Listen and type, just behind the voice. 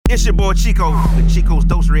It's your boy Chico with Chico's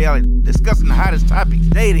Dose Reality, discussing the hottest topics,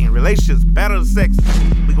 dating, relationships, battle of sex.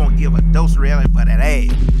 We gonna give a dose of reality for that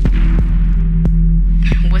ass.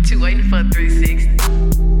 What you waiting for,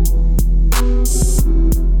 360?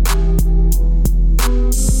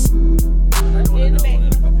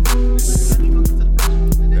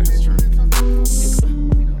 That's true.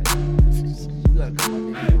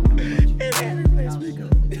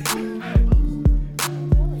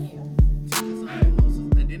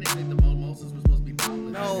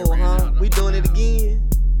 We doing it again.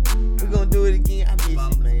 We gonna do it again. I miss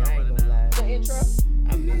you, man. I ain't gonna lie. The intro?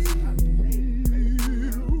 I miss you.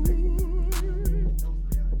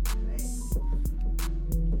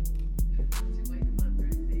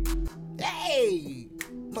 Hey,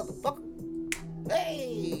 motherfucker.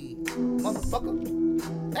 Hey,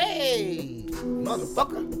 motherfucker. Hey,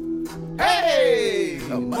 motherfucker. Hey,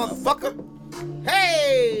 motherfucker.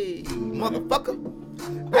 Hey,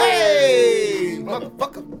 motherfucker. Hey,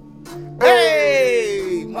 motherfucker.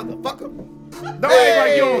 Hey, motherfucker. Don't act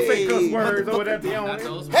like you don't say cuss words over there, Dion.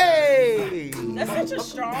 Hey. That's such a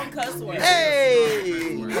strong cuss word.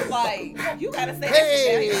 Hey. Like, you gotta say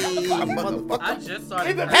Hey. that shit down, motherfucker. I just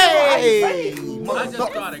started. Hey. I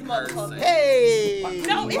just started cursing. Hey.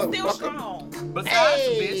 No, it's still Motherfucker. strong. Besides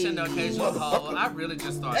Hey. bitch and the occasional hoe, I really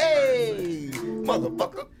just started Hey. cursing.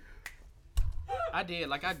 Motherfucker. I did,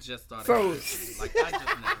 like I just started So- cursing. Like I just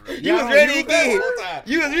never. You was ready again.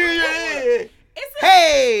 You was ready.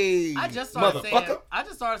 Hey. I just started saying. Motherfucker. I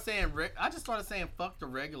just started saying fuck the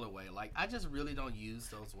regular way. Like I just really don't use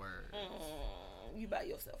those words. You by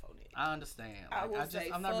yourself on it. I understand. I Like, will say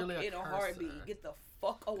I'm fuck not really in a cursor. heartbeat. Get the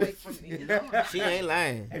fuck away from me. She ain't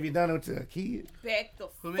lying. Have you done it to a kid? Back the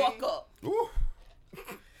Who, me? fuck up. Ooh.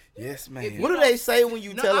 Yes, man. What do they say when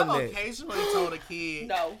you No, tell them I've that? occasionally told a kid.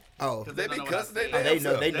 No. Oh, 'Cause They don't be know what I cussing their said. they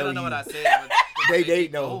know. They They know don't know you. what I said. But They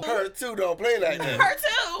know. Her too don't play like that. Her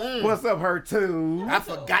too. What's up, her too? I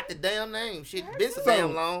forgot the damn name. Shit, been so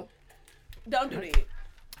damn long. Don't do that.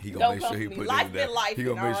 He Don't gonna make come sure he for me. put Life it in there. been life, He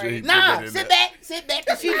gonna all make sure he right. put Nah, it in sit there. back,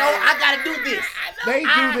 cause she know I gotta do this. They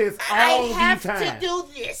do this all I the have time. to do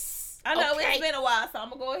this. I know Okay? it's been a while, so I'm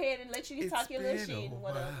gonna go ahead and let you It's talk your little been shit a and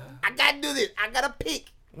whatever. I gotta do this. I gotta pick.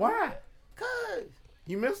 Why? Cause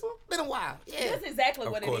You miss her? been a while. Yeah. That's exactly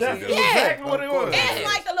Of what it course is. he That's does. exactly what it Of course was. he It's does.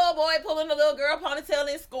 like the little boy pulling the little girl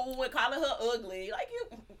ponytail in school and calling her ugly. Like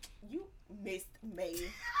you missed me.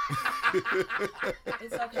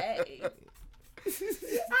 It's okay.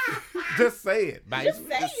 Just say it, Vice. Just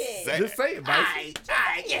say it. Just say it, Vice.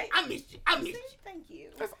 Alright, yeah, I miss you. I miss you. Thank you.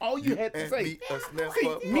 That's all you had to And say. me a snap See,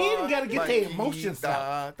 up men gotta get like their he emotions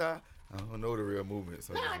out. da, da. I don't know the real movement,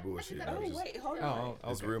 so that's bullshit. Oh I'm just- wait, hold on. Oh,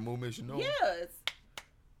 It's okay. real movement, you know. Yes.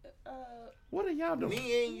 What are y'all doing?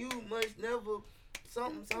 Me and you must never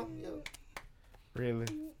something. Yo. Really?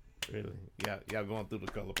 Y'all going through the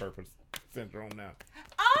color purple syndrome now.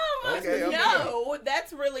 Okay, I'm No,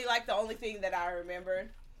 that's really like the only thing that I remember.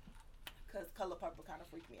 Because Color Purple kind of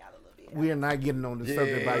freaked me out a little bit. We are not getting on the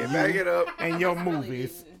subject Yeah, about back you it up. and your Really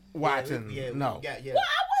movies. didn't. Watching. We No. got, yeah. Well,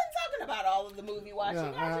 I wasn't talking about all of the movie watching.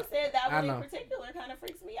 Yeah, I just said that I one in know. particular kind of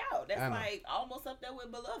freaks me out. I That's know. like almost up there with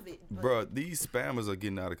Beloved. But Bruh, these spammers are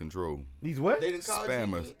getting out of control. These what? They done called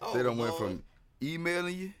Spammers. you. Oh, They done went Lord. from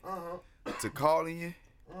emailing you Uh-huh. to calling you.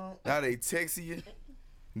 Now they texting you.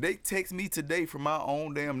 They text me today from my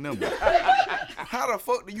own damn number. How the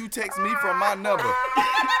fuck do you text me from my number?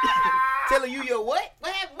 Telling you your what?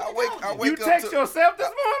 What happened? I What wake You up text to, yourself this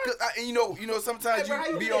morning? Cause you know, sometimes Hey, bro, how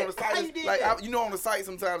you you be did on the that? How site, you did like that? on the site.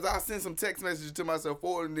 Sometimes I send some text messages to myself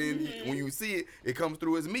forward, and then when you see it, it comes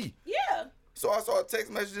through as me. yeah. So I saw a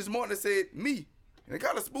text message this morning that said me. And it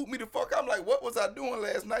kind of spooked me the fuck. I'm like, what was I doing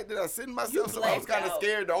last night? Did I send myself? So I was kind of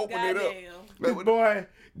scared to open it up. Goddamn. Like, what- Boy,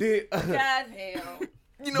 did Goddamn.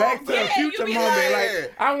 you know Back what to I'm the saying? you future be moment. like-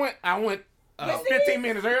 Like I went But see- 15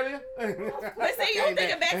 minutes earlier. But see, you're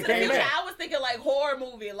thinking back to the future. I was thinking like horror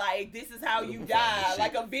movie, like this is how you die,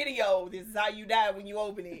 like a video. This is how you die when you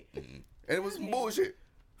open it. And it was some bullshit.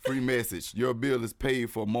 Free message. Your bill is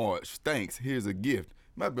paid for March. Thanks. Here's a gift.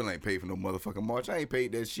 My bill ain't paid for no motherfucking March. I ain't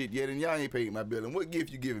paid that shit yet, and y'all ain't paid my bill. And what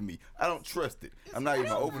gift you giving me? I don't trust it. I'm not even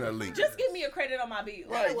gonna open that link. Just give me a credit on my bill.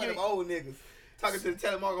 Right, one of them old niggas talking to the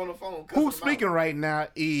telemark on the phone. cussing Who's them out. speaking right now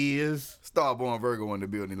is Starborn Virgo in the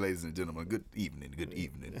building, ladies and gentlemen. Good evening. Good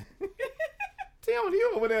evening. Tim.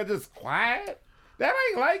 You over there just quiet? That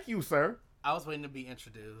ain't like you, sir. I was waiting to be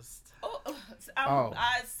introduced.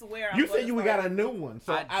 I swear. You said you got a new one,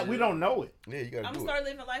 so I we do. don't know it. Yeah, you gotta I'm do gonna it. start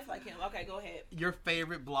living life like him. Okay, go ahead. Your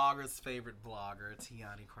favorite blogger's favorite blogger,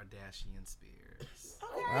 Tiani Kardashian Spears.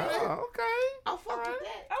 Okay. Oh, okay. I'll fuck with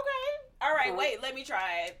that. Okay. All right. Wait. Let me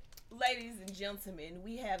try it. Ladies and gentlemen,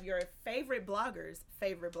 we have your favorite blogger's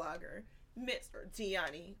favorite blogger, Mr.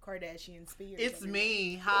 Tiani Kardashian Spears. It's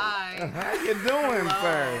me. Hi. How you doing,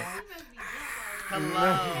 sir? Hello.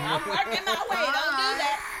 I'm working my way. Don't do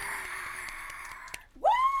that. Woo!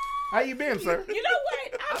 How you been, sir? You know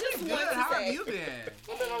what? I I've just been want good. to How have say, you been?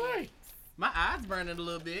 I've been all right. My eyes burning a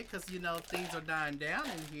little bit because, things are dying down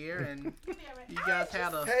in here and you guys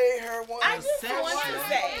had a... Hey, her one. I just want to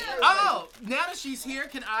say, Oh, now that she's here,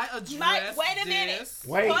 can I address Mike, wait a minute. this?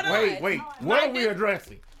 Wait. Hold on. What are we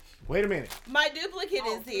addressing? Wait a minute. my duplicate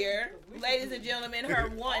is here. Ladies and gentlemen, her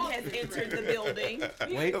one has entered the building.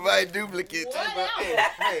 Wait. My duplicate.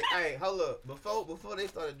 Hey, hold up. Before they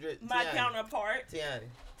started dressing, My counterpart.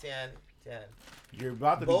 Tiani. You're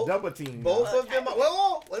about to be Both- double teamed. Both of them are,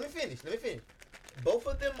 wait, let me finish. Both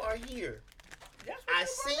of them are here. That's what I you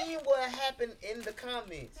want. seen what happened in the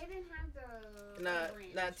comments. They didn't have the.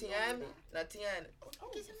 Not Tiani.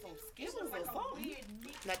 Oh, some skittles or something.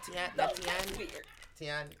 Not Tiani. No, that's weird.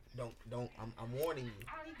 Tiani, don't. I'm warning you.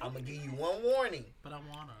 I'm gonna give you one warning. But I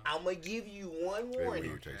want to. I'm gonna give you one Very warning.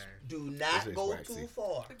 weird taste. Do This not is go waxy. too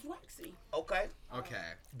far. It's waxy. Okay? Okay.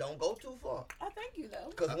 Don't go too far. I thank you though.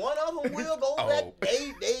 Cause one of them will go Oh. back.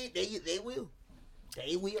 They will.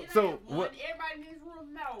 They will. So what? Everybody in this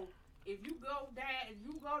room know if you go down, if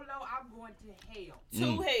you go low, I'm going to hell.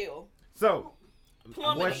 To hell. So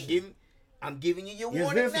Plummeting. I'm giving you your is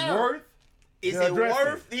warning this now. worth? Is the it addressing?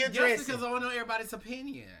 worth the Just addressing? because I want to know everybody's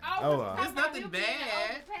opinion. Oh, It's nothing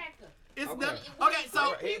bad. It's Okay. not. Okay, so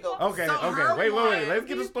Alright, here you go. Okay. So her Wait. one- Let's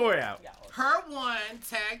get the story out. her one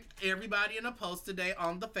tagged everybody in a post today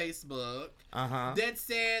on the Facebook that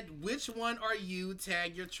said, "Which one are you?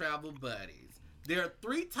 Tag your travel buddies." There are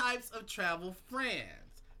 3 types of travel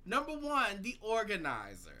friends. Number 1, the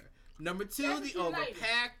organizer. Number 2, That's the you, lady.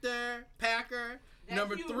 overpacker. That's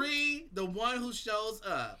Number you. 3, the one who shows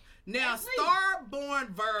up. Now, That's me. Starborn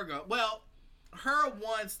Virgo. Well, her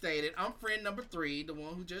one stated, "I'm friend number 3, the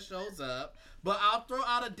one who just shows up. But I'll throw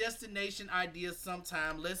out a destination idea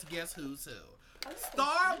sometime. Let's guess who's who."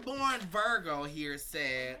 Starborn Virgo here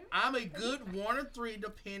said, "I'm a good 1 or 3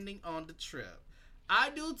 depending on the trip. I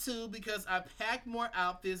do too because I pack more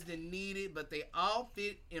outfits than needed, but they all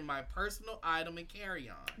fit in my personal item and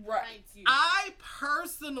carry-on." Right. Thank you. I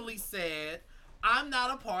personally said, "I'm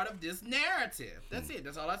not a part of this narrative." That's it.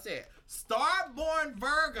 That's all I said. Starborn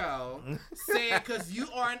Virgo said, "Because you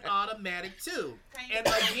are an automatic too." And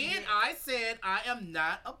again, I said, I am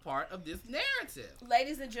not a part of this narrative.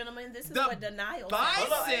 Ladies and gentlemen, this is The what denial sounds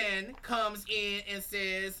like. Bison comes in and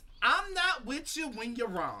says, "I'm not with you when you're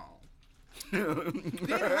wrong." Then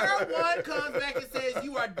her one comes back and says,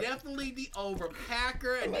 "You are definitely the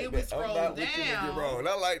overpacker." And then we scroll down.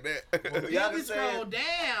 I like that. Then we scroll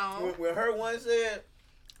down. When her one said,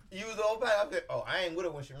 "You was over," I said, "Oh, I ain't with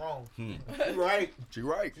her when she wrong." You right. She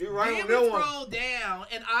right. You right Then on we that one. scroll down,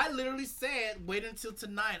 and I literally said, "Wait until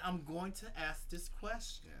tonight. I'm going to ask this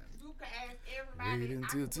question." You can ask everybody. Wait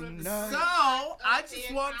until I will tonight. So I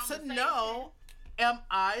just want to know: am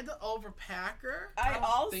I the overpacker? I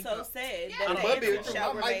don't think also so. said Yeah, that but the maybe answer it's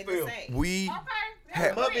shall my mic remain the failed. same. We Okay.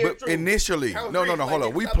 had, That's But but initially, That was no, great. hold Like,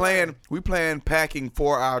 up. We stop lying. planned packing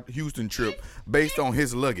for our Houston trip based on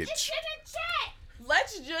his luggage. It's in the chat.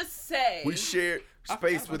 Let's just say We shared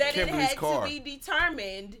space with that it Kimberly's had car. to be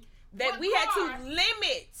determined that What we had car? to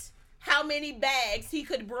limit how many bags he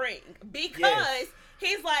could bring because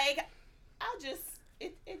he's like, I'll just.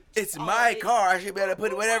 It's my car. I should better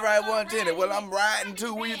put whatever I want in it. Well, I'm riding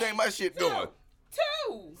too. Where you think my shit going?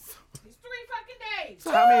 Two. It's 3 fucking days.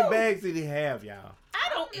 So how many bags did he have, y'all? I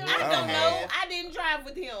don't don't know. know. I didn't drive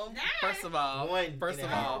with him. First of all, One first and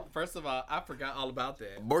of a half. all, first of all, I forgot all about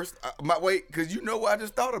that. Burst my wait, cause you know what? I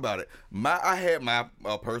just thought about it. I had my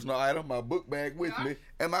personal item, my book bag with me,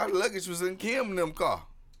 and my luggage was in Kim and them car.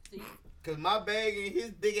 Cause my bag and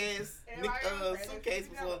his big ass suitcase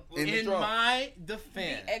was In the In trunk. my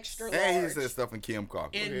defense, Extra And he large. said stuff in Kim car.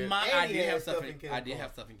 in my, And I he did had have stuff stuff in in, Kim's I did car.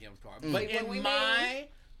 have stuff in Kim's car, Mm. but Wait, what we in my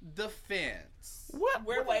defense,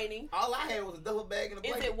 We're waiting. all I had was a double bag and a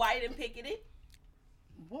Is blanket. it white and picketed?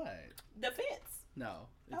 what? The fence. No,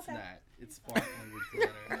 it's Okay. not. It's sparkling with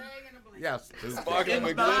glitter. Bag and a blanket. Yes. Sparkling In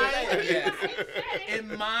with my, glitter. yes.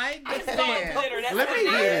 In my It's gold defense, glitter. That's Let what me it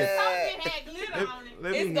hear is. this. Something had glitter on it.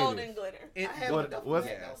 Let me It's hear golden this. glitter. in, What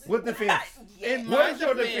Yes. what defense? Yes. my What is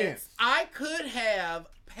your defense, defense? I could have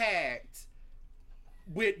packed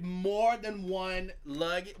with more than one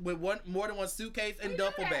luggage, with more than one suitcase and We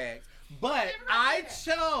duffel do that. bags, but Everybody I do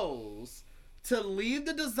that. chose to leave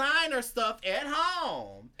the designer stuff at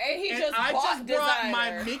home. And he And just I bought just brought designer.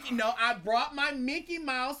 my Mickey. No, I brought my Mickey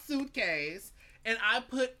Mouse suitcase, and I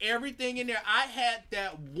put everything in there. I had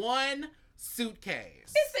that one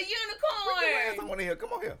suitcase. It's a unicorn. Come on in here.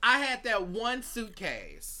 Come on here. I had that one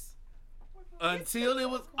suitcase until it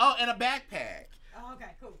was and a backpack. Oh,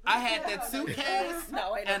 okay, cool. I had that suitcase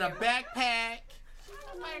No, ain't and a no backpack.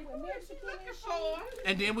 Like, what you looking for?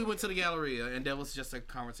 And then we went to the Galleria, and that was just a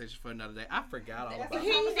conversation for another day. I forgot all about He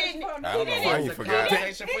it. didn't. I don't know why you forgot.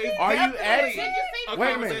 Conversation for Are you definitely asking? a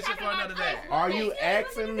Wait a minute. conversation for another day. Are you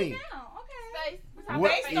asking me?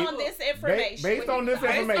 What- Based on this information. Based on this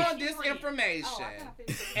Based information. on this information,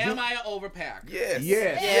 am I an overpacker? Yes.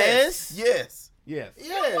 Yes. Yes. Yes. Yes.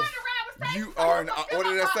 Yes. You are an. What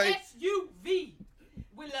did I say? SUV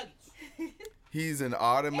with luggage. He's an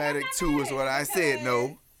automatic 2 is what I said. No.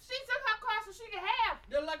 She took her car so she could have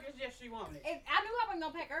the luggage that she wanted. And I knew I wasn't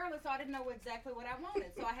gonna pack early, so I didn't know exactly what I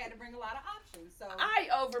wanted. So I had to bring a lot of options. So I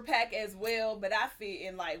overpack as well, but I fit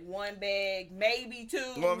in like one bag, maybe two.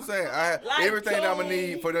 You know what I'm saying? I have Like everything that I'm gonna two.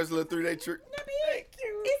 need for this little 3-day trip. Thank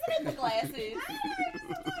you. Isn't it the glasses?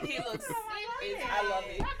 He looks. I love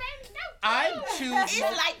it. I choose. It's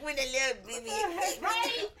like when the little baby.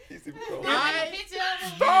 Right?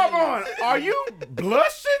 Stop on. Are you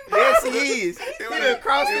blushing, bro? Yes, he is. He done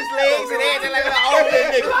crossed his legs and acting like an old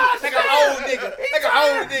nigga. Like an old nigga. Like an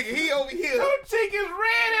old nigga. He over here. Your cheek is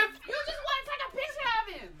red. You just want to take a picture of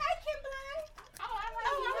him. Hey, Kimberly.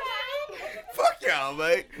 Oh, Fuck y'all,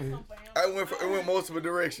 man. I went multiple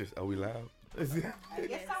directions. Are we loud? I guess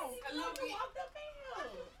so.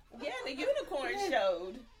 Yeah, the unicorn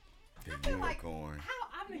showed. The I feel like unicorn.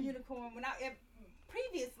 how I'm the unicorn when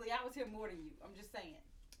previously I was here more than you. I'm just saying.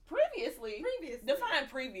 Previously. Define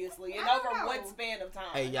previously and I don't over know. what span of time.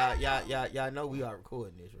 Hey, y'all know we are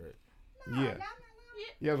recording this, right? Yeah.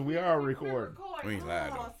 Yes, we are recording. We ain't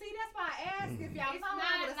live Oh, though. see, that's why I asked if y'all It's saw not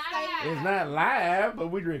I would have live. stayed. It's not live, but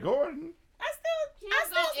we recording. I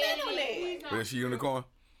still stand on it. But is she unicorn?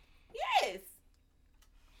 Yes.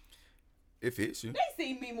 It fits you. They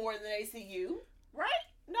see me more than they see you. Right?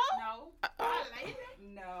 No? No.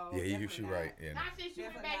 No. Yeah, you definitely not. right. Yeah. Not since you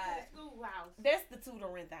went back to the schoolhouse. That's the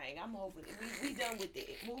tutoring thing. I'm over it. We done with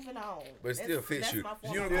it. Moving on. But it still fits that's you. my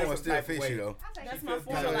form of Unicorn life. still fits you though. I'll take That's it. my form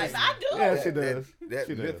You of know, life. it's- I do. Yeah, That- she does. That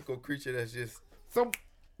She does. mythical creature that's just. So,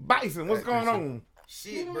 Bison, what's That going creature. on?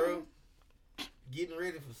 Shit, bro. Getting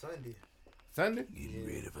ready for Sunday. Sunday? Getting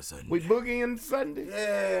ready for Sunday. We boogieing Sunday?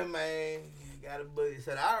 Yeah, man. Got a buddy.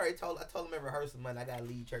 So I already told him at rehearsal Monday I gotta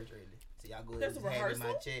leave church early. So y'all go ahead There's and a just hand me my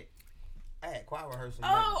rehearsal? check. I had choir rehearsal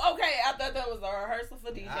Monday. Oh, okay. I thought that was a rehearsal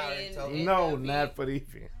for DJ. I already told and No, the not for the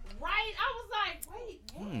event. Right? I was like, wait.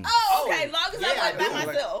 What? Oh, okay. Oh, Long as yeah, I I went by do.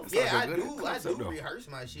 myself. Sounds Yeah, like I a good do concept, though. rehearse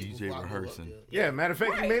my shit DJ before I go up rehearsing. there. Yeah, matter of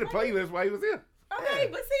fact, he made a playlist while he was here. Okay,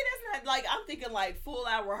 but see, that's not like I'm thinking like full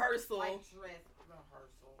out rehearsal. Like dress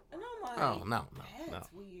rehearsal. And I'm like, Oh, no.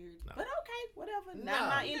 that's weird. No. But okay, whatever. Nah. Not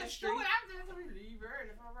my Just industry. do it. I'm just gonna leave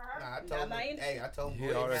early for rehearsal. Nah, I Not told my him. Hey, I told him. He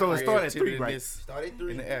go all ahead that So it and started at creativity 3, right? this- start at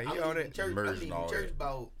 3. in the air. He I'm all leaving that church. I'm immersion leaving all church that.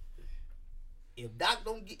 about. If Doc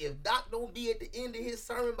don't be at the end of his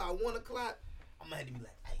sermon by 1 o'clock, I'm gonna have to be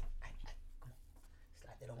like, hey, come on,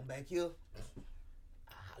 slide that on back here.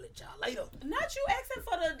 I'll holler at y'all later. Not you asking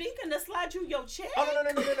for the deacon to slide you your check. Oh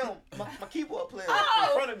no! My keyboard player Oh.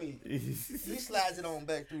 in front of me. He slides it on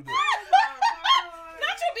back through there.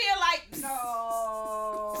 Not you being like,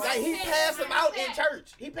 No. Like he passed him out in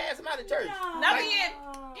church. He passed him out in church. not being.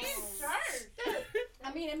 In church.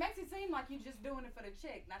 I mean, it makes it seem like you're just doing it for the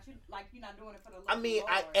check, not you. Like you're not doing it for the. I mean,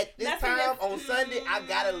 Lord. at this Now, see, time that's- on Sunday, I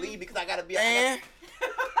gotta leave because I gotta be. And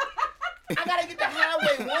I gotta get to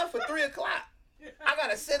Highway 1 for 3 o'clock. I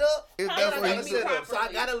gotta sit up. if How that's you what gonna he do said. it? So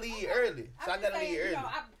I gotta leave early. So I I'm gotta just leave saying, early.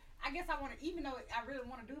 I guess I want to, even though I really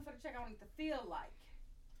want to do it for the check, I want it to feel like.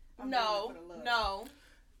 I'm No, doing it for the love. no.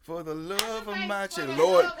 For the love of Thanks my for child, the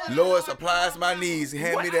Lord, love of Lord the supplies my Lord. needs.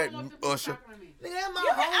 Hand me I that don't want them to usher. talk to me. Nigga, that's my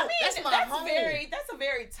Yeah, home. I mean, that's my home. that's a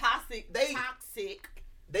very toxic. They- toxic.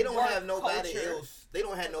 They don't work have nobody culture. else. They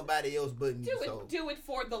don't have nobody else but me. So Do it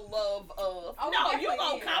for the love of. Oh, no, it you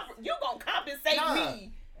definitely gonna compensate Nah.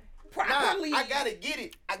 me properly. I gotta get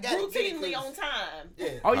it. I gotta get it. routinely 'cause- on time.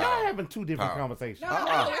 Yeah. Oh, y'all having two different Power. conversations. No,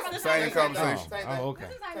 it's the Same same conversation. Same thing. Oh, okay.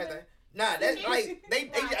 This is how Same it- thing. Nah, that's like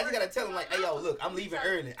I just gotta tell them like, hey yo, look, I'm leaving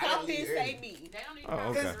early. I gotta leave Compensate early. me. They don't need Oh,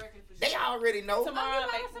 okay. to record for They shit. already know. Tomorrow, Oh, I'm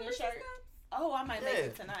you making got a some shirt. Oh, I might make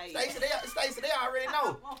it tonight. Stacey, they already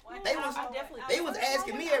know. They was I definitely. they was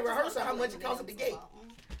asking me at rehearsal how much it cost at the gate.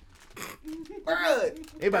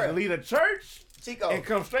 Bruh, They about to leave the church Chico, and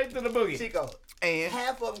come straight to the boogie. Chico. And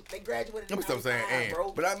Half of them they graduated. I'm in still saying 95, and,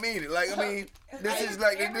 bro. but I mean it. Like I mean, this is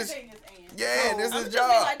like this. Everything is and. Yeah, this I'm is just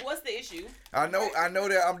job. like, what's the issue? I know that I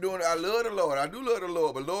love the Lord. I do love the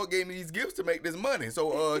Lord, but Lord gave me these gifts to make this money.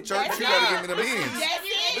 So church, you gotta give me them ends. That's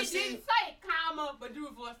He it. didn't say come up, but do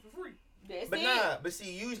it for us for free. That's But it. but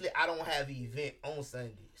see, usually I don't have an event on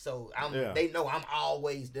Sunday, so Yeah. they know I'm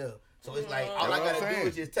always there. So it's like all I That's what I'm gotta do saying.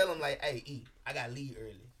 is just tell them like, hey, E, I gotta leave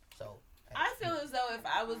early. So I feel as though if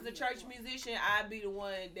I was the church musician, I'd be the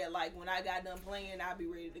one that, like, when I got done playing, I'd be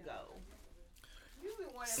ready to go. You be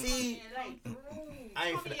one that See, come in late. I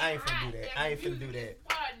ain't finna do that. I ain't finna do that.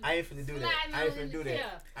 I ain't finna do that. I ain't finna do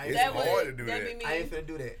that. I ain't It's finna- hard to do that'd that. be me. I ain't finna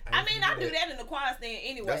do that. I mean, I do that in the choir stand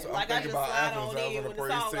anyway. That's what Like, I'm I thinking just about slide after on I was in on the when the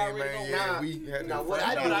praise song team, already man. going. Yeah, Nah, we had nah, the what first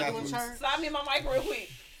I You know day what I after do in we- church? Slide me in my mic real quick.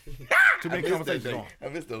 Too I many miss that conversations day. going. I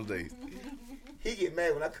miss those days. He get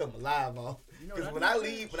mad when I come alive on. know Because what when I I do?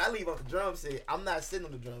 leave on the drum set, I'm not sitting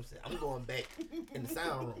on the drum set. I'm going back in the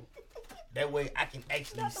sound room. That way I can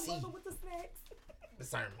actually see the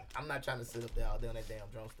sermon. I'm not trying to sit up there all day on that damn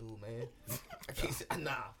drum stool, man. I can't sit.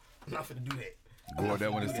 Nah, I'm not finna do that. Go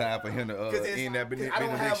there when it's time for him to end that 'Cause I don't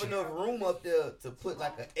have benediction. enough room up there to put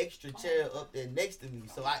like an extra chair up there next to me,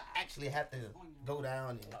 so I actually have to go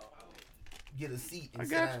down and get a seat and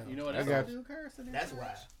sit down. You know what I else got I do, Curse? That's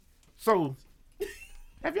why So,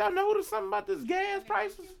 have y'all noticed something about this gas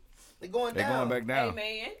prices? they're going They're down. going back Hey, down.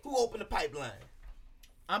 man. Who opened the pipeline?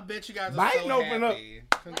 I bet you guys are Biden so opened up happy.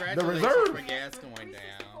 Congratulations reserve. for gas going down.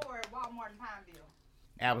 364 at Walmart and Pineville.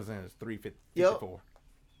 Amazon is Yep. $3.54.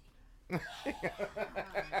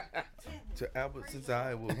 To Albertsons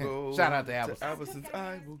I will go. Shout out to Albertsons. To Albertsons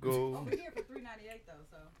I will go. Over here for $3.98 though,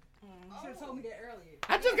 so. You should have told me that earlier.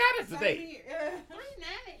 I just got it Same today. here.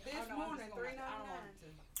 $3.90 this Oh, no, I'm morning, just gonna- I don't want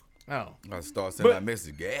 $3.99. to. Oh, I start sending But- out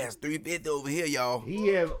message. Gas $3.50 over here, y'all. he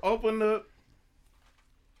has opened up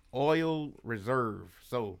oil reserve,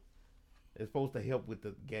 so it's supposed to help with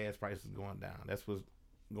the gas prices going down. That's what's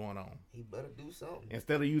going on. He better do something.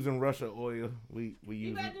 Instead of using Russia oil, we You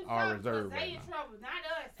using better do our something, 'cause reserve they right in now. trouble, not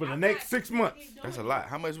us. For the I'm next not- 6 months. he's doing That's a it. lot.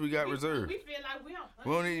 How much we got reserved? We feel like we don't.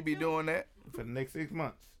 We don't need to be doing that. For the next 6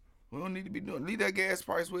 months. We don't need to be doing. Leave that gas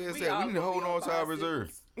price where it's We at. all We need to gonna hold be on on to our five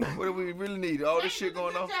reserve. What do we really need? All this shit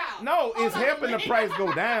going on? No, it's helping the price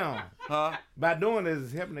go down. Huh? By doing this,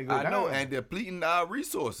 it's helping it go I down. know, and depleting our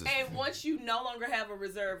resources. And once you no longer have a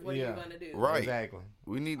reserve, what are you gonna do? Right. Exactly.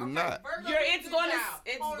 We need to not. It's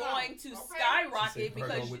going to skyrocket Virgo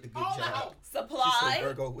because with the good job. She said supply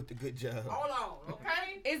Virgo with the good job. Hold on,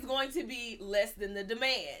 okay? is going to be less than the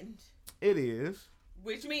demand, It is.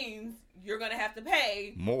 which means you're gonna have to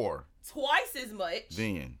pay More twice as much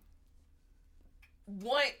then.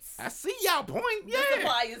 once I see y'all point. the Yeah.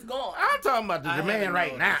 supply is gone. I'm talking about the I demand haven't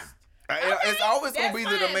right now. noticed. It's always gonna that's be the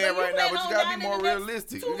fine, demand but you right now, plan but you on gotta dying be in more the next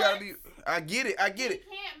realistic. 2 You gotta be. months. I get it. You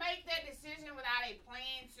can't make that decision without a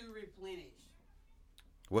plan to replenish.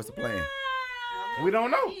 What's the plan? We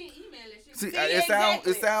don't know. See, See, it sound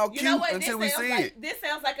exactly. cute You know what? until we This sounds see like- it. This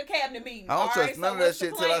sounds like a cabinet meeting. I don't All trust right, none so of that what's the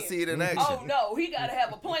shit till I plan? see it in action. Oh no, he gotta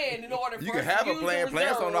have a plan in order for You us can to have a use plan. the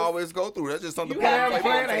Plans don't reserves. always go through. That's just something You to have plan a for.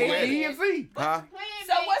 plan, A, B, and C. Huh?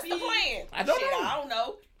 So what's the plan? I don't Shit, know. I don't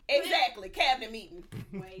know. Exactly, cabinet meeting.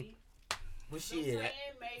 Wait. But The shit, plan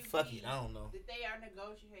may fuck be it. I don't know. that they are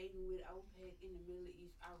negotiating with OPEC in the Middle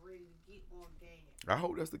East already to get more gas. I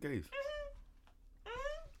hope that's the case.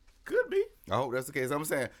 Could be. I hope that's the case. I'm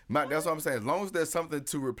saying, that's what I'm saying. As long as there's something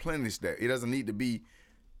to replenish that, it doesn't need to be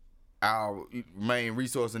our main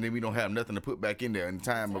resource, and then we don't have nothing to put back in there in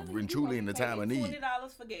time of, and truly in the time of need.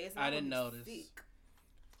 $20 for gas. I I'm didn't gonna be notice. sick.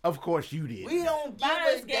 Of course you did. We don't give Buy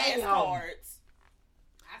us us gas damn. cards.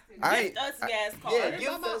 I Gift us gas Yeah, cards.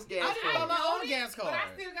 give us gas I bought cards. my own gas But card.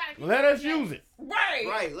 I still gotta keep Let my us gas. use it. Right.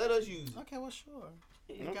 Right, let us use it. Okay, well, sure.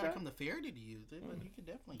 You Okay. gotta come to Faraday to use it, but you can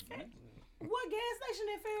definitely use it. What gas station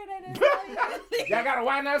in Faraday? Y'all got a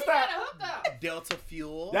why not You gotta stop? hook up. Delta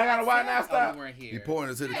Fuel. Y'all got a why not Oh, stop? we weren't here. He pouring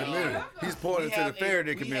it to the Yeah. community. He's pouring We it to the have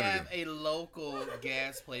Faraday We community. have a local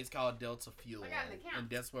gas place called Delta Fuel, I got an account. and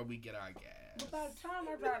that's where we get our gas. By the time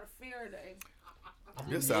I drive to Faraday,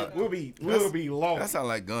 This sound, We'll be lost. that sound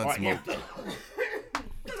like gun Or smoke. empty.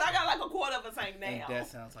 because I got like a quarter of a tank And now. that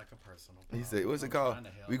sounds like a personal He problem. said, "What's it I'm called? trying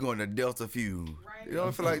to help. We going to Delta Fuel. Right. You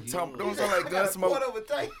don't feel like Fuel. don't sound like gun Quarter smoke. of a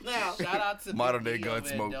tank now. Shout out to Modern Big day E gun over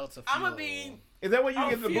at smoke. Delta I'ma Fuel. be Is that where you on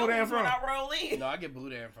get the fumes boudin from? when I roll in. No, I get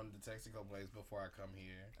boudin from the Texaco place before I come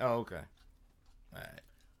here. Oh, okay. All right.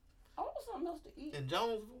 I want something else to eat. In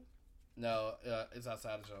Jonesville? No, it's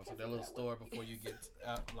outside of Jones. So that little store before you get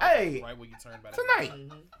out, like, Hey, right when you turn by the tonight.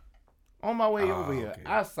 Mm-hmm. On my way Ah, over here, okay.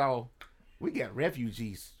 I saw we got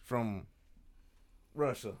refugees from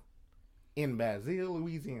Russia in Basile,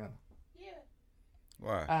 Louisiana. Yeah,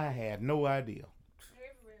 Why? I had no idea.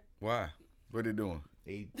 everywhere. Why? What they doing?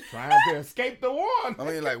 They trying to escape the war I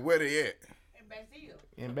mean, like, where they at?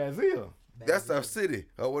 in Brazil. That's a city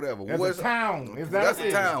or whatever. That's a town. That's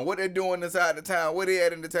a town. What they doing inside the town? Where they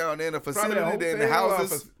at in the town? They in a facility? They in the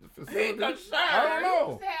houses? Facility? I don't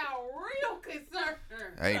know. You sound real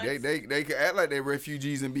concerned. Hey, they can act like they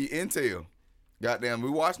refugees and be intel. Goddamn, we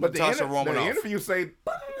watched Natasha The Romanoff. interview say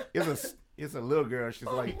it's a little girl. She's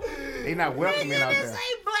like, they not welcoming out there.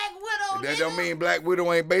 That don't mean Black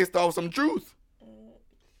Widow ain't based off some truth.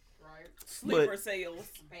 Right. Sleeper sales.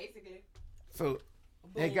 Basically. So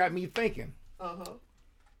it got me thinking. Uh-huh.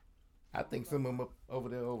 I think some of them over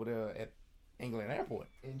there at England Airport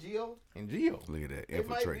In Geo? in Geo. Look at that. It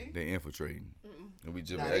might Infiltrating. They infiltrating. And we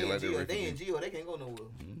just Nah, acting they in like they Geo. They in refugees. Geo. They can't go nowhere.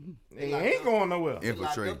 They ain't going nowhere. They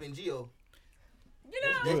locked Infiltrating. up in Geo. You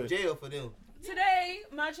know, Good. That's jail for them. today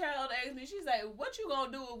my child asked me, she's like, "What you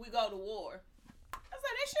gonna do if we go to war?" I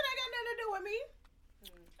said, "That shit ain't got nothing to do with me."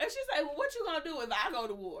 And she's like, "Well, what you gonna do if I go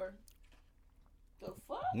to war?" The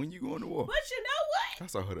fuck? When you going to war? But you know what? I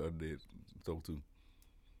saw her the other day. So too.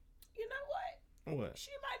 You know what? What?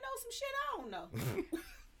 She might know some shit I don't know.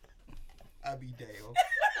 I be damn. What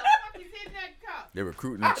the fuck is in that cup? They're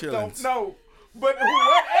recruiting I the chillins. don't know. But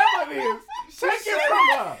whatever it is, take it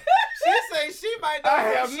from her. She say she might know I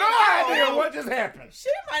some have shit no I don't idea know. what just happened. She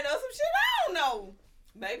might know some shit I don't know.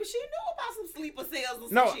 Maybe she knew about some sleeper cells or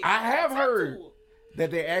some No, shit. I have Talk to heard her.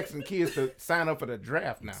 that they're asking kids to sign up for the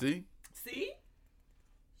draft now. See? See?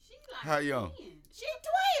 She like How young? 10. She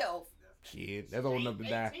 12. Kid, that's old enough to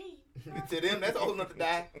die. 18. To them, that's old enough to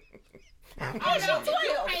die. Oh, she no,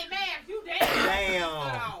 12. Hey, man, you damn. Damn.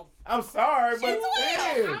 Cut off. I'm sorry, but She's yeah.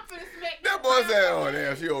 I'm finna smack That boy said, oh,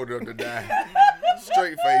 damn, she old enough to die.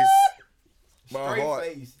 Straight face. My Straight heart.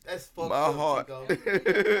 face. That's fucked My up, heart.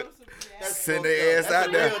 Chico. That's Send fucked their up. ass That's out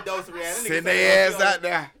a there. real dose of reality. Send Nigga say, their ass she out old-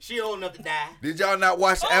 there. She old enough to die. Did y'all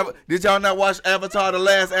not watch Avatar: The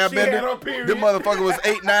Last She had her Airbender? period. Them motherfucker was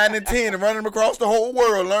 8, 9, and 10 and running them across the whole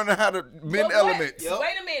world learning how to But bend what- elements. Yep. Wait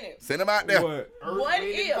a minute. Send them out there. What? What Wind,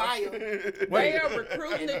 if- fire, Wait. They are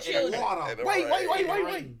recruiting the children. water.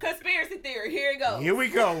 Wait. Conspiracy theory. Here it goes. Here we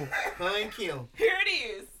go. Hun Kim. Here it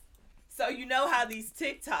is. So you know how these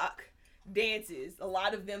TikTok dances, a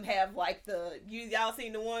lot of them have like y'all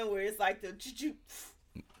seen the one where it's like the choo-choo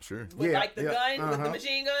Sure. with Yeah, like the yeah, gun with the uh-huh.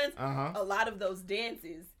 machine guns. Uh-huh. A lot of those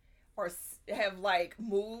dances have like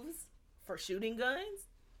moves for shooting guns.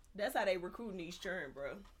 That's how they recruiting these children,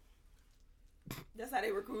 bro. That's how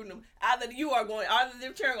they recruiting them. Either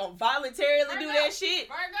them children gonna voluntarily do that shit,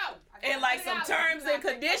 Virgo. and like some terms and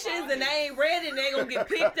conditions, and they ain't ready, and they gonna get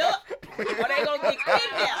picked up, or they gonna get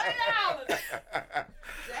kidnapped.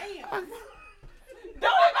 Damn.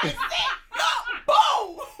 Don't even say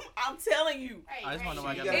boom! I'm telling you, Hey, I just want to know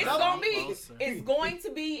why I got it's that gonna be, closer. it's going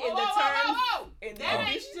to be in the Whoa, terms. whoa. In the That ain't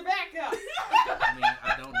conditions. tobacco. I mean,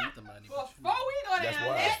 I don't need the money. Before But we go That's down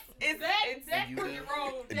why. that, It's that You cookie do.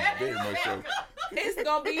 roll, that Very ain't much so. tobacco. It's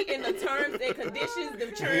gonna be in the terms and conditions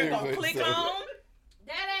the children gonna click on,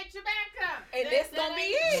 That ain't tobacco. and that's gonna be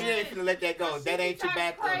She it. ain't finna let that go. That ain't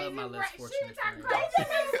tobacco. I love my less fortunate friends.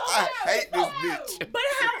 I hate this bitch. But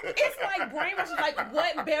how it's like brainwash. Like,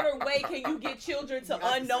 what better way can you get children to Not to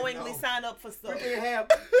say unknowingly no. sign up for stuff? We can't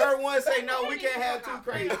have her one say no. We can't have two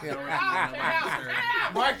crazy.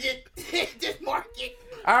 Mark it. Just mark it.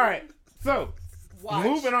 All right. So, Watch.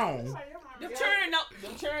 moving on Them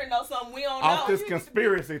children know something we don't off know. this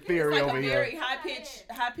conspiracy theory It's like over a here. very high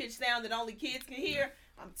pitched sound that only kids can hear.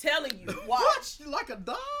 I'm telling you, watch. You like a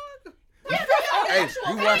dog? Hey,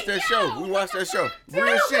 we watched that show. We watched that show.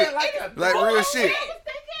 Real shit. Like real shit.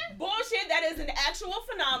 Bullshit, that is an actual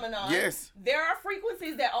phenomenon. Yes. There are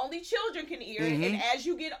frequencies that only children can hear, Mhm. and as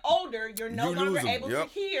you get older, you're no You longer lose 'em. able Yep.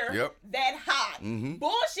 to hear Yep. that high. Mhm.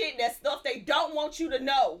 Bullshit, that stuff they don't want you to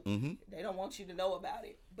know. Mhm. They don't want you to know about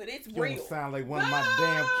it, but it's You real. don't sound like one of my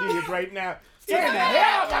damn kids right now. Turn the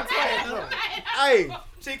hell out my classroom. Hey,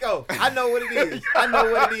 Chico, I know what it is. I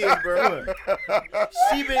know what it is, bro.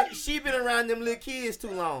 She been around them little kids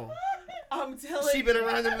too long. I'm telling She you. been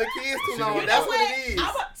around them little kids too She long. been- That's what it is. They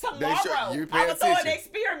show- Tomorrow, you I'm pay gonna throw an attention.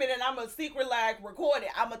 experiment and I'm gonna secret like record it.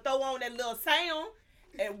 I'm gonna throw on that little sound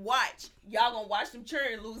and watch. Y'all gonna watch them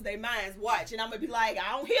children lose their minds. Watch, and I'm gonna be like,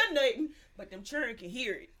 I don't hear nothing, but them children can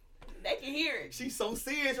hear it. They can hear it. She's so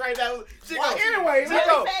serious right now. Chico, Watch. Anyway,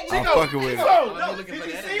 Chico, I'm Chico. fucking with it. So, I'm gonna be looking for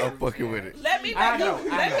that. I'm fucking with it. Let me make I know. a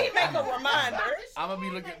reminder. I'm gonna be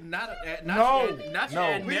looking not to No.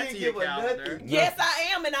 add We that didn't to your give her calendar. nothing. Yes, I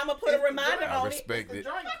am, and I'm gonna put a reminder I on it respect it.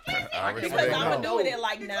 Drink. I because respect I'm it. gonna do it at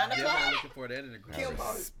like 9 Yeah, I'm o'clock. looking for that in the group.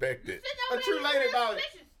 I respect it. A true lady about it.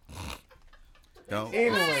 Don't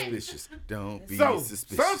Anyway. be suspicious. Don't be So,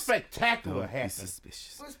 suspicious. some spectacular Don't be happened.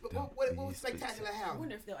 suspicious. What was spectacular I how?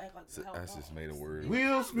 wonder if they'll act like I just made a word.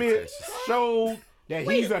 Will Smith showed that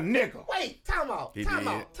he's a nigga. Wait, time out. He Time did.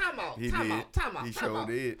 out. Time out. He Time did. out. Time out. He Time sure out.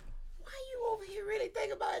 did. Why you over here really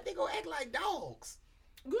think about it? They gonna act like dogs.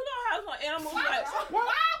 You know how some animals Why, like. why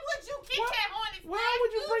would you keep that on his Why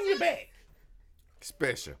would you bring it back?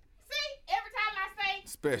 Special. See, every time I say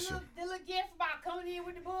Special. the little gift about coming in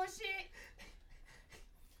with the bullshit,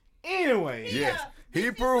 Anyway, Yes. this He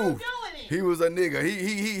is proved doing it. he was a nigga.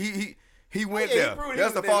 He went Yeah, he there. proved he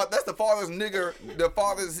That's was the a nigga. That's the father's nigga. The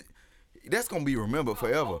father's. That's gonna be remembered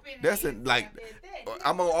forever. That's like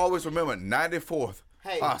I'm gonna always remember 94th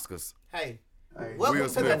Hey. Oscars. Hey. Welcome Will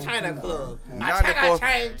to the Smith. China Club.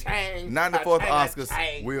 94th Chang. 94th China, Oscars.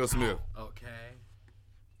 Chang. Will Smith. Okay.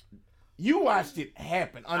 you watched it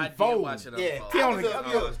happen, I did unfold. watch it Yeah, unfold. Tell I me, was up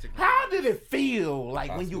here. how did it feel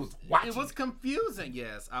like when you was watching? It was confusing,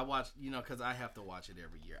 yes. I watched, because I have to watch it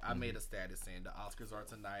every year. I made a status saying the Oscars are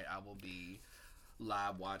tonight. I will be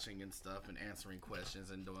live watching and stuff and answering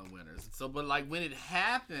questions and doing winners. So, but like when it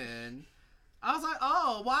happened, I was like,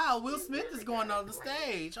 oh, wow, Will Smith is going on the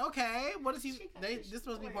stage. Okay, what is he? This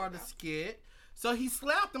must be part of the skit. So he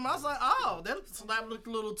slapped him. I was like, oh, that slap looked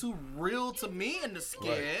a little too real to me in the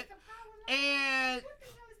skit. And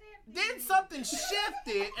then something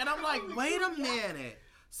shifted, and I'm like, wait a minute.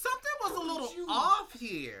 Something was a little off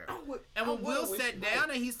here. And when Will sat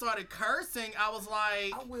down and he started cursing, I was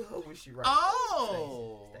like, I'm with her when she right.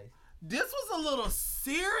 oh, this was a little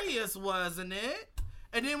serious, wasn't it?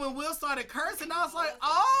 And then when Will started cursing, I was like,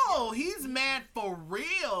 oh, he's mad for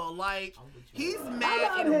real. Like, he's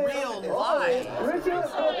mad in real life. It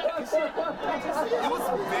was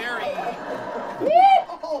very...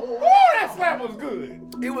 Woo, that slap was good.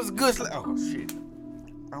 It was good. Oh shit!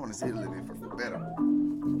 I want to see it a little bit better.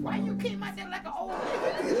 Why you came out there like an old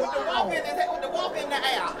nigga? With the walk in the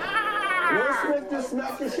air. Ah! Will Smith just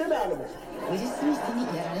smacked the shit out of him. ウィル・スミス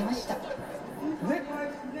にやられました。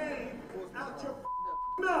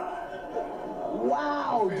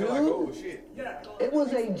 Wow, dude. Oh shit! It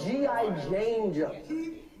was a G.I. Jane jump.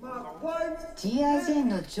 G.I. ジェーン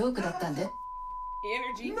のジョークだったんで。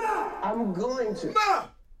 Energy. I'm going to.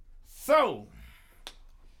 So,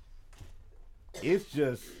 it's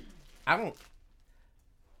just, I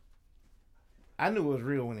knew it was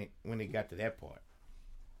real when it got to that part.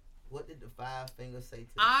 What did the five fingers say to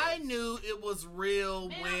the I face? knew it was real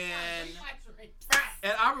when...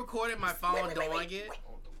 And I recorded my phone doing it.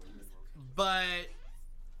 But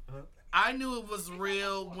I knew it was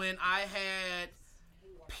real when I had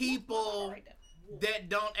people that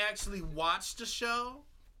don't actually watch the show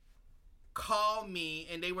call me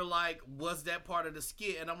and they were like, was that part of the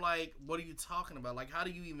skit? And I'm like, what are you talking about? Like, how do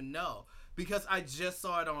you even know? Because I just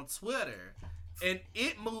saw it on Twitter and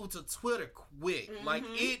it moved to Twitter quick. Like,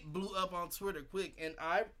 it blew up on Twitter quick. And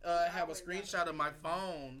I have a screenshot of my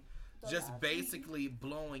phone just basically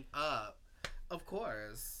blowing up. Of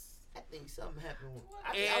course. I think something happened.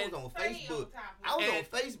 I was on Facebook. I was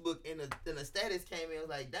on Facebook and the status came in. I was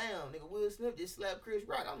like, damn, nigga, Will Smith just slapped Chris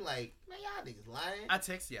Rock. I'm like, man, y'all niggas lying. I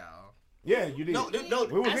text y'all. Yeah, you did. No,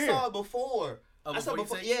 we was I here. saw it before. Oh, I saw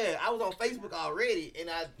before before. you Yeah, I was on Facebook already, and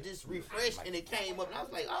I just refreshed, and it came up, and I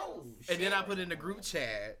was like, oh. Shit. And then I put in the group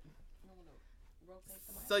chat.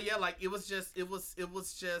 So yeah, like it was.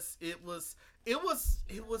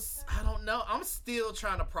 I don't know. I'm still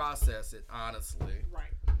trying to process it, honestly.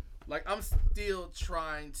 Right. Like I'm still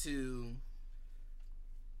trying to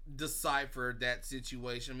decipher that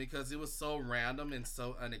situation because it was so random and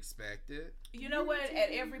so unexpected. You know what? At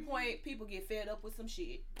every point, people get fed up with some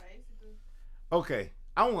shit. Okay,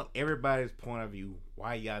 I want everybody's point of view.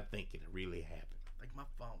 Why y'all thinking it really happened? Like my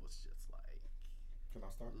phone was just like. Can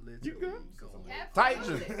I start? You good? Absolutely.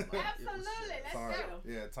 Titan. Absolutely. Let's Sorry. go.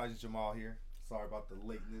 Yeah, Titan Jamal here. Sorry about the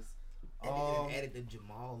lateness. And they added the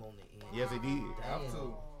Jamal on the end. Yes, it did. Have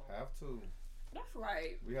to. That's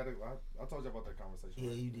right. We had I told you about that conversation.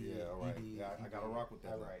 Yeah, you did. Yeah, all right. You did. Yeah, I gotta rock with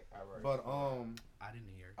that. All right. But I didn't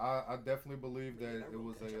hear. I definitely believe that it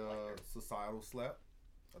was a societal slap.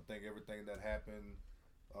 I think everything that happened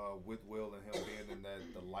with Will and him being in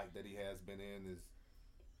the light that he has been in it's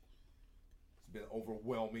been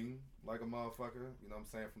overwhelming like a motherfucker. You know what I'm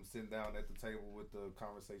saying? From sitting down at the table with the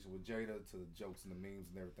conversation with Jada to the jokes and the memes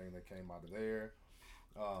and everything that came out of there.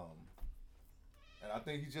 And I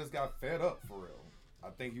think he just got fed up for real. I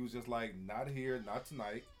think he was just like, not here, not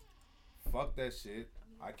tonight. Fuck that shit.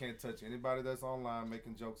 I can't touch anybody that's online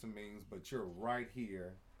making jokes and memes, but you're right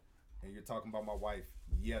here and you're talking about my wife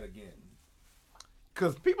yet again.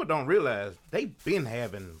 Because people don't realize they've been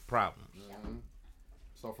having problems. Mm-hmm.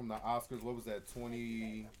 So from the Oscars, what was that?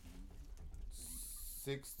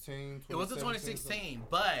 2016. It was the 2016,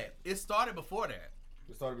 but it started before that.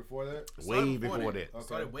 It started before that. Way before that. Okay. It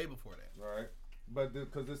started way before that. All right. But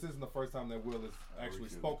because this isn't the first time that Will has actually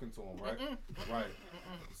spoken to him, right? Right.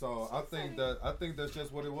 So I think that's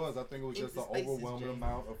just what it was. I think it was just an overwhelming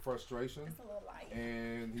amount of frustration,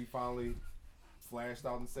 and he finally flashed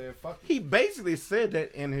out and said, "Fuck it." He basically said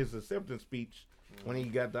that in his acceptance speech when he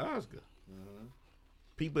got the Oscar.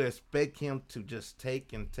 People expect him to just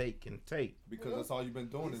take and take and take. Because that's all you've been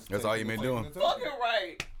doing. That's all you've been doing. Fucking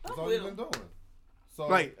right. That's all you've been doing. So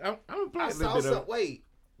like I'm gonna play I a little saw bit some. of. Wait.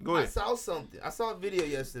 Go ahead. I saw something. I saw a video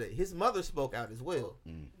yesterday. His mother spoke out as well.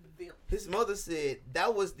 His mother said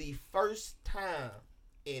that was the first time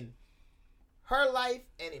in her life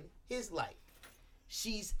and in his life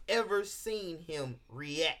she's ever seen him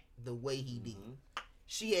react the way he did.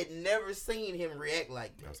 She had never seen him react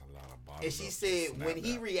like that. That's a lot of bodies. And she said when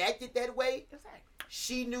he reacted that way,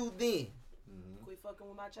 she knew then. Quit fucking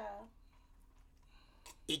with my child.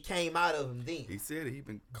 It came out of him then. He said he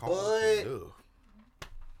been caught. But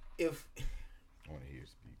if I want to hear his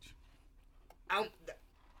speech.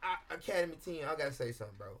 Academy team, I gotta say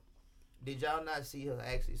something, bro. Did y'all not see her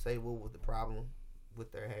actually say what was the problem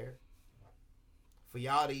with their hair? For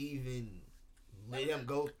y'all to even let him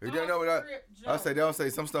go. You don't know what I say. They don't say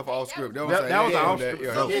some stuff off script. They don't That say was yeah, off that,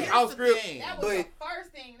 script. yeah. It's off script. That was But the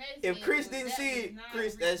first thing they if said Chris was didn't that see was it, not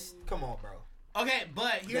Chris, that's come on, bro. Okay,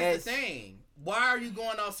 but here's the thing. Why are you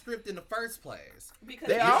going off script in the first place? Because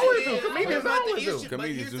They always do. Comedians always do. But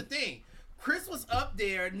here's the thing. Chris was up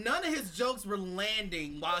there. None of his jokes were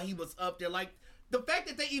landing while he was up there. Like, the fact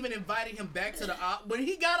that they even invited him back to the... when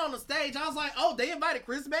he got on the stage, I was like, oh, they invited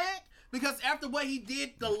Chris back? Because after what he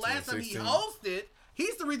did the last time he hosted,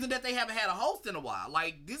 he's the reason that they haven't had a host in a while.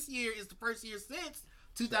 Like, this year is the first year since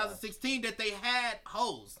 2016 that they had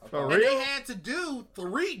hosts. For and real? they had to do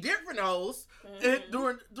 3 different hosts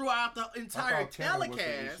throughout the entire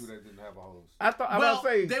telecast. They didn't have a host. I thought I was gonna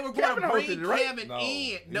say they were going Kevin to bring hosted it, right? Kevin No, in.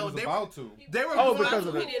 he No, was they about were. to. They were Oh, going, because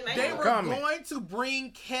of the they were comment. going to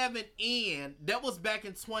bring Kevin in. That was back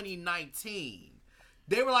in 2019.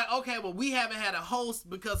 They were like, okay, well, we haven't had a host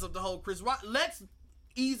because of the whole Chris Rock. Let's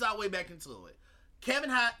ease our way back into it. Kevin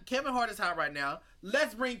Hart is hot right now.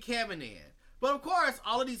 Let's bring Kevin in. But of course,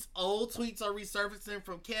 all of these old tweets are resurfacing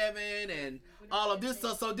from Kevin and all of this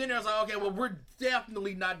stuff. So then there's like, okay, well, we're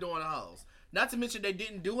definitely not doing a host. Not to mention they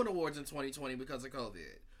didn't do an awards in 2020 because of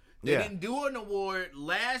COVID. They didn't do an award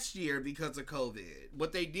last year because of COVID.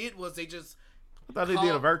 What they did was they just... I thought they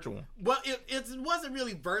did a virtual one. Well, it wasn't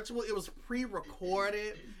really virtual. It was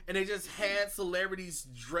pre-recorded, and they just had celebrities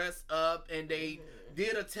dress up, and they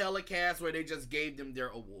did a telecast where they just gave them their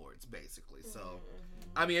awards, basically. So...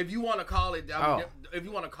 I mean, if you want to call it, if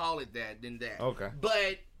you want to call it that, then that. Okay.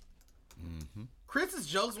 But Chris's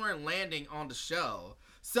jokes weren't landing on the show,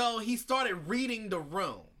 so he started reading the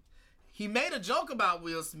room. He made a joke about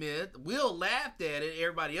Will Smith. Will laughed at it.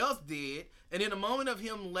 Everybody else did. And in a moment of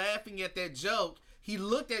him laughing at that joke, he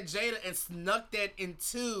looked at Jada and snuck that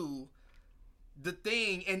into the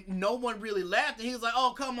thing, and no one really laughed. And he was like,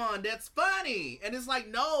 "Oh, come on, that's funny." And it's like,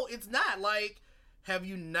 no, it's not. Like. Have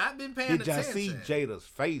you not been paying Did y'all attention? see Jada's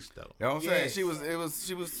face though? You know what I'm saying? She was.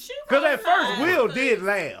 Because at first Will did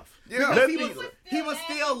laugh. Yeah. Because he was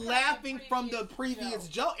still laughing from the previous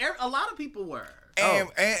joke. A lot of people were. And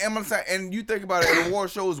I'm saying, and you think about it, at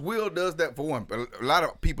award shows, Will does that for one. A lot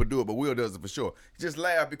of people do it, but Will does it for sure. Just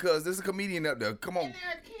laugh because there's a comedian up there. Come on,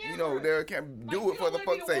 you know, they can't do it for the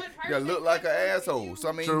fuck's sake. You look like an asshole. So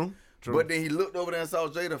I mean, True. But then he looked over there and saw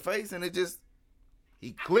Jada's face, and it just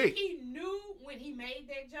he clicked. He knew when he made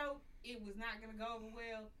that joke, it was not gonna go over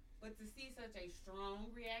well. But to see such a strong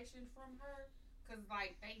reaction from her, because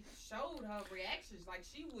like they showed her reactions, like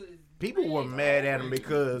she was. People were mad at him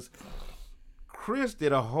because Chris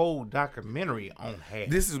did a whole documentary on hair.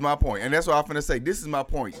 This is my point, and that's what I'm finna say. This is my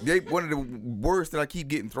point. One of the words that I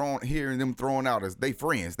keep hearing them thrown out is they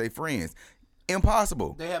friends. They friends.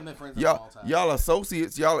 Impossible. They haven't been friends all the time. Y'all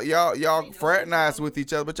associates. Y'all fraternize with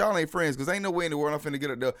each other, but y'all ain't friends because ain't no way in the world I'm finna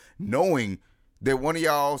get up there knowing that one of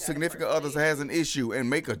y'all significant others has an issue and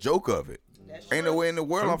make a joke of it. Ain't no way in the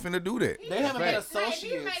world I'm finna do that. They haven't been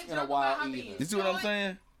associates in a while either. You see what I'm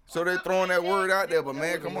saying? So they're throwing that word out there, but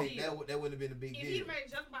man, come on. That wouldn't have been a big If deal. he made a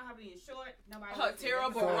joke about her being short, nobody. Her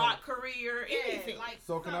terrible rock career, anything.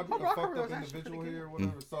 So can I be the fucked up individual here or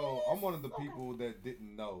whatever? So I'm one of the people that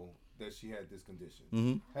didn't know that she had this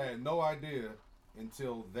condition. Had no idea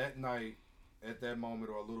until that night, at that moment,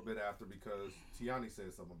 or a little bit after, because Tiani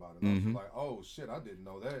said something about it. And I was like, oh shit, I didn't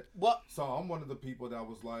know that. What? So I'm one of the people that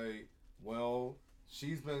was like, well,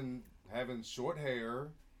 she's been having short hair,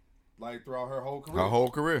 like throughout her whole career. Her whole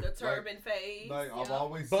career. The turban phase. Like I've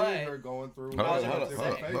always But- seen her going through Hold on, different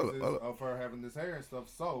hold on, phases hold on. of her having this hair and stuff.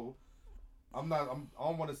 So I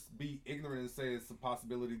don't want to be ignorant and say it's a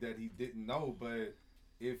possibility that he didn't know, but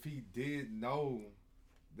if he did know,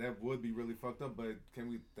 that would be really fucked up. But can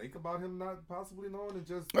we think about him not possibly knowing and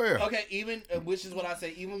just? Oh, yeah. Okay, even which is what I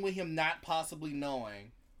say. Even with him not possibly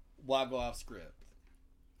knowing, why go off script?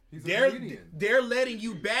 He's a comedian. They're letting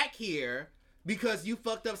you back here because you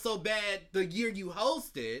fucked up so bad the year you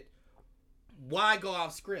hosted. Why go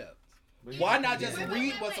off script? Why not just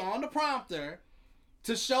read what's on the prompter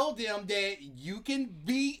to show them that you can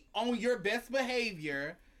be on your best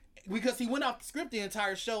behavior? Because he went off the script the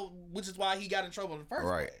entire show, which is why he got in trouble in the first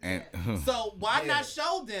Right. place. And So why not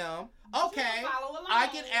show them, okay, follow along. I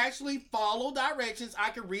can actually follow directions,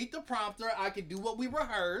 I can read the prompter, I can do what we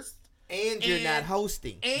rehearsed. And you're not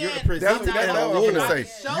hosting. And You're presenting that's an what I'm award. gonna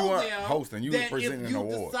say. Show You weren't them hosting, you were that presenting if an you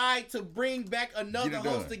award. decide to bring back another Get it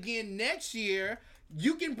host done. again next year,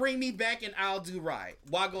 you can bring me back and I'll do right.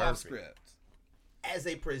 Why go off script? As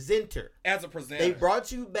a presenter. As a presenter. They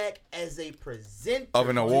brought you back as a presenter. of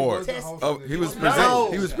an award. Contestant. He was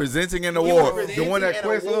No. He was presenting an He was award. The one that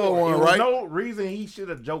presenting an Questlove award. won, There was right? no reason he should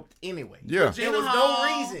have joked anyway. Yeah. Regina There was no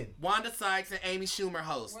Hall, reason. Wanda Sykes and Amy Schumer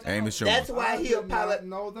hosted. Amy Schumer. That's why I he did not apologized.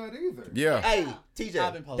 know that either. Yeah. Hey, I've been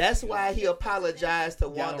TJ, posting that's it. why he apologized to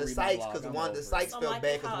don't Wanda read my Sykes blog, because I'm Wanda over it. Sykes Oh felt my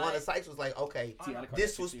bad because God. Wanda Sykes was like, okay, Tiana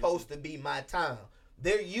this was Kardashian, supposed to be my time.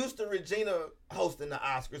 They're used to Regina hosting the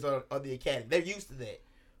Oscars or the Academy. They're used to that.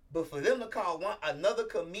 But for them to call another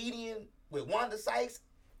comedian with Wanda Sykes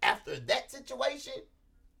after that situation,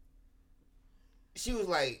 she was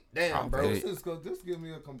like, damn, bro. Hey. This gives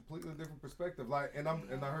me a completely different perspective. Like, and I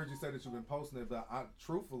heard you say that you've been posting it, but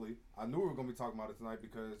truthfully, I knew we were gonna be talking about it tonight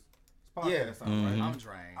because it's podcast time, right? I'm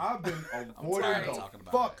drained. I've been avoiding tired of the talking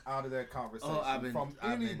about fuck out of that conversation I've from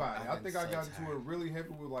been anybody. I think I so got into it tired. really heavy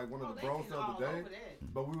with like one of the bros the other day,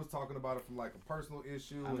 but we was talking about it from like a personal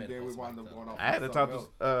issue, I've and been then we posting wound up about going off. I had to on talk something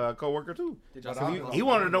to else. a coworker too. Did But y'all I've see been He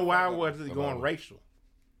wanted to know why was it going racial.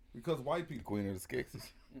 because white people. Queen of the Skeksis.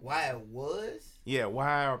 Why it was? Yeah,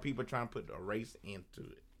 why are people trying to put a race into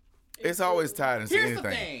it? It's always tied into Here's the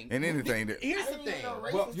anything. thing. And anything that Here's the I didn't even thing. know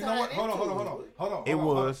race Well, was you know what? tied Hold on. into It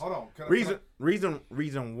was Hold on. Can I-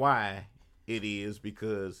 reason why it is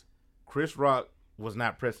because Chris Rock was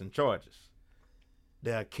not pressing charges.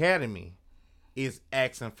 The Academy is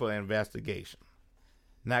asking for investigation,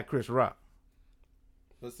 not Chris Rock.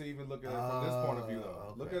 Let's see, even look at it from this point of view,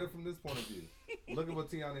 though. Look at it from this point of view. Look at what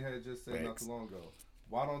Tiana had just said not too long ago.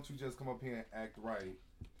 Why don't you just come up here and act right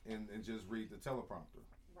and just read the teleprompter,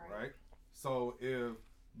 right? So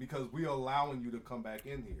because we're allowing you to come back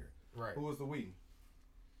in here. Right. Who is the we?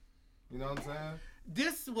 You know what I'm saying?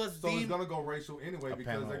 This was So it's gonna go racial anyway A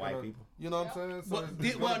because panel of they're white gonna, people. you know what I'm saying? So Well,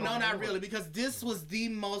 it's well, gonna no, go not anyway. really, because this was the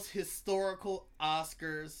most historical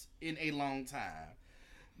Oscars in a long time.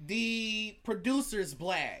 The producer's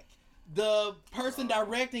black. The person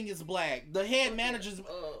directing is black. The head manager's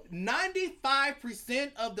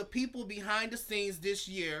 95% of the people behind the scenes this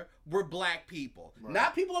year were black people,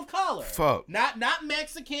 not people of color. Fuck. Not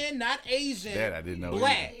Mexican, not Asian. That I didn't know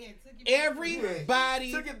Black. Yeah, took it back.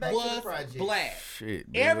 Everybody Took it back to the was project. black. shit.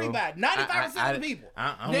 Everybody, 95% of the people.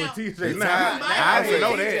 I'm Now, with TJ. it's Now, time- I didn't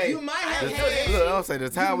know TJ. that. You might have Look, had. I'll say the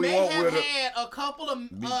time You we may want have with it. had a couple of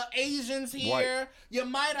Asians here. White. You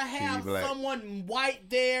might have had black. someone white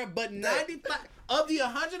there, but 95 of the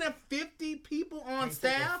 150 people on Can't take a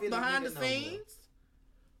staff Philly behind the nigga no more. scenes,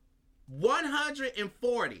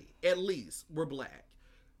 140 at least were black.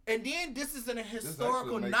 And then this is a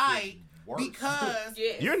historical makes night it worse. because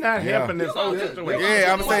Yes. You're not Yeah. helping this whole Yeah. situation.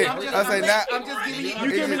 Yeah, I'm saying, I'm just- I say I'm not. just giving you.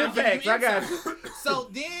 You give me the I'm giving facts. I got insight. you. So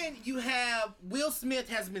then you have Will Smith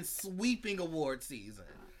has been sweeping award season.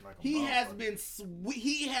 He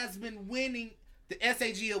has been winning the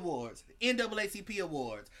SAG Awards, the NAACP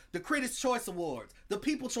Awards, the Critics' Choice Awards, the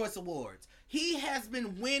People Choice Awards. He has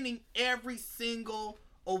been winning every single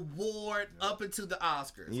award up into the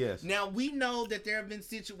Oscars. Yes. Now we know that there have been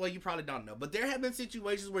well, you probably don't know, but there have been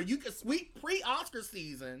situations where you can sweep pre-Oscar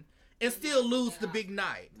season and still lose the big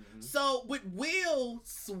night. So with Will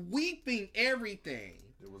sweeping everything,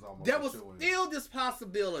 It was almost there a was shoo-in. still this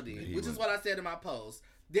possibility, He which is was- what I said in my post.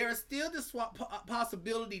 There is still this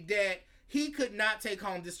possibility that he could not take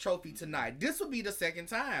home this trophy tonight. This would be the second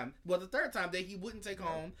time, well, the third time that he wouldn't take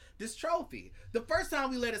home this trophy. The first time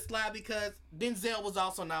we let it slide because Denzel was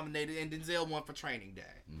also nominated, and Denzel won for Training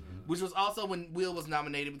Day, which was also when Will was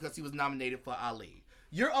nominated because he was nominated for Ali.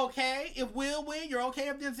 You're okay if Will win. You're okay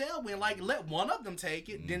if Denzel win. Like, let one of them take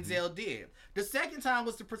it. Denzel did. The second time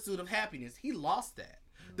was The Pursuit of Happiness. He lost that.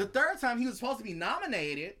 The third time he was supposed to be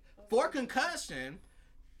nominated for Concussion,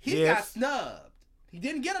 he Yes. got snubbed. He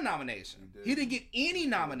didn't get a nomination. He didn't get any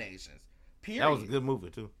nominations. Period. That was a good movie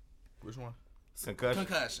too. Which one?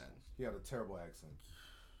 Concussion. He had a terrible accent.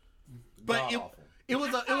 But God-awful. it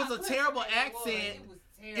was a terrible accent.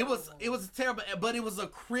 It was It was terrible, but it was a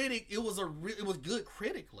critic. It was good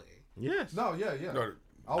critically. Yes. No, yeah. No,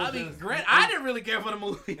 I mean, Grant, I didn't really care for the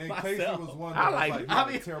movie in myself. case it was one I that like was it. like, I he had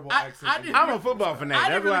mean, a terrible I accent. didn't- I'm a football fanatic. I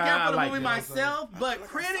That's didn't really why care I for the like movie it. myself, but like I saw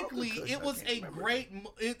critically, Concussion. it was I a can't remember.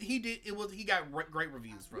 great. He got great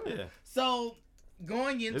reviews from it. Yeah. So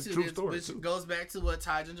going into It's a true this, story, which too. goes back to what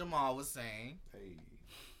Tyson Jamal was saying.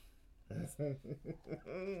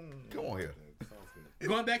 Come on here.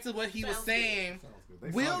 Going back to what he was saying, They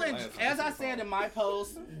Will sung it and last time. as I said in my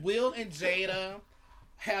post, Will and Jada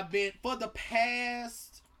have been for the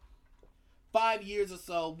past 5 years or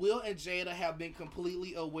so. Will and Jada have been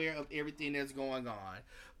completely aware of everything that's going on.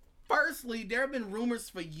 Firstly, there have been rumors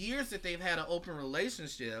for years that they've had an open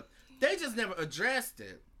relationship. They just never addressed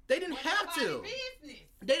it. They didn't have to.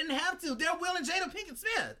 They didn't have to. They're Will and Jada Pinkett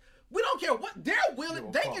Smith. We don't care what they're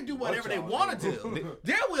willing. They can do whatever they want to do.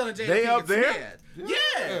 They're Will and Jada They Pinkett up there? Smith. Yeah.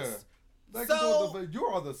 Yes. They So- can do you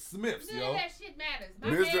are the Smiths, None yo. of that shit matters. My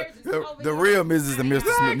marriage is The over the here. real Mrs. and Mr.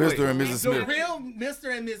 Smith, Mr. and Mrs. The Smith. real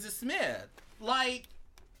Mr. and Mrs. Smith. Like,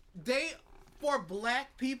 they, for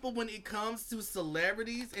black people, when it comes to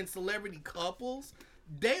celebrities and celebrity couples,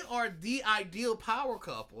 they are the ideal power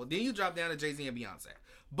couple. Then you drop down to Jay-Z and Beyonce.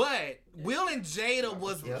 But Will and Jada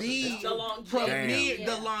was the longevity. premier, Damn.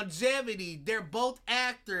 the longevity. They're both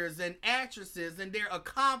actors and actresses, and they're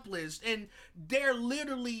accomplished, and they're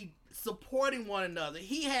literally supporting one another.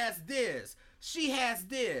 He has this, she has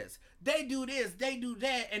this. They do this, they do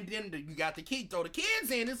that, and then you got the kid. Throw the kids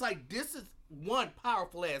in. It's like this is one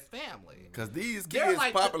powerful ass family. Because these They're kids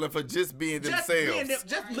like popular for just being Just themselves. being them,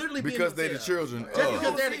 just literally being because they the themselves. children. Just of.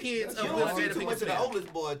 because they're the kids You of Will don't see Jada too Pinkett much of the Smith.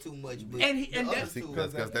 oldest boy too much, but And the other that's- two-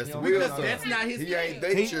 Because that's the Because real Because son. that's not his He ain't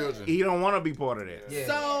thing. they children. He don't want to be part of that. Yeah.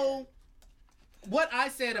 So, what I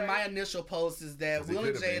said in my initial post is that 'Cause he Will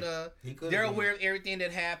and could've been. Jada, He could've they're been. aware of everything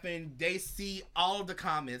that happened. They see all of the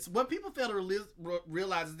comments. What people fail to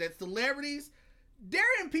realize is that celebrities, they're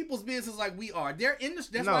in people's business like we are. They're in the.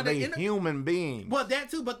 That's No, why they they're in the. human beings. Well, that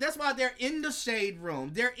too, but that's why they're in the shade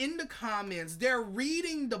room. They're in the comments. They're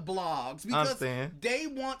reading the blogs because Understand. they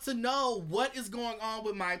want to know what is going on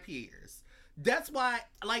with my peers. That's why,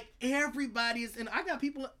 like, everybody is in. I got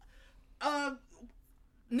people.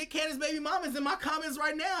 Nick Cannon's baby mama is in my comments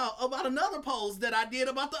right now about another post that I did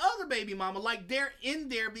about the other baby mama. Like, they're in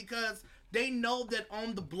there because they know that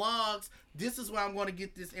on the blogs, this is where I'm going to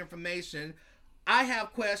get this information. I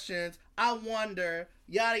have questions. I wonder,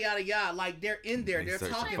 yada yada yada. Like, they're in there. They're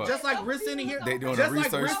Research talking for- just like we're sitting here. They doing the just like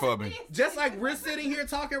research we're- for me. Just like we're sitting here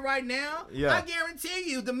talking right now. Yeah. I guarantee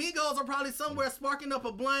you, the Migos are probably somewhere sparking up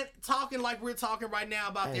a blunt, talking like we're talking right now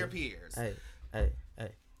about their peers. Hey.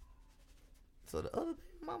 So the other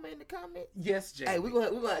baby mama in the comment. Yes, Jay. Hey, we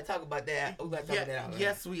gonna talk about that. We gonna talk about that.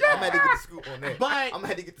 Yes, we I'm are. gonna have to get the scoop on that. But- I'm gonna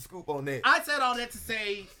have to get the scoop on that. I said all that to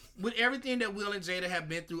say, with everything that Will and Jada have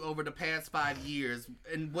been through over the past 5 years,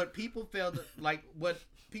 and what people felt like, what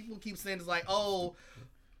people keep saying is like, oh,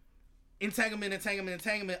 entanglement,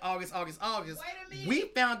 August. Wait a minute. We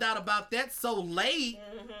found out about that so late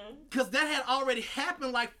because that had already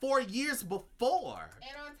happened like 4 years before.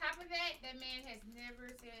 And on top of that man has never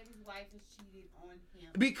said his wife has cheated on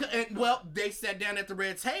him. Because well, they sat down at the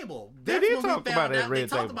red table. They That's did when we talk found about it at out. red They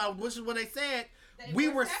talked table. about it, which is when they said They we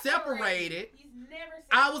were separated. He's never said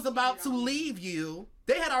I he was about cheated to on him. leave you.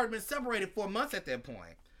 They had already been separated 4 months at that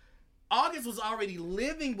point. August was already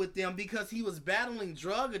living with them because he was battling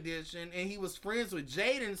drug addiction and he was friends with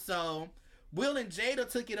Jaden. So Will and Jada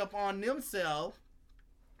took it upon themselves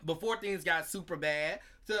before things got super bad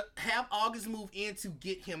to have August move in to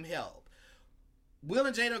get him help. Will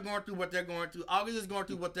and Jada are going through what they're going through. August is going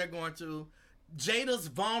through what they're going through. Jada's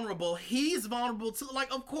vulnerable. He's vulnerable too.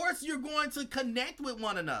 Like, of course you're going to connect with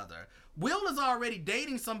one another. Will is already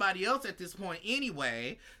dating somebody else at this point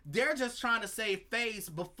anyway. They're just trying to save face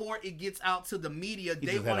before it gets out to the media. He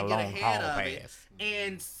They just had want a to get long ahead haul of it pass.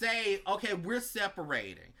 and say, okay, we're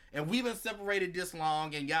separating. And we've been separated this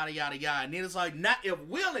long and yada, yada, yada. And then it's like, not if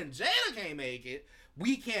Will and Jada can't make it,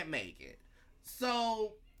 we can't make it.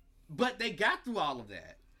 So, but they got through all of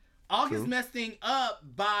that. August True. messed things up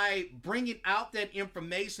by bringing out that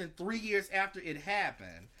information 3 years after it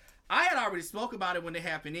happened. I had already spoke about it when it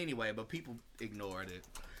happened anyway, but people ignored it.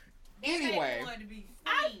 Anyway,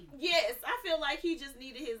 Yes, I feel like he just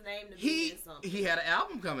needed his name to be in something. he had an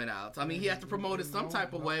album coming out. I mean, he has to promote it some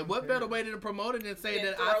type of way. What better way to promote it than say Then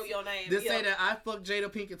that throw your name, say that I fucked Jada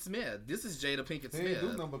Pinkett Smith. This is Jada Pinkett He ain't do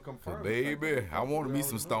Smith. nothing but confirm. Baby, I want me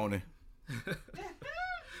some Stoney.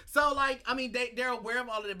 So, like, I mean, they're aware of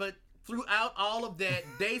all of it, but throughout all of that,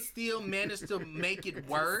 they still managed to make it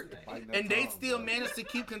work, and they still managed to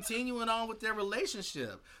keep continuing on with their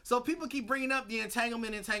relationship. So people keep bringing up the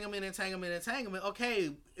entanglement.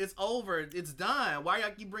 Okay, it's over. It's done. Why y'all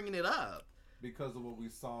keep bringing it up? Because of what we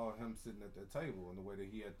saw him sitting at the table and the way that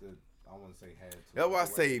he had to, I want to say had to. That's why I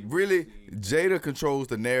say, really, Jada controls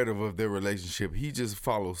the narrative of their relationship. He just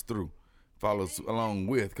follows along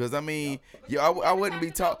with. Because, I mean, I wouldn't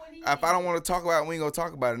be talking. If I don't want to talk about it, we ain't going to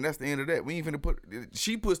talk about it. And that's the end of that. We ain't finna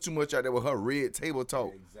she puts too much out there with her red table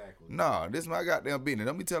talk. Yeah, exactly. Nah, this is my goddamn business.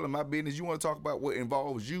 Don't be telling my business. You want to talk about what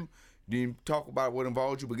involves you, then talk about what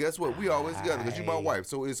involves you. But guess what? We always together because you my wife.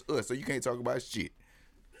 So it's us. So you can't talk about shit.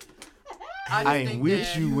 I ain't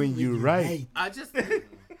with you when you right. I just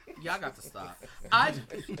y'all got to stop. I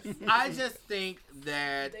just think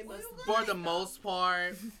that for the most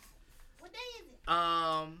part, What day is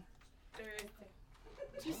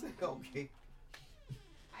it? She said, okay.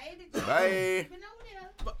 I ate it. Bye. Been over there.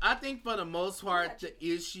 but I think for the most part, the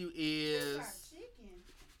issue is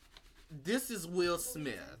this is Will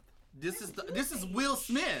Smith. This is Will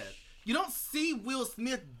Smith. You don't see Will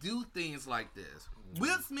Smith do things like this.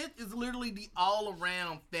 Will Smith is literally the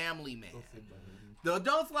all-around family man. The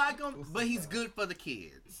adults like him, but he's good for the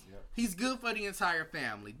kids. He's good for the entire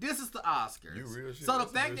family. This is the Oscars. You real shit. So the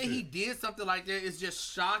That's fact real that he shit. did something like that is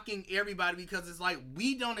just shocking everybody because it's like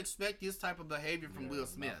we don't expect this type of behavior from Will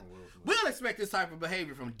Smith. We'll expect this type of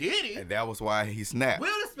behavior from Diddy. And that was why he snapped.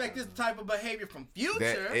 We'll expect this type of behavior from Future.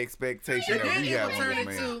 That expectation and that then we it'll have on turn this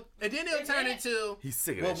man. into, and then it'll turn into. He's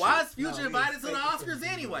sick of Well, that why shit. is Future invited to the Oscars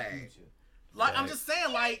anyway? Like I'm just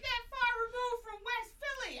saying, like. That far removed from West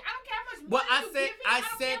Philly. I don't care how much Well, money I you said- give me. I I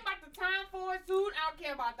don't said- care about the time for it, dude. I don't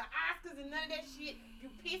care about the Oscars and none of that shit. You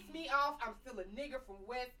piss me off. I'm still a nigga from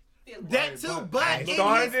West Philly. That too, but I in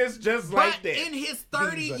started his, this just but like that. in his He's a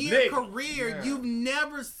 30-year nigga. career, Yeah. you've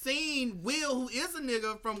never seen Will, who is a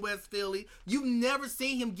nigga from West Philly, you've never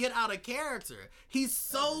seen him get out of character. He's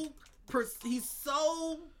so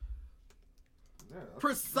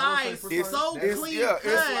precise, It's- so it's- clear yeah, cut,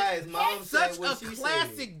 it's why his mom such said what a she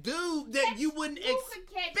classic dude that you wouldn't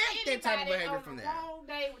expect that type of behavior from that.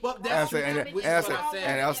 Well, that's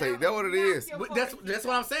And I'll say that's what it is. But that's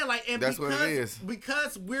what I'm saying. Like, and That's because, what it is.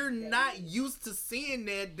 because we're not used to seeing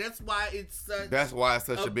that, that's why it's such. That's why it's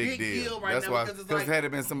such a big deal. right That's now why, because it's because like, had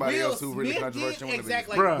it been somebody Will else who really Smith controversial, did, wouldn't have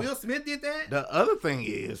exactly. been- Like Bruh. Will Smith did that. The other thing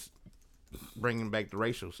is bringing back the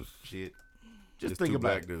racial shit. Just It's think two about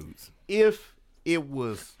black it. dudes. If it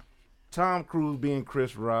was Tom Cruise being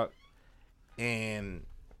Chris Rock and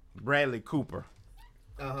Bradley Cooper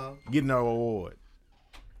getting an award.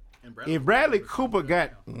 And If Bradley Cooper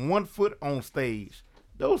got 1 foot on stage,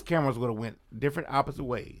 those cameras would have went different opposite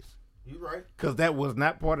ways. You right. Because that was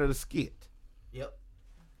not part of the skit. Yep.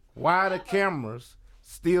 Why the cameras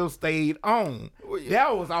still stayed on? Well, yeah.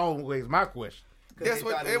 That was always my question. That's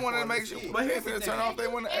what they wanted to make sure. But here's the turn off. They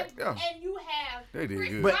want to act. Yeah. And you have They did Chris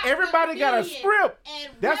good. But Rock, everybody got a comedian, script.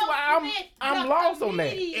 and That's Will why Smith, I'm the lost on that.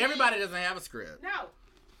 comedian. Everybody doesn't have a script. No.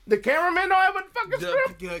 The cameraman don't have a fucking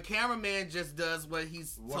script. The cameraman just does what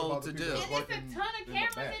he's What told about to the do. people And it's a ton of in the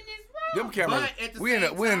cameras back? in this room. Them cameras. But at the We in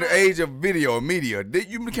same the time- age of video and media.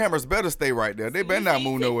 The cameras better stay right there. They better not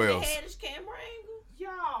move nowhere else. Camera angle.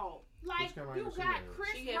 Y'all, like Which camera you angle she got had?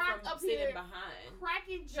 Chris She had Rock from up sitting here behind.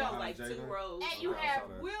 cracking She was jokes. like 2 Jada? rows. And you I have saw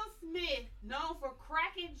that. Will Smith, known for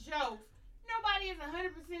cracking jokes. Nobody is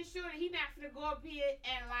 100% sure that he's not gonna go up here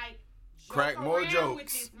and like joke Crack more around with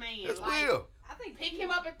jokes. this man. That's like, Will. I think pick him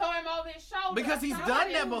up and throw him over his shoulder. Because he's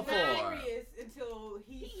done that before. Hilarious until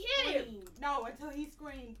he He hit him. screamed. No, until he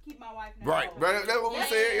screamed, "Keep my wife now." Right. Right. That's what we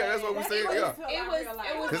said. Yeah, that's what we said. Yeah. It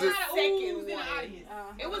was the it- second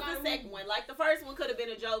one. It was the second one. Like the first one could have been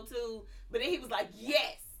a joke too, but then he was like,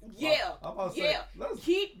 "Yes, yeah, I'm about to say, yeah." let's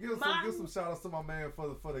Keep give my some shout outs to my man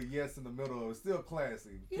for the yes in the middle. It's still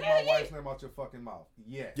classy. Keep Yeah, my yeah. wife's name out your fucking mouth.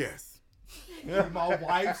 Yes. Yes. Keep my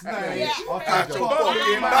wife's name Yeah. out your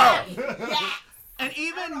fucking mouth. yeah. And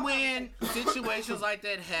even when situations like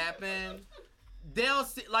that happen, they'll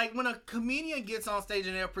see, like when a comedian gets on stage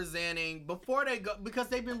and they're presenting before they go, because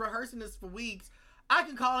they've been rehearsing this for weeks. I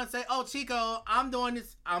can call and say, "Oh, Chico, I'm doing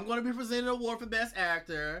this. I'm going to be presenting an award for Best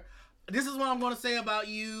Actor. This is what I'm going to say about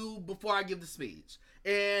you before I give the speech.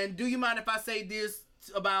 And do you mind if I say this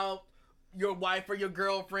about your wife or your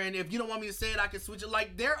girlfriend? If you don't want me to say it, I can switch it."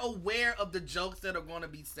 Like they're aware of the jokes that are going to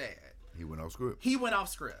be said. He went off script. He went off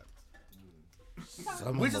script.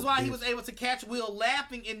 Which is why he was able to catch Will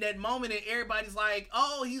laughing in that moment, and everybody's like,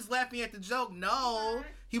 "Oh, he's laughing at the joke." No,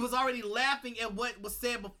 he was already laughing at what was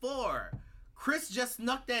said before. Chris just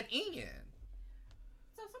snuck that in.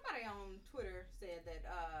 So somebody on Twitter said that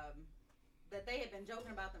that they had been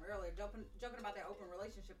joking about them earlier, joking about their open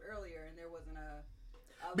relationship earlier, and there wasn't a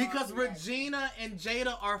because Regina and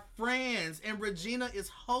Jada are friends, and Regina is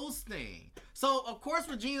hosting. So of course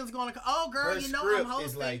Regina's gonna. Oh, girl, Her you know script I'm hosting.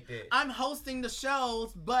 is like that. I'm hosting the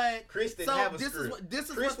shows, but Chris didn't so have a this script. is what this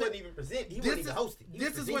is. Chris what wasn't even presenting. He this wasn't is- even hosting. He This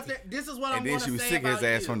was is what. presenting. This is what And I'm then going she to was say sick about his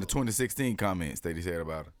ass you. from the 2016 comments that he said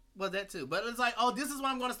about her. Well, that too. But it's like, oh, this is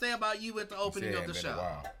what I'm going to say about you at the opening Said of the ain't been a show.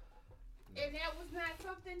 while. And that was not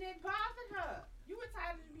something that bothered her. You were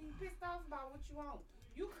tired of being pissed off about what you want.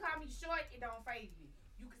 You can call me short, it don't faze me.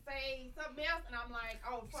 You can say something else, and I'm like,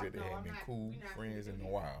 oh, fuck Said they no, hadn't I'm been not. cool we're not friends in finna a do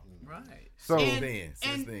while. Right. So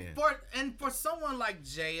Since then. For someone like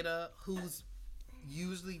Jada, who's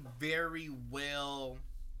usually very well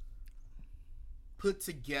put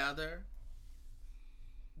together,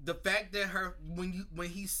 the fact that when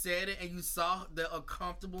he said it and you saw the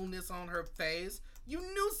uncomfortableness on her face, you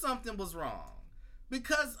knew something was wrong.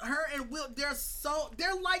 Because her and Will, they're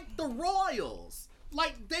like the Royals.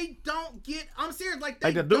 Like they don't get. I'm serious. Like they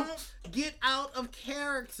Like the don't Dukes? get out of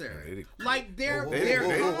character. Yeah, Like they're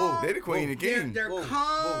They the queen and king. They're Whoa,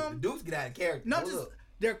 calm. whoa, the dudes get out of character. No, Hold just up.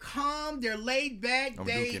 they're calm. They're laid back. I'm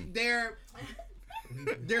duking.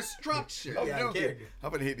 They're structured. Get out of character.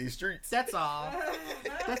 I'm gonna hit these streets. That's all.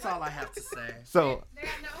 That's all I have to say. So They're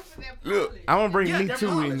known for their Look, polish. I'm gonna bring Yeah, Me they're Too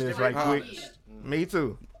in polished. this They're right quick. polished. Me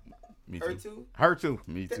too. Me Her too. too? Her too.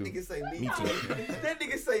 Me That too. nigga say me, Me too. That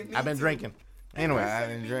nigga say me I've been too. drinking. Anyway, I've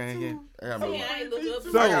been drinking. I got Yeah, I ain't look up.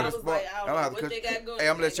 So- I I was gotta like, I don't know have what they got going. Hey,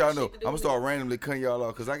 I'm gonna let They got y'all know. shit to I'm do gonna with start it. randomly cutting y'all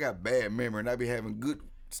off because I got bad memory and I be having good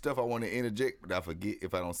stuff I want to interject, but I forget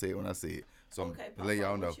if I don't say it when I say it. So Okay, I'm let y'all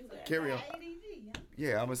Papa, know. what you got? Carry on. ADD,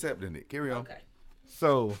 yeah. Yeah, I'm accepting it. Carry on. Okay.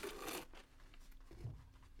 so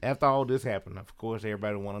after all this happened, of course,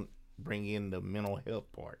 everybody want to bring in the mental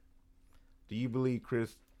health part. Do you believe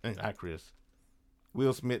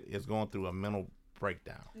Will Smith is going through a mental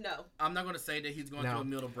breakdown? No. I'm not gonna say that he's going No. through a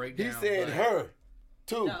mental breakdown. He said but her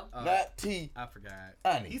too, No. not T. I forgot.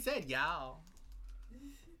 Honey. He said y'all.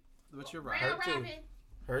 But you're right. Round Her too. robin.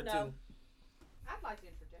 Her No. too. I'd like to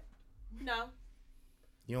interject. No.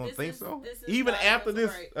 You don't This think is- so? this is Even not after mental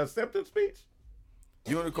this break. acceptance speech?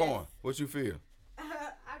 Unicorn. What you feel?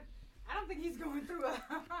 I don't think he's going through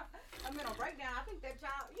a mental breakdown. I think that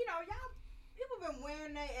y'all people been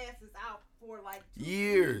wearing their asses out for like 2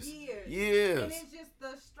 Years. years. And it's just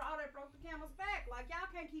the straw that broke the camel's back. Like y'all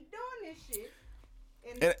can't keep doing this shit.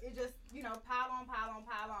 And it just, pile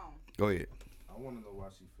on. Go ahead. I want to know why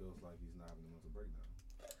she feels like he's not having a mental breakdown.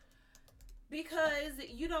 Because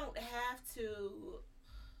you don't have to.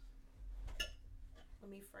 Let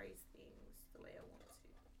me phrase things the way I want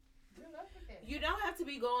to. Good luck with that. You don't have to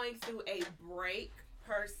be going through a break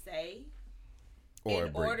per se Or a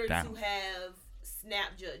in order breakdown. to have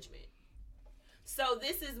snap judgment. So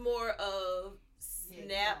this is more of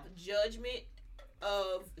snap judgment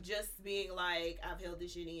of just being like, I've held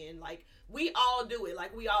this shit in. Like, we all do it.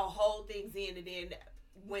 Like, we all hold things in, and then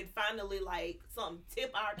when finally, like, something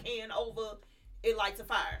tip our can over, it lights a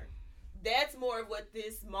fire. That's more of what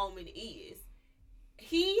this moment is.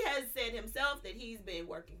 He has said himself that he's been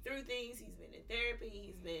working through things. He's been in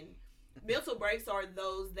therapy. Mental breaks are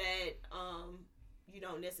those that you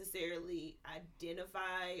don't necessarily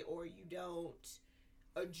identify or you don't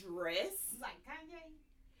address. Like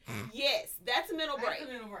Kanye. Yes, that's a mental break. That's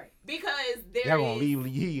a mental break. Because Y'all gonna leave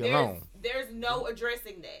Yee alone. there's no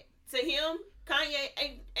addressing that. To him, Kanye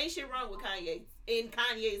ain't shit wrong with Kanye in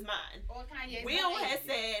Kanye's mind. Or Kanye's Will has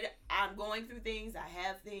behavior. said, I'm going through things, I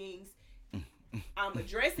have things. I'm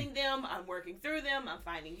addressing them, I'm working through them, I'm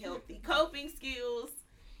finding healthy coping skills.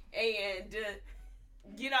 And,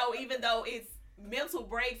 even though it's mental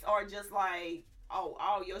breaks are just like, oh,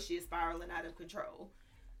 all your shit spiraling out of control.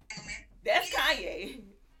 That's Kanye.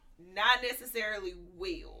 Not necessarily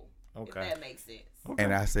Will. Okay. If that makes sense.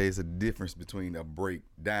 And I say it's a difference between a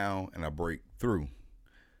breakdown and a breakthrough.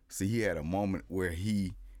 See, he had a moment where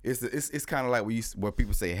it's kind of like where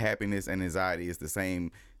people say happiness and anxiety is the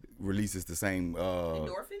same, releases the same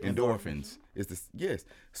endorphins. It's yes.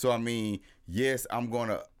 So I mean, yes, I'm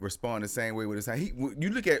gonna respond the same way with this. You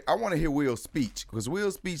look at. I want to hear Will's speech because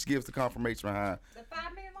Will's speech gives the confirmation behind. The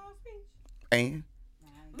 5-minute long speech. And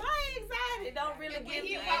My anxiety don't really give me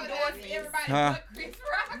He apologized to endorphins. everybody Huh? but Chris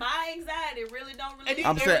Rock. My anxiety it really don't really. And then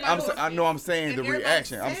I'm saying, everybody I know I'm saying And the everybody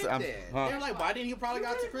reaction. said that. They're like, why didn't he probably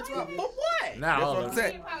got to Chris Rock? For what? Not all what of I'm them.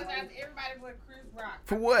 saying. He apologized to everybody but Chris Rock.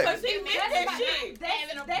 For what? Cause he missed that shit.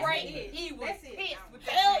 Having a That's break. it. He was That's it. pissed with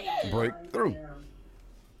Hell that yeah. Breakthrough.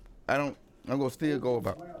 I'm gonna still go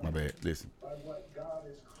about. My bad. Listen. By what God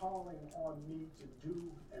is calling on me to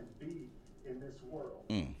do and be in this world.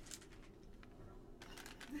 You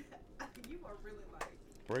are really like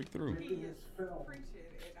Breakthrough. he is preaching,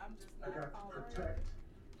 and I'm just I not got to following. protect.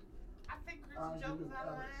 I think Chris's joke was out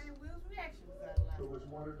of line. Will's reaction was out of It line. was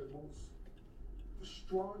one of the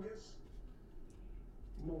strongest,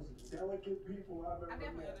 most delicate people I've I ever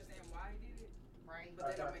definitely met. understand why he did it, Right. but I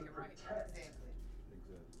that don't got make to it right. protect Exactly.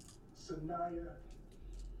 Sanaya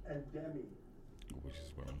and Demi. Which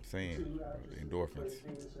is what I'm saying. Two The actresses who endorphins. played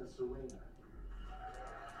Venus and Serena.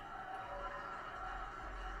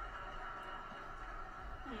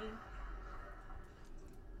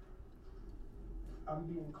 I'm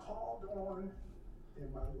being called on in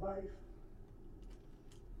my life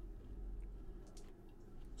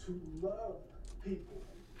to love people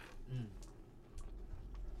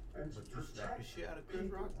and to But you slap the protect shit out of Chris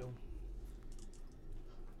people Rock though.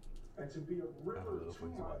 and to be a river to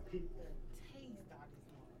my people. Tased out his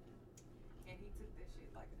mouth. And he took that shit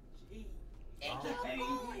like a G. I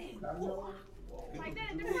know Like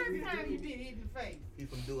that, the first time he been hit in the face. He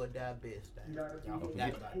from Do or Die Best. you gotta Y'all be forgot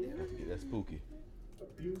about that. That's spooky.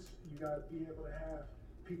 abuse, you gotta be able to have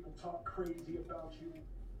people talk crazy about you.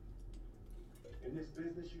 In this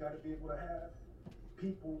business, you gotta be able to have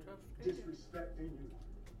people disrespecting you.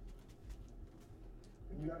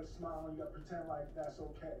 And you gotta smile and you gotta pretend like that's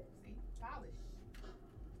okay. See, polish.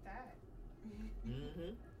 Tired.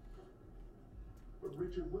 Mm-hmm. But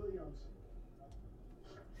Richard Williams,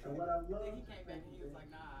 and what I love, Then he came back and he was like,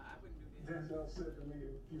 nah, I wouldn't do this. Denzel said to me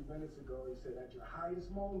a few minutes ago, he said, at your highest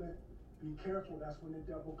moment, be careful, that's when the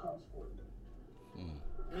devil comes for you.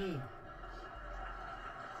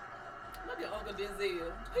 Look at Uncle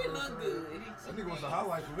Denzel. He look good. That nigga was the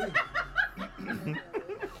highlight for me.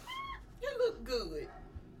 He look good.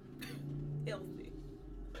 Healthy.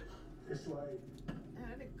 It's like,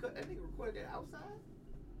 Man, that nigga recorded that outside.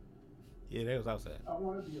 Yeah, they was outside. I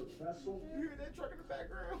want to be a vessel You hear that truck in the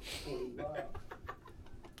background? for love.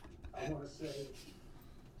 I want to say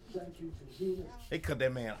thank you to Venus. They cut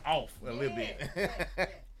that man off a little bit.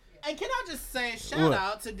 And can I just say, shout What?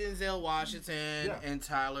 out to Denzel Washington and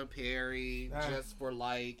Tyler Perry just for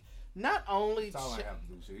like, not only Tyler ain't have to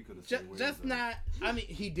do shit. He could have just not. I mean,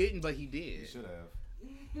 he didn't, but he did. He should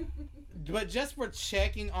have. But just for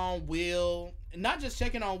checking on Will, not just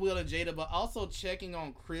checking on Will and Jada, but also checking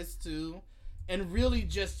on Chris too, and really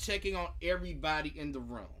just checking on everybody in the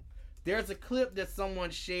room. There's a clip that someone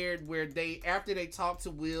shared where they, after they talked to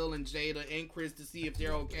Will and Jada and Chris to see if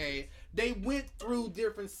they're okay, they went through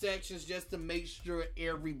different sections just to make sure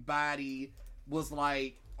everybody was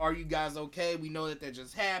like, are you guys okay? We know that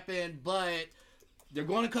just happened, but they're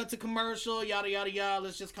going to cut to commercial, yada, yada, yada.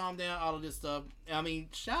 Let's just calm down, all of this stuff. I mean,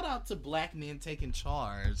 shout out to black men taking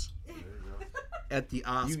charge at the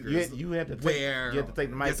Oscars. You had to take, where, you had to take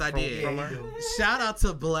the mic yes, I did. from her. Shout out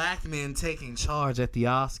to black men taking charge at the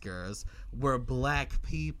Oscars, where black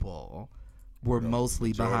people were mostly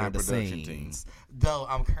majority behind the of production scenes. Though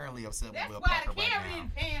I'm currently upset That's with Will why Packer the right camera now.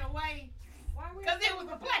 didn't pan away. Because it was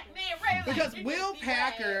a black man railing. Because Will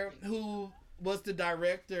Packer, who was the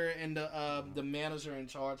director and the manager in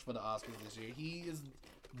charge for the Oscars this year, he is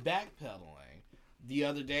backpedaling. The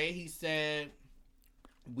other day he said,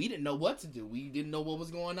 we didn't know what to do. We didn't know what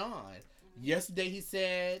was going on. Yesterday he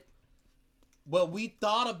said, well, we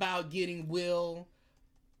thought about getting Will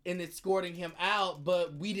and escorting him out,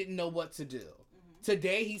 but we didn't know what to do.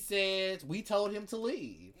 Today he says, we told him to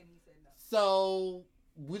leave. And he said no. So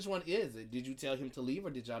which one is it? Did you tell him to leave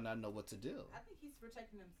or did y'all not know what to do? I think he's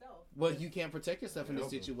protecting himself. Well, you can't protect yourself in this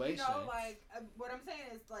situation. You know, like, what I'm saying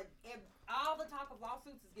is, like, all the talk of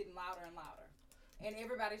lawsuits is getting louder and louder. And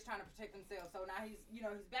everybody's trying to protect themselves. So now he's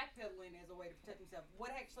backpedaling as a way to protect himself.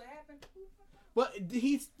 What actually happened? But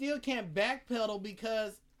he still can't backpedal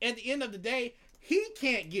because at the end of the day, he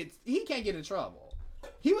can't get in trouble.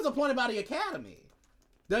 He was appointed by the Academy.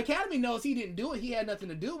 The Academy knows he didn't do it. He had nothing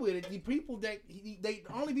to do with it. The people that the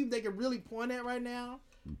only people they can really point at right now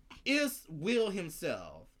is Will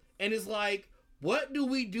himself. And it's like, what do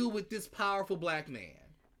we do with this powerful black man?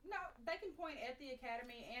 No, they can point at the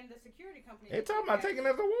Academy and the security company. They talking about taking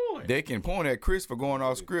as a award. They can point at Chris for going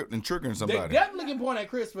off script and triggering They somebody. definitely can point at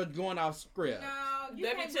Chris for going off script. No, you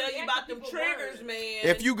Let me can't tell you react about to them people's triggers, words. man.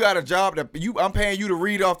 If you got a job that I'm paying you to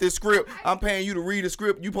read off this script, I'm paying you to read the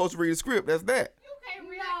script. You supposed to read the script. That's that. You can't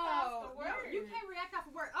react off the No, word. you can't react off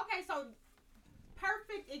a word. Okay, so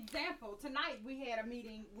perfect example. Tonight we had a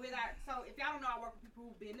meeting with so if y'all don't know, I work with people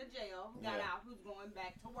who've been to jail, who got out, who's going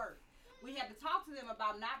back to work. We had to talk to them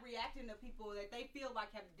about not reacting to people that they feel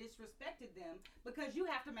like have disrespected them because you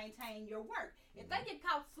have to maintain your work. If they get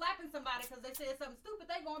caught slapping somebody because they said something stupid,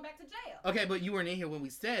 they going back to jail. Okay, but you weren't in here when we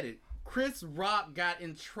said it. Chris Rock got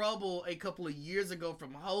in trouble a couple of years ago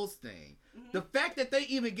from hosting. The fact that they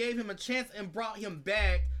even gave him a chance and brought him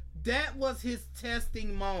back, that was his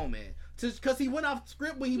testing moment. Because he went off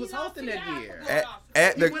script when he was hosting that year.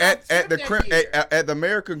 At the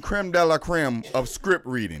American creme de la creme of script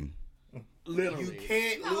reading. Literally. You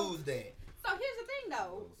can't lose that. So here's the thing,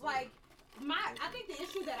 though. Like, I think the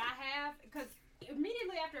issue that I have, because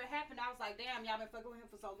immediately after it happened, I was like, damn, y'all been fucking with him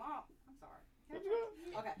for so long. I'm sorry.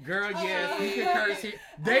 Okay. Girl, yes, you can curse here.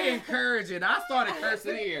 They encourage it. I started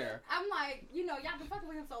cursing here. I'm like, y'all been fucking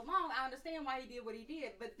with him so long. I understand why he did what he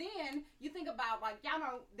did. But then you think about, like, y'all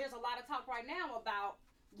know there's a lot of talk right now about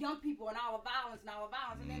young people and all the violence,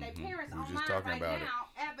 and then their parents online right now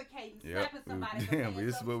advocating slapping somebody. Damn,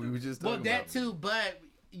 this is what we were just talking about. Well, that too, but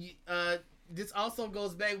this also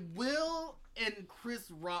goes back. Will and Chris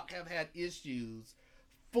Rock have had issues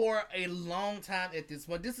for a long time at this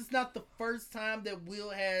point. This is not the first time that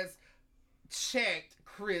Will has checked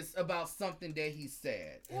Chris about something that he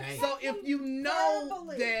said. So if you know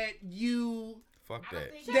that you... Fuck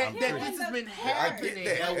that. That this has been happening. I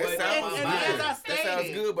get that. That sounds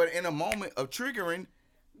good, but in a moment of triggering...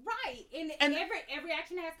 Right, and every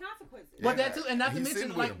action has consequences. But that too, and not to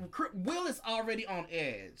mention, like, Will is already on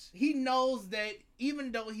edge. He knows that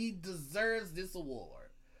even though he deserves this award,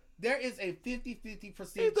 there is a 50-50%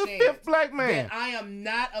 chance the fifth black man that I am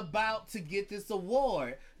not about to get this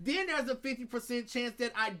award. Then there's a 50% chance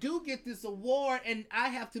that I do get this award and I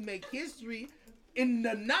have to make history in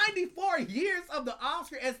the 94 years of the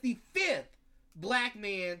Oscar as the fifth black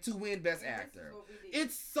man to win Best Actor.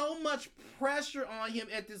 It's so much pressure on him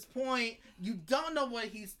at this point. You don't know what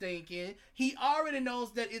he's thinking. He already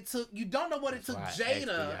knows that you don't know what it took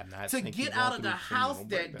Jada to get out of the house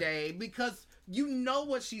that day because you know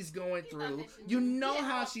what she's going through. You know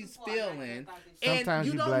how she's feeling. And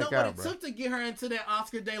you don't know what it took to get her into that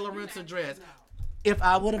Oscar de la Renta dress. If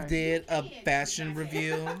I would have did a fashion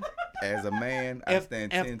review... As a man, I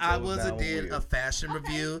stand 10 toes down. If I was a fashion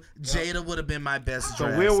review, Jada would have been my best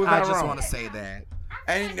dress. Will was I just wrong. want to say that.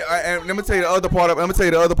 And let me tell you the other part. Let me tell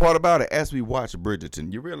you the other part about it. As we watch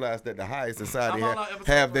Bridgerton, you realize that the high society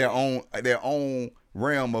have their own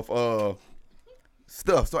realm of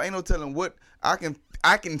stuff. So ain't no telling what I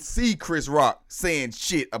can see Chris Rock saying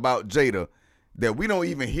shit about Jada that we don't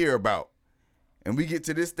even hear about. And we get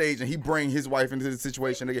to this stage, and he bring his wife into the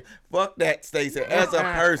situation again. Fuck that, Stacey. As a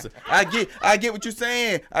person, I get what you're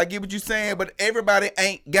saying. I get what you're saying, but everybody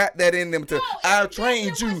ain't got that in them. I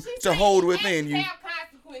trained you to hold within you.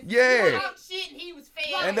 Yeah.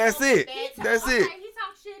 And that's it. That's it. He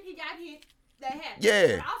talked shit. He got hit. That happened.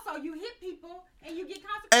 Yeah. But also, you hit people and you get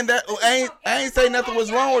consequences. And that I ain't say nothing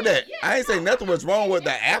was wrong with that. I ain't say nothing was wrong with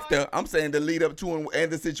the after. I'm saying the lead up to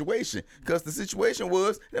and the situation. Because the situation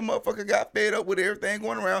was that motherfucker got fed up with everything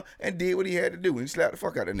going around and did what he had to do. And he slapped the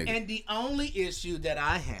fuck out of the nigga. And the only issue that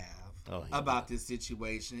I have about this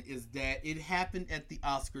situation is that it happened at the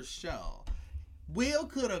Oscars show. Will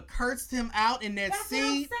could have cursed him out in that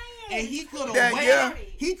seat, and he could have waited. Yeah.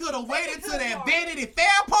 He could have waited to that Vanity Fair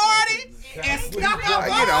party and stopped up. I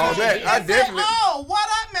get all that. I definitely. Oh, what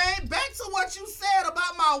up, man? Back to what you said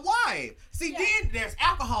about my wife. See, then there's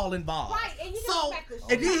alcohol involved. Right,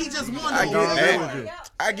 and then he just won the award.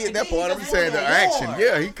 I get that part. I'm saying the action.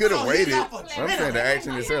 Yeah, he could have waited. I'm saying the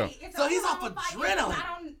action itself. So he's off adrenaline.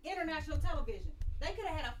 Not on international television. They could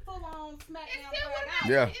have had a full-on SmackDown.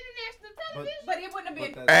 Yeah. But it wouldn't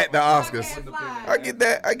have been at the Oscars. I get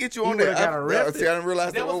that. I get you on that. See, I didn't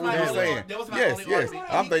realize that what we were saying. Yes.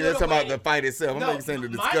 I'm thinking that's about the fight itself. I'm thinking saying the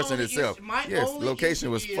discussion itself. Yes,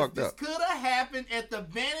 location was fucked up. This could have happened at the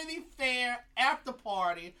Vanity Fair after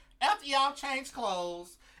party after y'all changed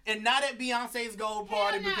clothes and not at Beyonce's gold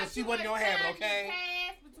party because she wasn't gonna have it. Okay.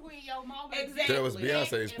 Exactly. That was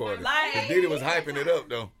Beyonce's party. And Diddy was hyping it up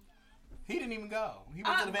though. He didn't even go. He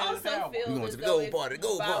went to the Vanity Fair one. He went to the gold party.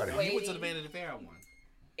 He went to the Vanity Fair one.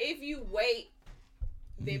 If you wait,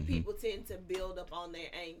 then people tend to build up on their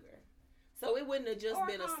anger. So it wouldn't have just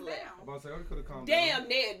been a slap. Damn,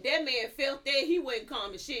 that man felt that he wouldn't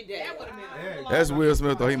calm his shit down. That's Will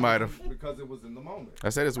Smith, though. He might have. Because it was in the moment. I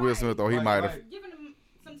said it's Will Smith, though. He might have. Giving him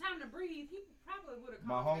some time to breathe, he probably would have.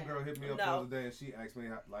 My homegirl hit me up the other day, and she asked me,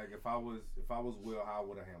 like, if I was Will, how I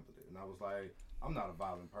would have handled it. And I was like, I'm not a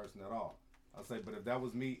violent person at all. I say, but if that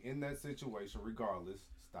was me in that situation, regardless,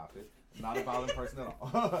 stop it. Not a violent person at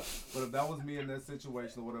all. But if that was me in that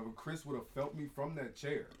situation or whatever, Chris would have felt me from that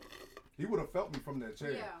chair. He would have felt me from that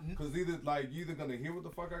chair. Because you either going to hear what the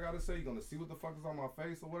fuck I got to say, you're going to see what the fuck is on my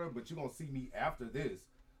face or whatever, but you're going to see me after this.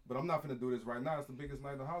 But I'm not going to do this right now. It's the biggest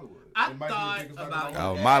night in Hollywood. I thought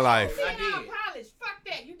about my life. I did. Fuck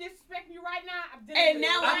that. You disrespect me right now. And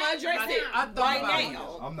now I'm addressing it right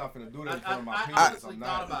now. I'm not going to do that in front of my peers. I'm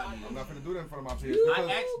not going to do that in front of my peers.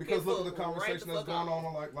 Because look at the conversation that's going on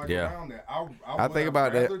around that. I think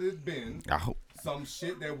about that. It's been some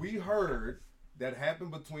shit that we heard that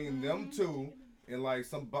happened between them two and like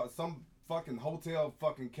some fucking hotel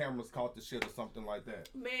fucking cameras caught the shit or something like that.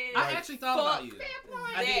 Man, I actually thought about you.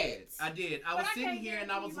 I did. I was sitting here and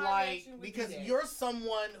I was like, because you're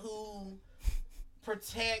someone who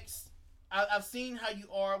protects. I've seen how you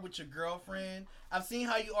are with your girlfriend. I've seen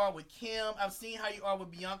how you are with Kim. I've seen how you are with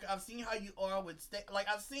Bianca. I've seen how you are with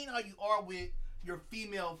I've seen how you are with your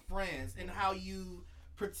female friends and how you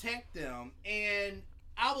protect them. And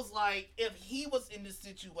I was like, if he was in this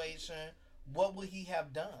situation, what would he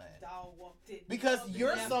have done? Because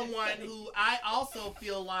you're someone who I also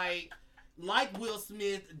feel like Will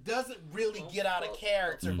Smith, doesn't really get out of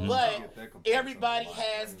character, but everybody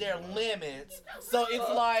has their limits. So it's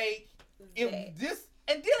like, if this,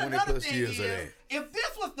 and then another thing is, if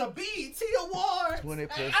this was the BET Awards,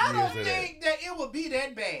 I don't think that it would be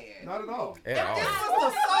that bad. Not at all. If this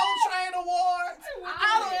was the Soul Train Awards,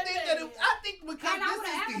 I don't think that I think because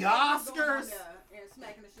this is the Oscars.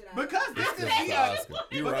 Because this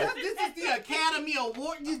is the Academy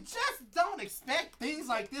Award, you just don't expect things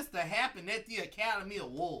like this to happen at the Academy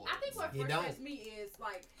Awards. I think what frustrates me is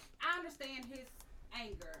like I understand his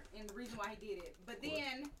anger and the reason why he did it, but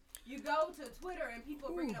then you go to Twitter and people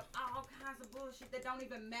are bringing up all kinds of bullshit that don't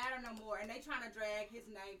even matter no more, and they trying to drag his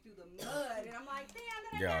name through the mud, and I'm like,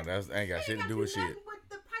 damn, that ain't got shit to do with shit. With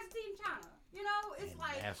the price in China. You know, it's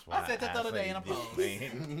like that's why I said that the other day in a post.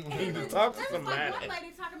 He was talking to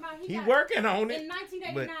somebody. He working on it. In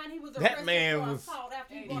 1989, he was that man was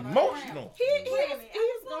emotional. He's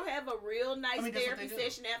gonna have a real nice therapy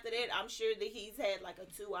session after that. I'm sure that he's had like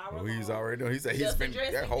a 2-hour. He's already doing. He said he's been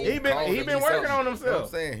that whole. He been working on himself. You know what I'm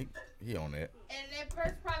saying he on that. And that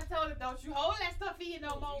person probably told him, "Don't you hold that stuff in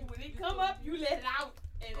no more. When it come up, you let it out."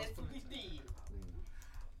 And that's what he did.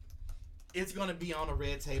 It's gonna be on a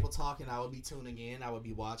Red Table Talk, and I will be tuning in. I will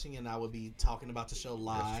be watching, and I will be talking about the show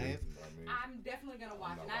live. I'm definitely gonna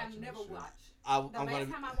watch it. I've never watched. The last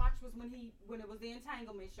time I watched was when it was the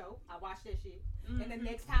Entanglement show. I watched that shit, and the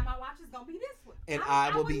next time I watch is gonna be this one. And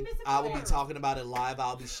I will be talking about it live.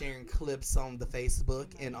 I'll be sharing clips on the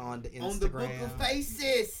Facebook and on the Instagram. On the Book of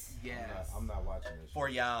Faces. Yes, I'm not watching this for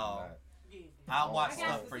y'all. I'll watch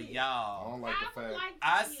stuff for y'all. I don't like the fact.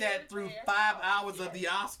 I sat through 5 hours of the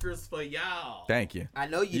Oscars for y'all. Thank you. I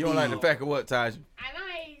know you. You don't like the fact of what, Taj?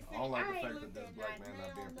 I don't like the fact that this black man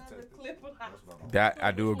not being protected. That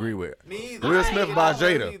I do agree with. Me either. Will Smith about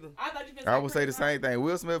Jada. I would say the same thing.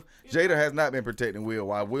 Will Smith, Jada has not been protecting Will,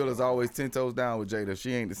 while Will is always 10 toes down with Jada.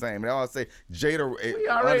 She ain't the same. And I always say Jada. We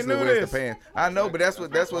already knew this. The pan. I know, but that's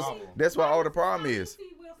what all the problem is.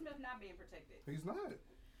 Will Smith not being protected. He's not.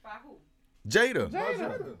 By who? Jada.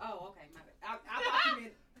 Oh, okay, my bad. I thought you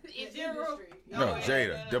meant in general. No,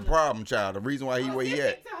 Jada. The problem child. The reason why he where he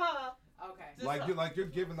at. Okay. Like you're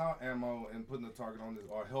giving out ammo and putting a target on this,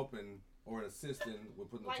 or helping or assisting with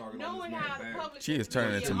putting a target on this man's back. She is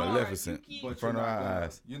turning into Maleficent in front of our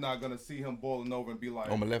eyes. You're not gonna see him boiling over and be like,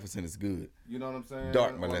 "Oh, Maleficent is good." You know what I'm saying?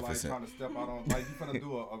 Dark or Maleficent. Like trying to step out on, like you finna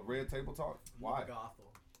do a Red Table Talk. Why?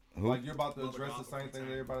 Who? Like you're about to address the same thing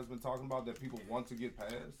that everybody's been talking about that people want to get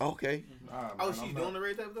past. Okay. Nah, man, she's doing the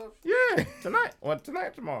Red Table Talk? Yeah, tonight. Well,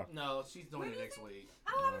 tonight, tomorrow. No, she's doing it next week.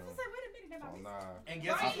 Oh, I was gonna say, wait a minute, Oh, nah. And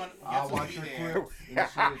guess who's gonna? I'll watch your clips and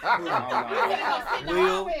shit.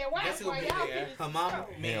 Will, guess who'll be there? Her mama?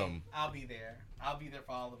 Him. I'll be there. I'll be there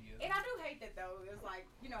for all of you. And I do hate that though. It's like,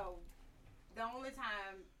 you know, the only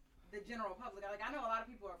time the general public, like I know a lot of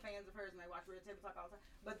people are fans of hers and they watch Red Table Talk all the time,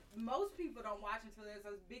 but most people don't watch until there's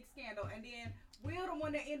a big scandal, and then Will the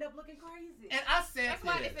one that end up looking crazy. And I said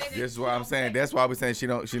This is what I'm saying. That's why we're saying he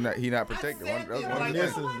not protected.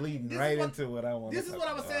 This is leading right into what I want. This is what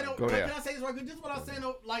I was saying. Go there. Can I say this right quick? This is what I was saying.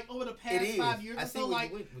 Like over the past 5 years or so,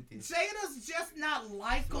 like Jada's just not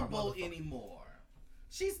likable anymore.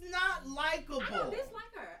 She's not likable. I don't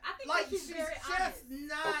dislike her. I think like she's very honest.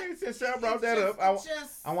 Not. Okay, since y'all brought that up,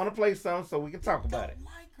 I want to play some so we can talk about it.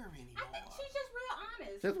 I think she's just real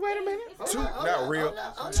honest. Just wait a minute. Two, not real.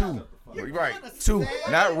 Two. You're right. Two,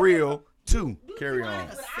 not real. Two. Carry on.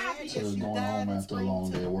 Just going home after a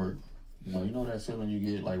long day at work. You know that feeling you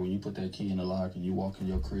get like when you put that key in the lock and you walk in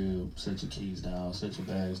your crib, set your keys down, set your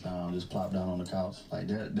bags down, just plop down on the couch. Like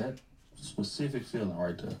that specific feeling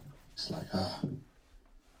right there. It's like,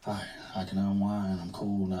 alright, I can unwind, I'm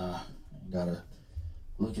cool now. You gotta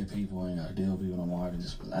look at people, ain't gotta deal with people no more. I can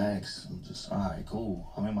just relax. I'm just, alright,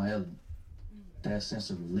 cool. I'm in my element. That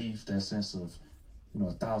sense of relief, that sense of,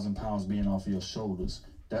 1,000 pounds being off of your shoulders,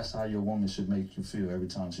 that's how your woman should make you feel every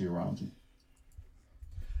time she's around you.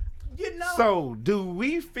 So, do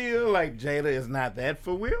we feel like Jada is not that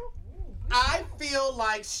for Will? I feel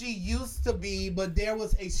like she used to be, but there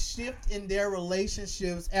was a shift in their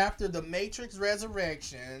relationships after the Matrix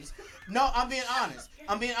Resurrections. No, I'm being honest.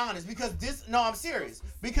 Because this. No, I'm serious.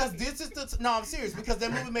 Because this is the. No, I'm serious. Because that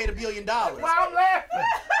movie made $1 billion. Why I'm laughing?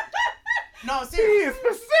 No, I'm serious. He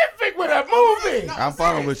is specific with that movie. No, I'm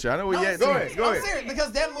following with you. I know what you're Go ahead. I'm serious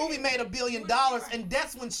because that movie made $1 billion, and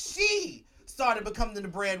that's when she started becoming the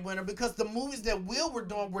breadwinner because the movies that Will were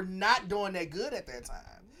doing were not doing that good at that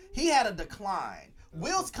time. He had a decline.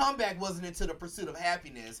 Will's comeback wasn't into The Pursuit of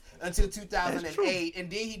Happiness until 2008, and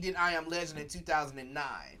then he did I Am Legend in 2009.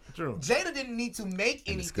 True. Jada didn't need to make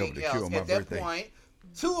anything else at that point.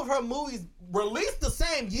 2 of her movies released the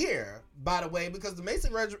same year, by the way, because the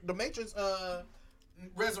Matrix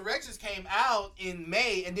Resurrections came out in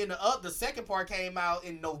May, and then the second part came out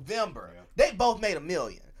in November. Yeah. They both made $1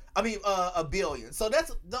 billion. So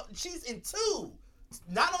she's in 2.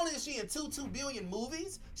 Not only is she in 2 billion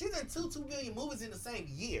movies, she's in 2 billion movies in the same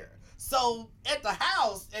year. So at the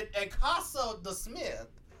house at Casa the Smith,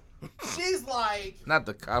 she's like not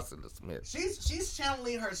the Casa the Smith. She's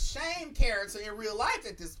channeling her shame character in real life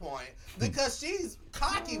at this point because she's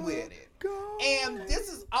cocky with it. And this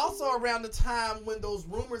is also around the time when those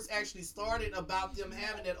rumors actually started about them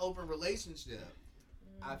having that open relationship.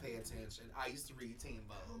 I pay attention. I used to read Teen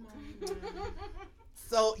Vogue.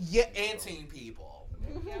 So yeah, and Teen People.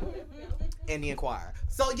 And the Enquirer.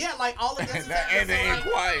 So yeah, like all of this. And the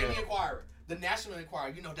Enquirer. And the Enquirer. The National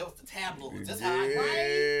Enquirer. That was the tabloids. That's how I knew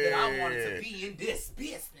that I wanted to be in this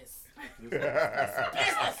business.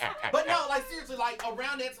 But no, like seriously, like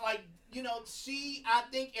around that, like, I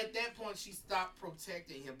think at that point she stopped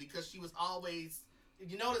protecting him because she was always,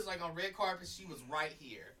 notice like on red carpet, she was right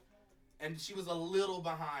here. And she was a little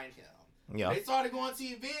behind him. Yeah. They started going to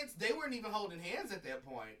events. They weren't even holding hands at that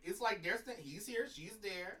point. It's like he's here, she's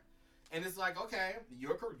there, and it's like, okay,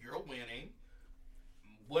 you're winning.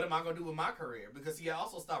 What am I gonna do with my career? Because he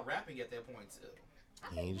also stopped rapping at that point too.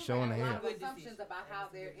 He ain't showing the hand. A lot of assumptions about how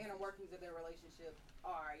their inner workings of their relationship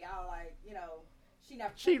are. Y'all like,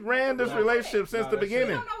 She ran this relationship since the beginning.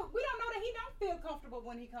 We don't know that he don't feel comfortable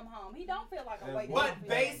when he come home. He don't feel like a weight. But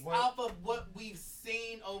based off of what we've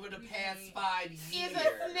seen over the past 5 years, is a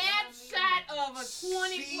snapshot of a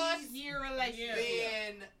 20+ year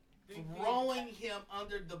relationship. Been throwing him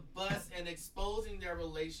under the bus and exposing their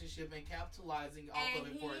relationship and capitalizing off of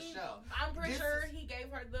it for a show. I'm pretty sure he gave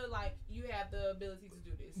her you have the ability to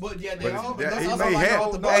do this. But yeah, he may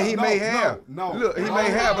have. He may have. No. Look, he may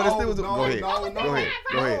have, but it still was. Go ahead.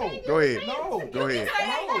 Go ahead. No. You don't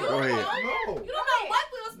know what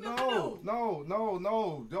Will Smith do.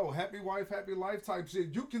 No. Yo, happy wife, happy life type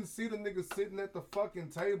shit. You can see the niggas sitting at the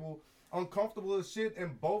fucking table uncomfortable as shit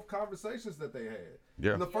in both conversations that they had.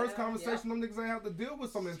 Yeah. In the first conversation, them niggas ain't have to deal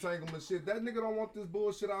with some entanglement shit. That nigga don't want this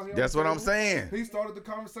bullshit out here. That's what I'm saying. He started the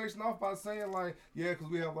conversation off by saying like, yeah, because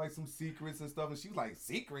we have like some secrets and stuff. And she was like,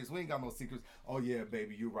 secrets? We ain't got no secrets. Oh yeah,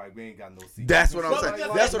 baby, you right. We ain't got no secrets. That's what I'm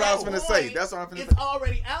saying. That's what I was finna say. It's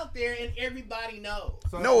already out there and everybody knows.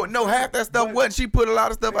 So no, half that stuff wasn't. She put a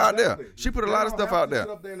lot of stuff out there. She put a lot of stuff out there.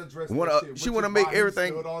 She want to make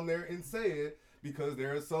everything. Stood on there and said, because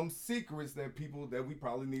there are some secrets that we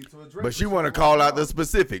probably need to address. But she want to call out the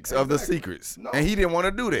specifics of the secrets. No. And he didn't want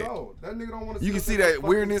to do that. No, that nigga don't want to. You can see that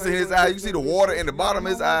weirdness in his eyes. You see the water in the bottom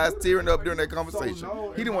of his eyes tearing up during that conversation.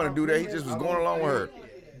 So he didn't want to do that. He just was going along with her.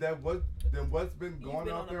 Then what's been going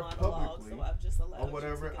out there publicly or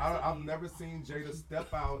whatever, I've never seen Jada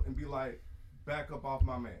step out and be like, back up off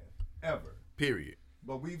my man. Ever. Period.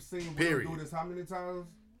 But we've seen Will do this how many times?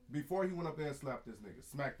 Before he went up there and slapped this nigga,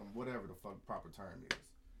 smacked him, whatever the fuck proper term is.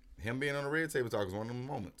 Him being on the red table talk is one of them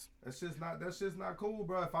moments. That's just not cool,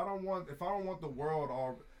 bro. If I don't want the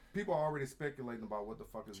world, people are already speculating about what the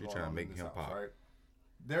fuck is going on. She trying to make him pop. Right?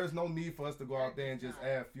 There's no need for us to go out there and just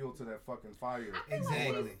add fuel to that fucking fire.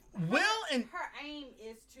 Exactly. Her aim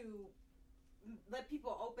is to let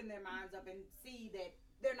people open their minds up and see that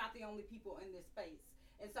they're not the only people in this space.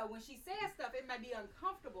 And so when she says stuff, it may be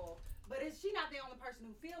uncomfortable, but she's not the only person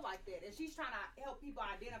who feel like that. And she's trying to help people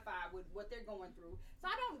identify with what they're going through. So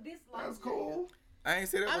I don't dislike That's cool. I ain't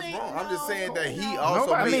say that was mean, wrong. I'm just saying that he no.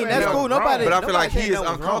 also. I made mean, that that's cool. wrong. Nobody- But I feel like nobody he is said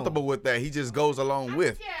that was uncomfortable with that. He just goes along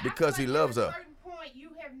with because he loves her. At a certain point, you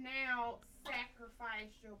have now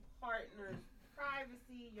sacrificed your partner's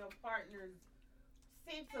privacy, your partner's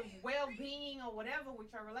sense of well-being or whatever with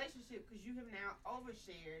your relationship because you have now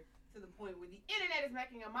overshared to the point where the internet is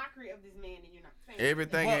making a mockery of this man and you're not saying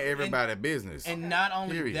Everything Well, and everybody business. And not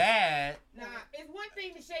only Period. that, Now, it's one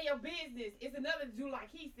thing to share your business. It's another to do like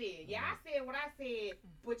he said. Yeah, I said what I said,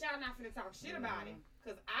 but y'all not finna talk shit about him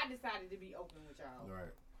because I decided to be open with y'all.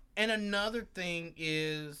 Right. and another thing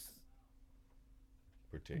is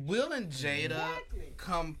Protection. Will and Jada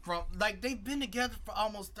come from, like, they've been together for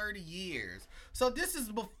almost 30 years. So this is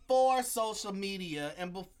before social media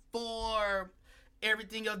and before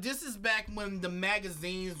everything else. This is back when the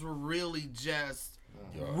magazines were really just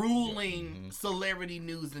ruling celebrity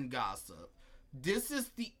news and gossip.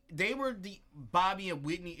 They were the Bobby and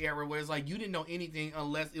Whitney era where it's like you didn't know anything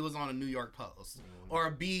unless it was on a New York Post or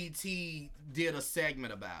a BET did a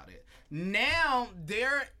segment about it. Now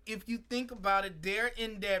if you think about it, they're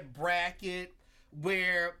in that bracket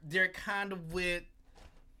where they're kind of with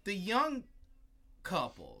the young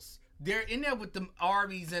couples. They're in there with the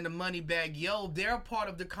Arby's and the Moneybag Yo. They're a part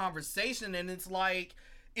of the conversation, and it's like,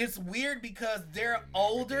 it's weird because they're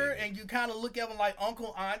older and you kind of look at them like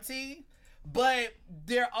uncle, auntie, but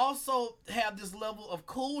they also have this level of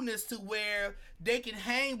coolness to where they can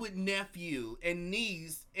hang with nephew and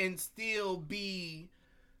niece and still be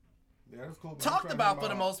that's cool. talked about for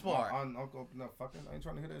the most part. Uncle, no, fucking, I ain't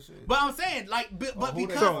trying to hear that shit. But I'm saying, like, but who they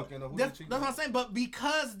because fucking or who they that's cheating what I'm on. saying. But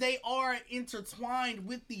because they are intertwined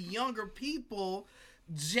with the younger people,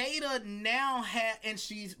 Jada now and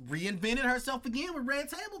she's reinvented herself again with Red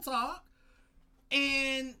Table Talk,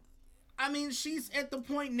 and I mean, she's at the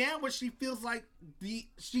point now where she feels like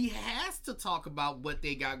she has to talk about what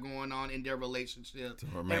they got going on in their relationship To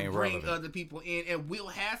remain and bring relevant. other people in, and Will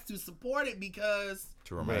has to support it because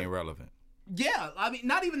To remain relevant. yeah, I mean,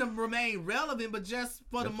 not even to remain relevant, but just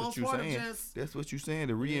for the That's what most you part, saying. just That's what you're saying.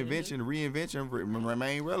 The reinvention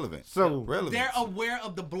remain relevant. So relevant. they're aware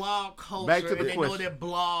of the blog culture, Back to the and they know question. that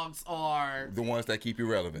blogs are The ones that keep you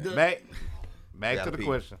relevant. back Gotta to the pee.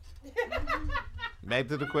 question. Back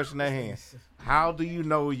to the question at hand. How do you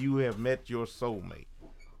know you have met your soulmate?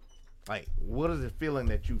 Like, what is the feeling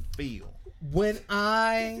that you feel? when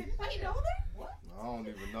I. Wait, know that? I don't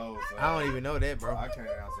even know. So I don't even know that, bro. I can't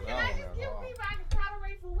answer that Can I one just at give all. people I can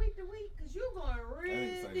tolerate from week to week? Because you're going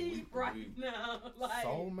didn't say really week deep to right week. now. Like,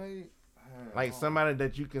 Soulmate? Man, Like somebody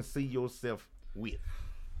that you can see yourself with.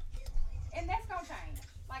 And that's gonna change.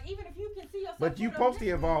 Like even if you can see yourself. But you with supposed to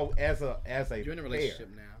them, evolve as a You're in a relationship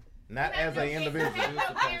now. not as an individual. There's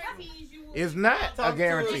no guarantees you will It's not a Talk to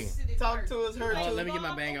guarantee. us. Talk to us, her Oh, too. let me get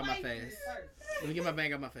my bang on my face. Let me get my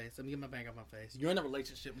bang on my face. You're in a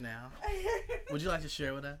relationship now. Would you like to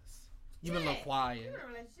share with us? You've been a little quiet. You're in a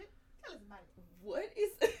relationship. Tell us about it. What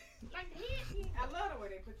is Like, he, I love the way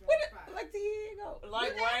they put you on what the spot. like the here go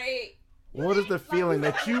like right? What is the feeling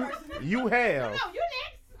that you have No, you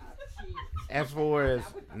next. as far as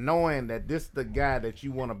knowing that this is the guy that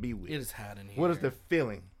you want to be with? It is hot in here. What is the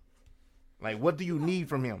feeling? Like, what do you need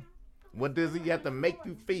from him? What does he have to make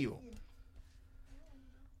you feel?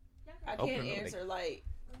 I Open can't it up. answer like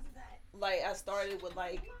I started with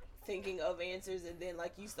like thinking of answers and then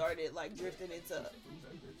like you started like drifting into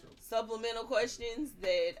supplemental questions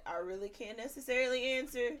that I really can't necessarily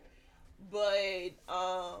answer. But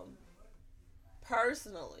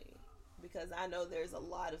personally, because I know there's a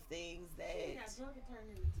lot of things He that got drunk and turned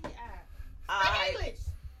into T.I. I English.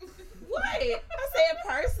 what? I said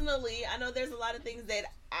personally, I know there's a lot of things that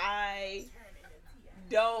I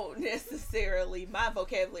don't necessarily. My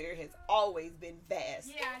vocabulary has always been vast.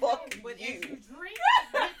 Yeah, I know, Fuck but you. if you drink,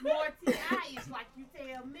 it's more T.I.ish, like you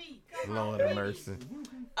tell me. Come on, Lord have please. mercy.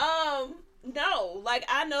 No, like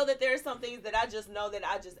I know that there are some things that I just know that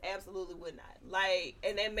I just absolutely would not like,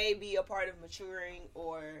 and that may be a part of maturing,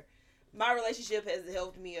 or my relationship has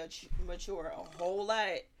helped me mature a whole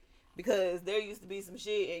lot. Because there used to be some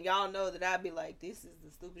shit, and y'all know that I'd be like, this is the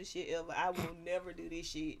stupidest shit ever. I will never do this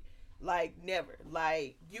shit. Like, never.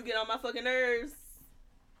 Like, you get on my fucking nerves.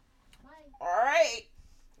 Alright.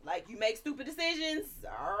 Like, you make stupid decisions.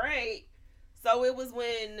 Alright. So it was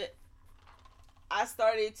when I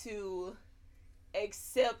started to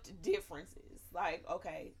accept differences. Like,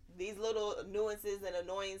 okay, these little nuances and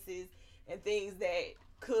annoyances and things that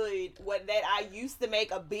I used to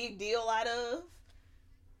make a big deal out of,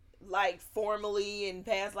 like formally in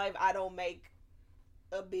past life, I don't make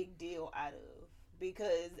a big deal out of,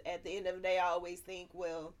 because at the end of the day I always think,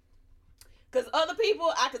 well, Because other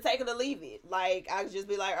people, I could take it or leave it. Like, I could just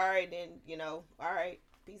be like, all right, then, all right,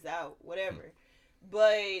 peace out, whatever.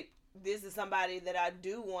 But this is somebody that I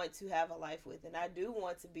do want to have a life with, and I do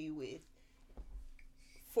want to be with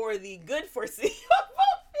for the good foreseeable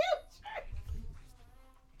future.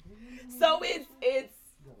 So it's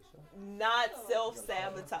not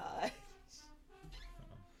self-sabotage.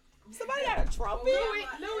 Somebody got a trumpet. Louis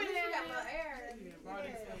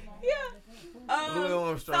Louis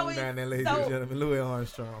Armstrong down there, ladies and gentlemen. Louis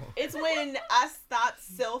Armstrong. It's when I stopped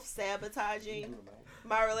self-sabotaging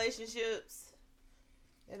my relationships,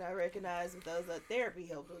 and I recognize that those therapy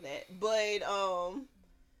helped with that. But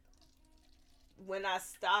when I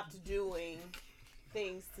stopped doing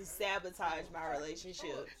things to sabotage my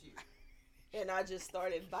relationship, and I just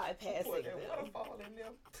started bypassing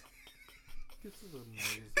them. This is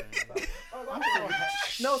amazing.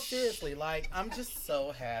 No, seriously, like, I'm just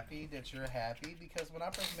so happy that you're happy because when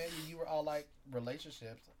I first met you, you were all like,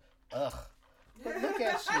 relationships, ugh. But look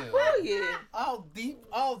at you. Oh, yeah. All deep,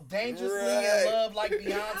 all dangerously in love like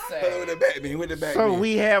Beyonce. With the back So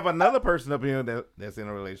we have another person up here that's in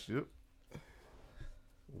a relationship.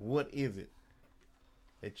 What is it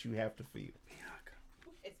that you have to feel?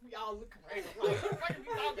 It's y'all looking right. Like, what are you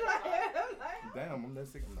talking about? Damn, I'm that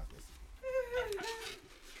sick. I'm not that sick.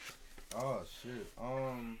 Oh shit.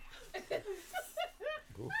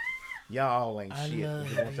 Y'all ain't shit. See, I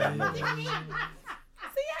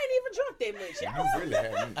ain't even drunk that much. You really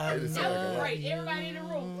have me. That's great. Everybody in the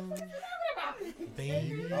room. What you talking about?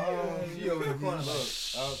 Baby. She over the corner. Look,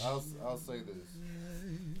 I'll say this.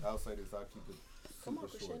 I'll keep it super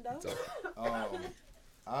short.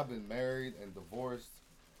 I've been married and divorced,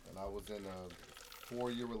 and I was in a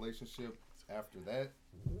 4-year relationship after that.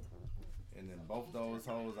 And then both those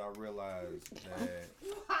hoes, I realized that.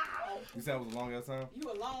 Wow. You said it was a long ass time? You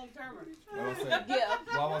a long termer. You know what I'm saying? Yeah.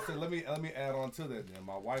 Well, I said let me add on to that. Then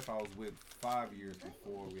my wife, I was with 5 years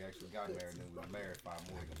before we actually got married, and then we were married 5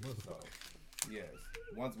 more years. So, yes,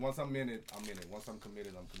 once I'm in it, I'm in it. Once I'm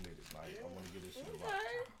committed, I'm committed. Like I want to get this shit right.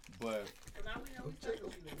 But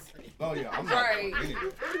oh yeah, I'm not Right. going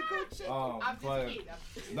anywhere. But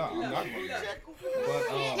no, I'm not going to.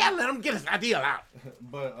 But Yeah, let him get his idea out.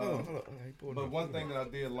 But one thing that I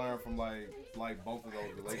did learn from like both of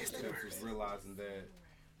those relationships is realizing that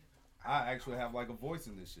I actually have like a voice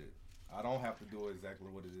in this shit. I don't have to do exactly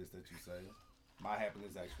what it is that you say. My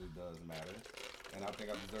happiness actually does matter, and I think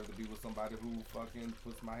I deserve to be with somebody who fucking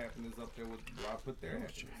puts my happiness up there with where I put their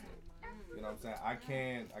happiness in. You know what I'm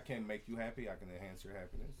saying? I can't make you happy. I can enhance your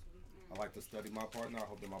happiness. I like to study my partner. I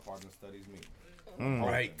hope that my partner studies me.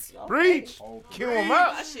 Right. Preach. Okay. Cue him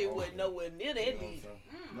up. My shit wasn't nowhere near that deep.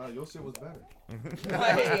 No, your shit was better. Was it?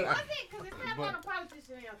 Because it's not what a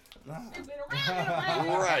politician is. It's been around.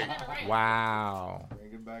 Right. Wow.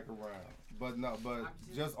 Bring it back around. But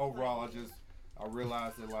just overall, I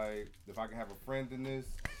realized that like if I can have a friend in this.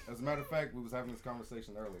 As a matter of fact, we was having this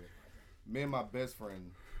conversation earlier. Me and my best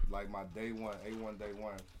friend, like my day one, A1 day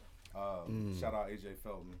one. Shout out AJ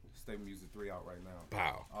Felton. State Music 3 out right now.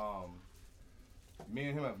 Wow. Me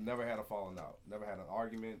and him have never had a falling out, never had an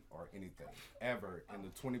argument or anything ever in the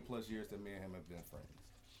 20 plus years that me and him have been friends.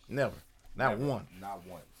 Never. Not once. Not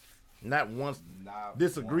once. Not once. Not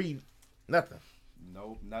Disagreed. once. Nothing.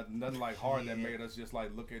 Nope. Nothing like hard that made us just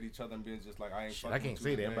like look at each other and being just like I ain't. Shit, I can't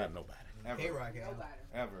say that about nobody. Ever. K-Rock,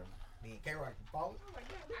 Ever. Me and K-Rock can fall.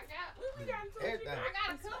 We got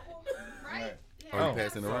a couple, right? Are you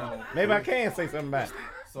passing around? Maybe I can say something about it.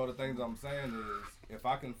 So the things I'm saying is, if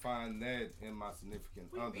I can find that in my significant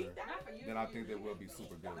other, then I think that we'll be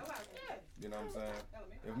super good. You know what I'm saying?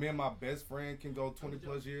 If me and my best friend can go 20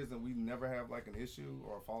 plus years and we never have like an issue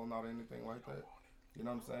or a falling out or anything like that, you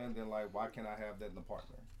know what I'm saying? Then like, why can't I have that in a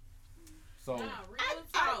partner? So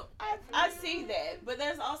I see that, but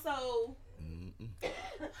there's also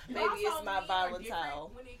maybe it's my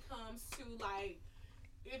volatile. When it comes to like,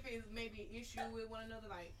 if it's maybe an issue with one another,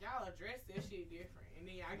 like y'all address that shit different, and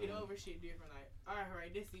then y'all get over shit different. Like, all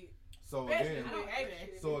right, this is. So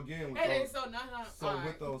again,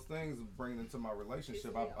 with those things bringing into my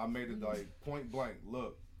relationship, I made it like point blank.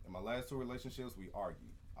 Look, in my last 2 relationships, we argued.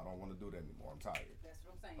 I don't want to do that anymore. I'm tired. That's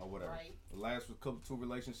what I'm saying. Or whatever. Right. The last 2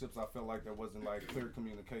 relationships, I felt like there wasn't like clear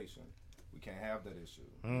communication. We can't have that issue.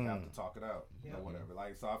 We have to talk it out. Or whatever.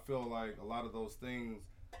 Like, so I feel like a lot of those things.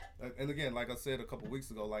 And again, like I said a couple weeks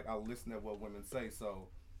ago, like I listen at what women say. So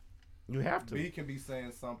you have to. B can be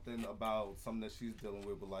saying something about something that she's dealing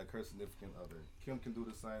with like her significant other. Kim can do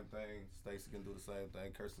the same thing. Stacey can do the same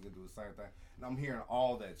thing. Kirsten can do the same thing. And I'm hearing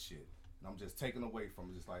all that shit. And I'm just taking away from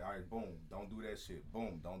it. Just like, all right, boom, don't do that shit.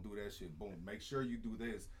 Boom, don't do that shit. Boom, make sure you do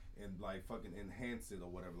this. and like fucking enhance it or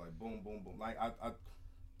whatever. Like boom, boom, boom. Like I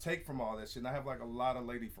take from all that shit. And I have like a lot of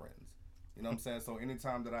lady friends. You know what I'm saying? So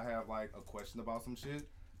anytime that I have like a question about some shit,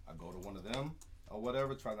 I go to one of them or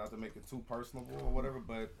whatever. Try not to make it too personable or whatever.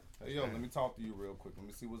 But hey, yo, let me talk to you real quick. Let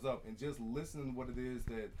me see what's up. And just listen to what it is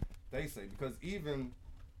that they say. Because even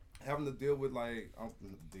having to deal with like,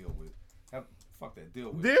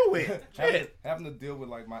 having to deal with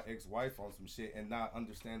like my ex-wife on some shit and not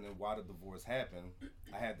understanding why the divorce happened.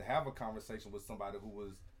 I had to have a conversation with somebody who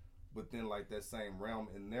was within like that same realm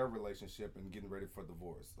in their relationship and getting ready for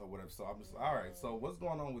divorce or whatever. So I'm just like, all right, so what's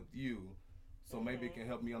going on with you? So maybe it can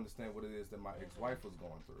help me understand what it is that my ex-wife was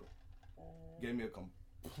going through. Gave me a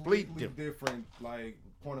completely different like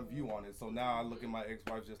point of view on it. So now I look at my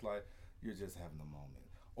ex-wife just like, you're just having a moment.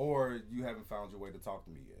 Or you haven't found your way to talk to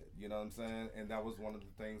me yet. You know what I'm saying? And that was one of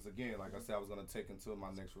the things, again, like I said, I was going to take into my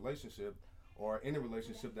next relationship or any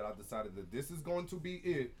relationship that I decided that this is going to be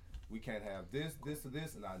it. We can't have this, this, or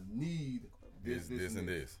this, and I need this, and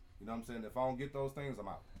this. You know what I'm saying? If I don't get those things, I'm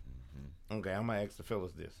out. Okay, I'm going to ask the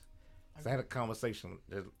fellas this. So I had a conversation,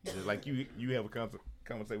 just like you have a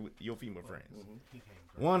conversation with your female friends.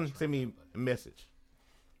 Mm-hmm. One sent me a message.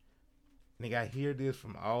 Nigga, I hear this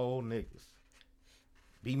from all niggas.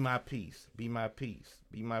 Be my peace, be my peace,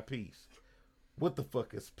 be my peace. What the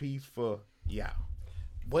fuck is peace for y'all?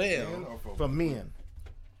 Well, for men.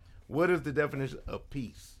 What is the definition of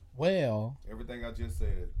peace? Well, everything I just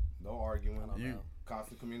said. No arguing.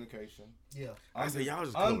 Constant communication. Yeah. I said y'all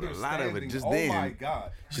just covered a lot of it just oh then. Oh my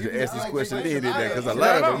God. Should have asked this question then, did that? Because a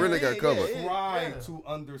lot of it really got covered. Try to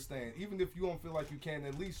understand. Even if you don't feel like you can,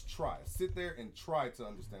 at least try. Sit there and try to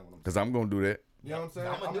understand what I'm saying. Because I'm going to do that. You know what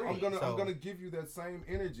I'm saying? I'm gonna give you that same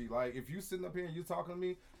energy. Like if you sitting up here and you talking to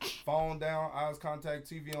me, phone down, eyes contact,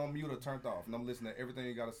 TV on mute or turned off, and I'm listening to everything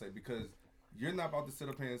you gotta say, because you're not about to sit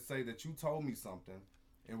up here and say that you told me something,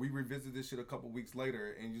 and we revisit this shit a couple weeks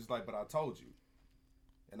later, and you're just like, but I told you,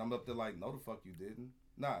 and I'm up there like, no the fuck you didn't.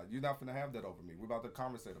 Nah, you're not gonna have that over me. We're about to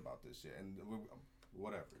conversate about this shit and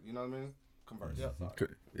whatever. You know what I mean? Converse. Yeah.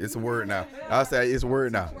 It's a word now. I'll say it's a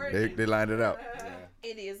word now. They lined it out. Yeah.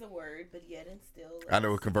 It is a word, but yet and still. I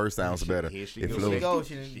know converse sounds better. It made it to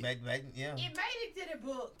the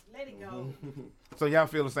book. Let it go. So y'all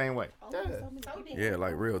feel the same way? Yeah,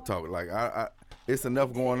 like real talk. Like I it's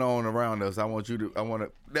enough going on around us. I want to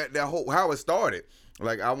that whole how it started.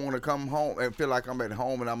 Like I want to come home and feel like I'm at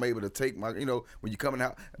home and I'm able to take my, when you come in the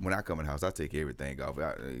house, when I come in the house, I take everything off.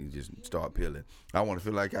 I just start peeling. I want to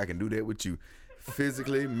feel like I can do that with you,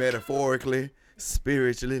 physically, metaphorically,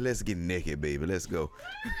 spiritually. Let's get naked, baby. Let's go.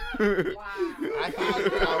 Wow.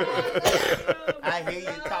 I hear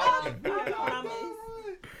you talking.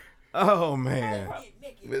 Oh man.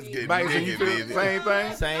 Let's get naked, baby. Same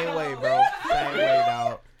thing. Same way, bro. Same way,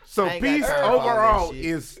 dog. So peace overall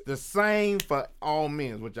is the same for all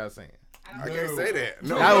men, what y'all saying? I can't say that.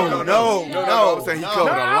 No. I'm saying he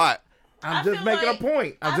covered a lot. I'm just making a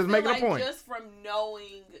point. Just from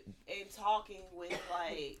knowing and talking with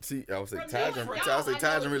like. See, I would say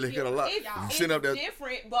Tajin really hit a lot. It's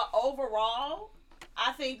different, but overall,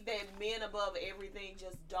 I think that men above everything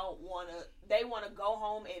just don't wanna. They wanna go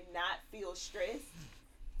home and not feel stressed.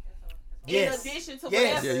 Yes. In addition to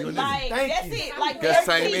whatever, like that's it. Like that's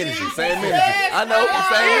same energy. I know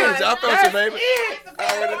same energy. I felt you, baby.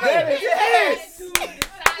 Yes.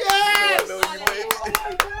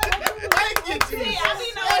 Thank you, Jesus. I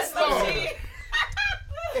mean, no, it's so shit.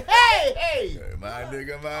 Hey. My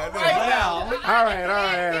nigga. All right.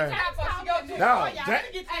 No,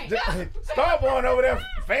 Starborn over there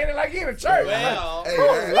fanning like he in a church. Well,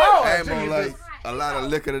 Lord, I'm on like a lot of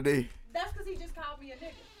liquor today. That's because he just called me a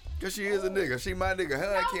nigga. Cause she is a nigga. She my nigga.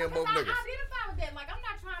 Her and Kim both niggas. I identify with that. Like I'm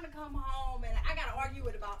not trying to come home and I gotta argue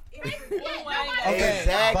with about everything.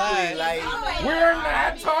 Exactly. Like we're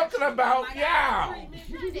not talking about y'all.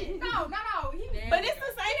 No. But it's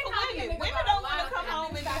the same for women. Women don't want to come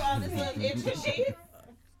home and do all this little extra shit.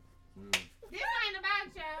 This ain't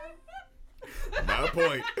about y'all. My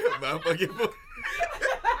point. My fucking point.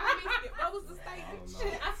 What was the statement?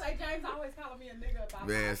 I say James always calling me a nigga about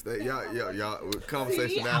Man, y'all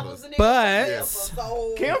conversation hours. But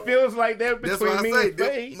Kim feels like that between me and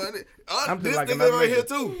Faye. This nigga right here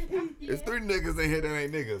too. There's 3 niggas in here that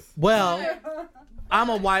ain't niggas. Well, I'm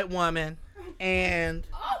a white woman, and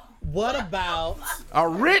what about a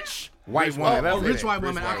rich white woman? A rich white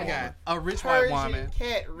woman. I forgot. A rich white woman.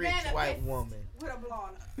 Cat rich white woman. with a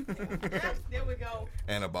blonde. There we go.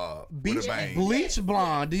 And a bob. Bleach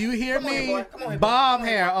blonde. Do you hear Come on me? here, boy. Come on here, boy. Bob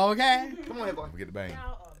hair, okay? Come on here, boy. Get the bang.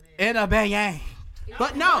 And a bang.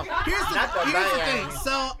 But no, here's Not the the bang. thing.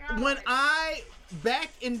 So when I back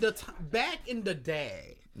in the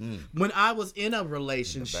day, When I was in a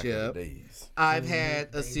relationship, I've had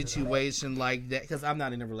a situation like that because I'm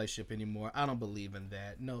not in a relationship anymore. I don't believe in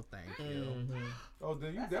that. No, thank you. Oh,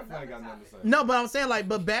 then you definitely got nothing to say. No, but I'm saying like,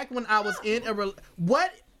 but back when I was in a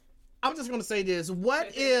I'm just gonna say this.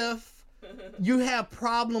 What if you have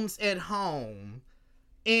problems at home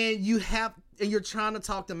and you're trying to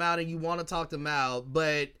talk them out and you want to talk them out,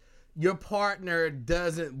 but your partner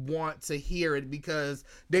doesn't want to hear it because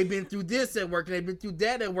they've been through this at work and they've been through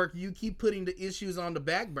that at work. You keep putting the issues on the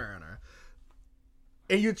back burner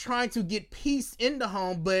and you're trying to get peace in the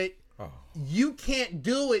home, but you can't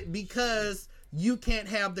do it because you can't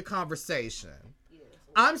have the conversation.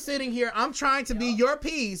 I'm sitting here, I'm trying to be your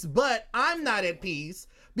peace, but I'm not at peace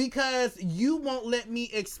because you won't let me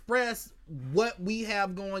express what we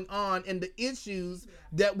have going on and the issues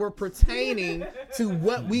that were pertaining to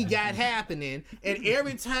what we got happening. And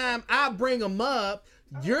every time I bring them up,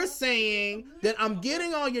 you're saying that I'm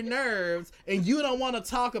getting on your nerves and you don't want to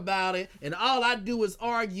talk about it and all I do is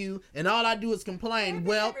argue and all I do is complain.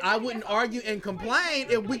 Well, I wouldn't argue and complain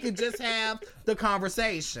if we could just have the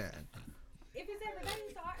conversation. If it's every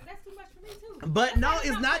day, that's too much for me too. But no,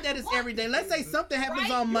 it's not that it's every day. Let's say something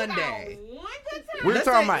happens on Monday. We're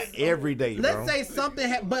talking about every day, bro. Let's say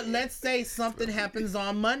something happens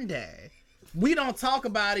on Monday. We don't talk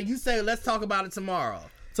about it. You say, let's talk about it tomorrow.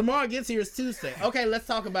 Tomorrow gets here is Tuesday. Okay, let's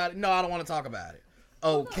talk about it. No, I don't want to talk about it.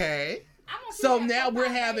 Okay. So now we're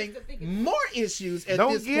having more issues at this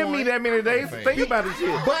point. Don't give me that many days to think about this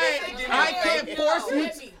shit. But I can't force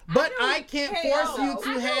you. But I can't force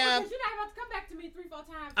you to have.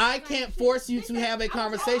 I can't force you to have a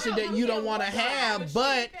conversation that you don't want to have.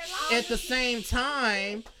 But at the same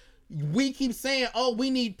time, we keep saying, "Oh, we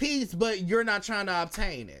need peace," but you're not trying to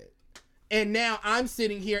obtain it. And now I'm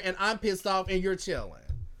sitting here and I'm pissed off, and you're chilling.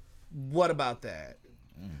 What about that?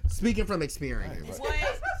 Speaking from experience.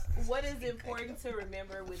 What is important to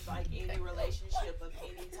remember with like any relationship of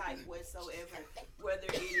any type whatsoever, whether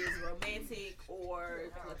it is romantic or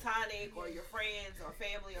platonic or your friends or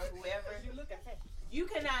family or whoever, you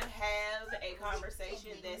cannot have a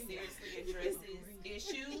conversation that seriously addresses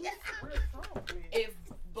issues if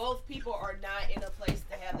both people are not in a place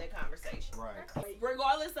to have that conversation. Right.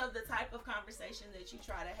 Regardless of the type of conversation that you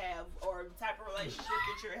try to have or the type of relationship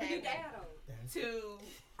that you're having, to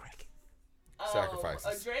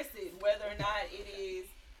sacrifices. address it, whether or not it is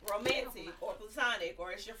romantic or platonic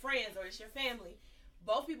or it's your friends or it's your family.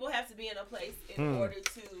 Both people have to be in a place in order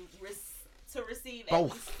to receive at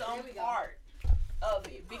least some part of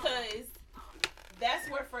it, because that's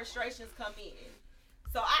where frustrations come in.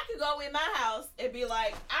 So I could go in my house and be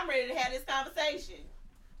like, I'm ready to have this conversation.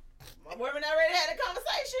 My boyfriend not ready to have the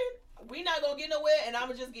conversation. We not gonna get nowhere, and I'm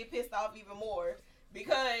gonna just get pissed off even more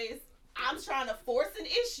because I'm trying to force an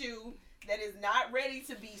issue that is not ready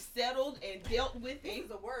to be settled and dealt with. This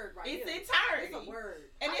is a word, right? It's here. entirety. It's a word.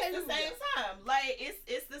 And it's the same time. Like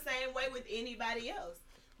it's the same way with anybody else.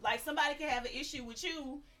 Like somebody can have an issue with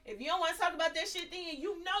you. If you don't want to talk about that shit, then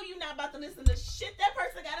you know you're not about to listen to shit that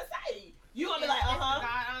person gotta say. You gonna be like, God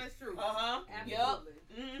honest truth. Yup.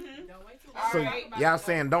 Mm-hmm. Don't wait too So y'all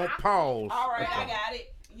saying don't pause. All right, I got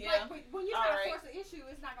it. Yeah. Like, when you try to force an issue,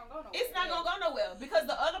 it's not gonna go nowhere. It's not gonna go nowhere because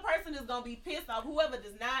the other person is gonna be pissed off. Whoever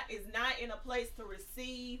is not in a place to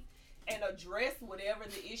receive and address whatever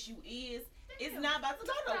the issue is not about to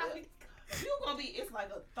go nowhere. You gonna be, it's like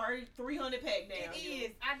a 300 pack down. It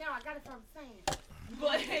is. I know. I got it from saying.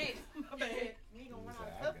 But my bad. We ain't gonna run out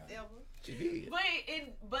of stuff ever.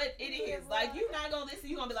 But it is like you're not gonna listen.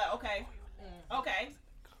 You're gonna be like, okay,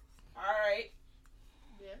 all right.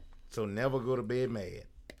 Yeah. So never go to bed mad.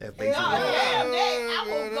 That's No, basically I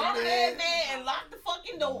will go to bed, man, and lock the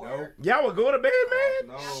fucking door. Y'all would go to bed mad?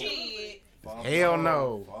 No. Shit. Hell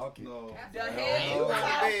no. Fuck no. The hell you Go to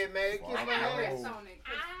out. bed, man. Kiss my Rest ass. on it.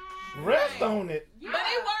 Rest on it. Yeah, But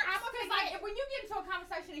it works. Because like when you get into a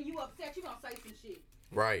conversation and you upset, you gonna say some shit.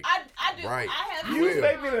 Right. I do. Right. I have. You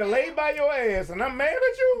expect me to lay by your ass and I'm mad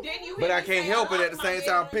at you? Then you But hear I me can't say, help it "I at the lock my same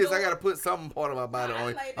time. I'm bedroom pissed. I door." gotta put some part of my body on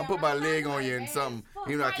it. I'm put my leg on you and something.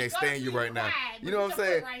 You know I can't stand you right now. You know what I'm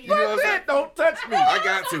saying? You know what I'm saying? Don't touch me. I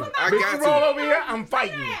got to. I Bitch, you roll got over here, I'm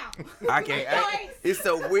fighting. I can't. It's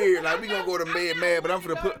so weird. Like we gonna go to mad, but I'm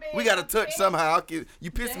finna put. We gotta touch somehow.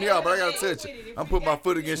 You piss me off, but I gotta touch it. I'm putting my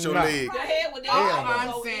foot against your leg. Your head with that. All I'm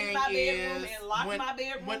I'm go saying in my bedroom is and lock my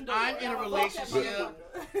bedroom when door. I'm in a relationship,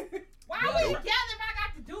 Why we together if I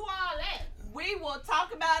got to do all that? We will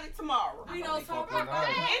talk about it tomorrow. We don't talk fucking about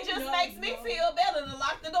know. It just makes me feel better to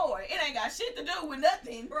lock the door. It ain't got shit to do with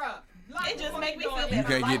nothing. Bruh. It just makes me feel better. You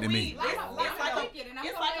can't Like get to me.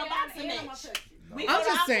 It's like a boxing match. We I'm go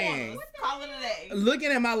just to our saying. corners. Call it a day.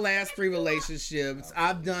 Looking at my last 3 relationships,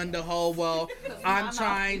 I've done the whole, well, I'm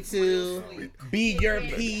trying to be your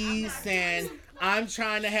peace and I'm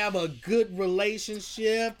trying to have a good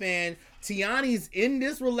relationship, and Tiani's in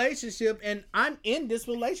this relationship and I'm in this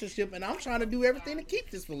relationship and I'm trying to do everything to keep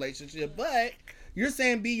this relationship. But you're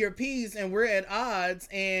saying be your peace and we're at odds,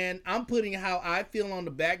 and I'm putting how I feel on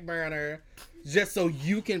the back burner just so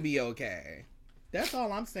you can be okay. That's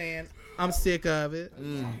all I'm saying. I'm sick of it.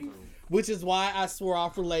 Which is why I swore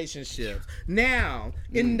off relationships. Now,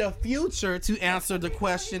 in the future, to answer the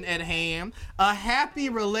question at hand, a happy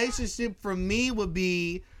relationship for me would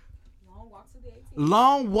be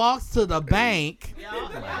long walks to the bank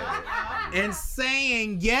and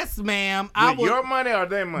saying, yes, ma'am. With your money or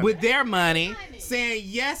their money? With their money. Saying,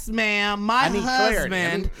 yes, ma'am, my I need clarity.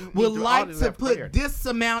 husband I need would to like audit to that put clarity. this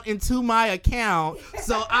amount into my account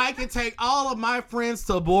so I can take all of my friends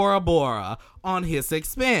to Bora Bora on his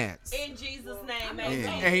expense. In Jesus' name, amen.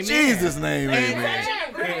 Amen. Jesus' name,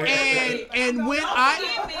 amen. And when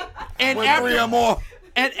I and With after 3 or more.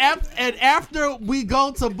 and after we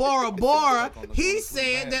go to Bora Bora, he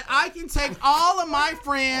said that I can take all of my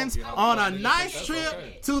friends on a nice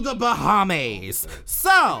trip to the Bahamas.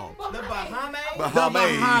 So The Bahamas. the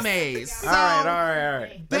Bahamas. So All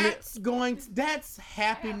right. that's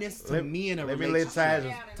happiness to me in a Let me relationship. let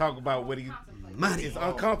Taj talk about what he Money. is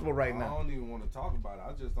uncomfortable right I now. don't even want to talk about it.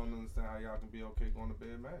 I just don't understand how y'all can be okay going to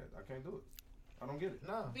bed mad. I can't do it. I don't get it.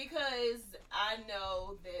 No. Because I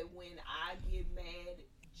know that when I get mad,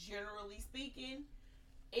 generally speaking,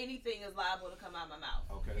 anything is liable to come out my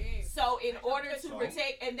mouth. Okay. So in order to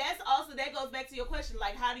protect, and that goes back to your question,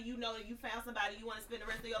 like how do you know that you found somebody you want to spend the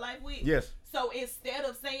rest of your life with? Yes. So instead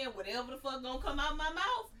of saying whatever the fuck gonna come out my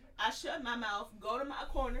mouth, I shut my mouth, go to my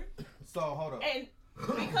corner, So hold up. and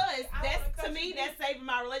because that's, to me, that's saving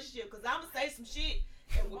my relationship. Because I'm gonna say some shit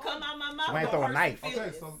and will come out my mouth. Somebody gonna throw a hurt knife. some Okay,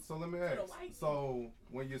 feelings. so let me ask. So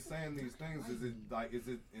when you're saying these things, is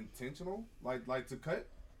it intentional? Like to cut?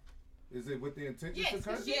 Is it with the intention Yes, to cut?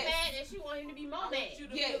 because she's mad and she want him to be more mad. You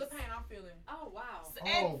to Yes. feel the pain I'm feeling. Oh wow. Oh,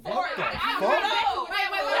 And what the fuck?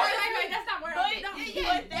 Wait. That's not where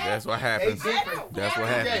I'm That's what happens. They different. That's what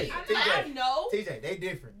happens. I know TJ, they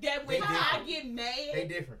different. that when They I different. get mad, They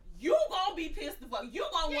different. you gonna be pissed the fuck. You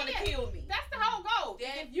gonna want to kill me. That's the whole goal.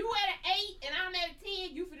 If you at an 8 and I'm at a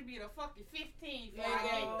 10, you finna be at a fucking 15 before I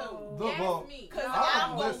get through. Look, well, Cause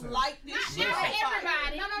I'm I'm gonna listen. like this Not shit. for on fire.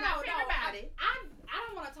 everybody. No. Not for everybody. I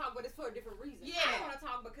don't want to talk, but it's for a different reason. Yeah. I don't want to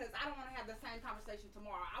talk because I don't want to have the same conversation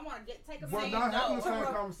tomorrow. I want to take a We're moment. not having the to same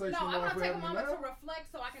re- conversation No, I now want if to we're take a having moment it to now. reflect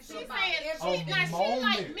so I can She think about saying every she like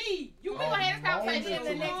moment. me. You A gonna have this conversation moment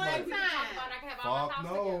the to next reflect. time. I can have all my Fuck thoughts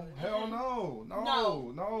no. together. Hell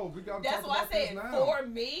no. We gotta That's talk why I about this said now. for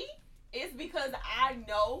me, it's because I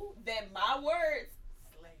know that my words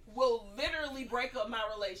will literally break up my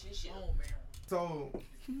relationship. So,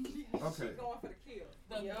 okay. Going for the kill.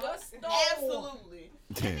 The gusto. Absolutely.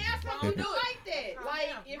 And there's some people like that. Like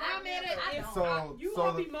if I'm at it, So- you so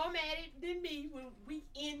gonna the- be more mad than me when we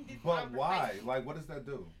end this But conversation. why? Like, what does that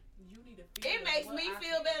do? It makes me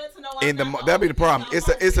feel better to know In the I'm not that'd be the problem. only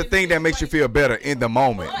It's a thing that makes you feel better in the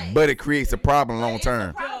moment, but it creates a problem long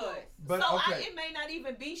term. But so okay. it may not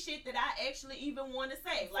even be shit that I actually even want to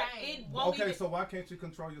say. Like it won't Okay, even. so why can't you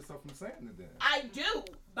control yourself from saying it then? I do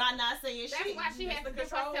by not saying That's shit. why she has to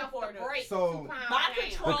control herself to break. So- My The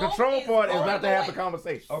control control part is going not to have away. the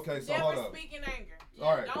conversation. Okay, so hold Never up. speak in anger.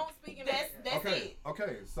 All right. Don't speak in That's anger. it.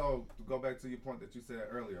 Okay, so to go back to your point that you said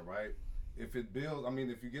earlier, right? If it builds, I mean,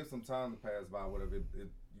 if you give some time to pass by, whatever, you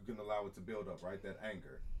can allow it to build up, right? That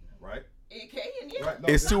anger, right? It can, yeah. Right? No,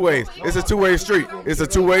 It's two ways. It's a two-way street. It's a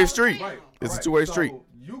two-way street. Right, It's a right. two-way So street.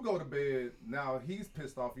 you go to bed, now he's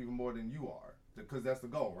pissed off even more than you are, because that's the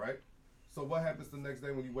goal, right? So what happens the next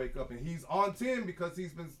day when you wake up and he's on 10 because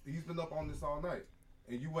he's been up on this all night,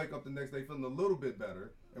 and you wake up the next day feeling a little bit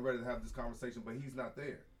better and ready to have this conversation, but he's not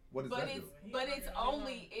there. What does that do? But it's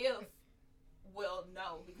only if. Well,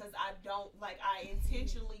 no, because I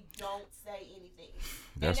intentionally don't say anything.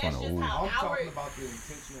 That's and one that's of just how I'm our talking about the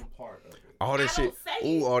intentional part of it. All this shit.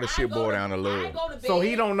 Ooh, all this shit boiled down to I love. go to bed So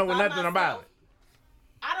he don't know by nothing myself. about it.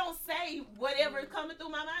 I don't say whatever is coming through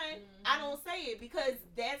my mind. I don't say it because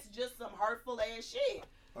that's just some hurtful ass shit.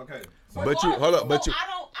 Okay. But you hold up. But you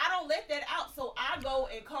I don't let that out. So I go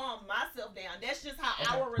and calm myself down. That's just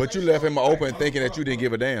how our but you relationship left him open thinking that you didn't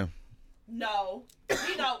give a damn. No,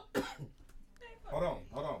 you know. Hold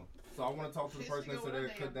on. So I want to talk to the person that said they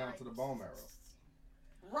cut down to the bone marrow.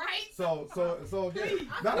 Right? So again,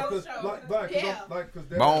 not because like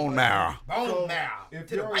Bone marrow. Bone marrow. If To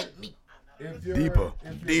the you're white meat. if your Deeper.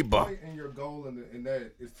 point and your goal in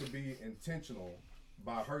that is to be intentional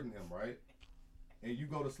by hurting him, right? And you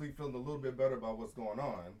go to sleep feeling a little bit better about what's going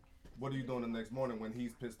on, what are you doing the next morning when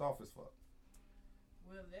he's pissed off as fuck?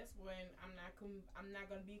 Well, that's when I'm not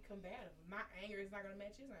gonna be combative. My anger is not gonna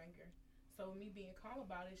match his anger. So me being calm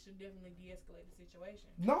about it should definitely de-escalate the situation.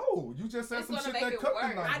 No, you just said some shit that cut the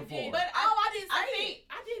night before. But I didn't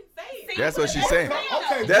say it. That's what she's saying.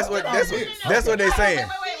 Okay, That's what they saying. That's what they're saying.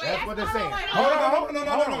 Hold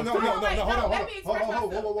on.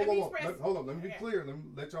 Hold on. Let me be clear. Let me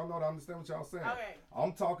let y'all know that I understand what y'all saying. Okay.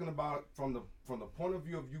 I'm talking about from the point of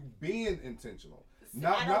view of you being intentional.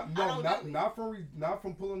 Not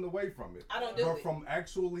from pulling away from it. I don't do but it. from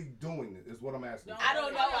actually doing it is what I'm asking. I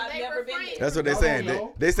don't know. I've never been there. That's what they're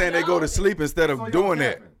saying. They saying they go to sleep instead of doing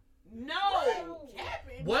that. No.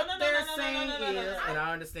 What No, they're no, saying no. is, and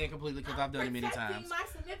I understand completely because I've done it many times. My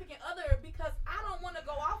significant other because I don't want to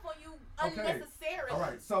go off on you unnecessarily. All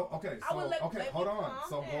right. So I would let hold you on.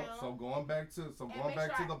 calm So going back to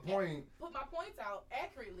the point. Put my points out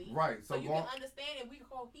accurately. Right. So you can understand and we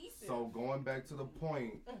cohesive. So going back to the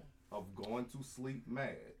point of going to sleep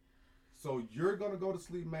mad. So you're gonna go to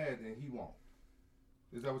sleep mad and he won't.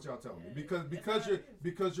 Is that what y'all telling me?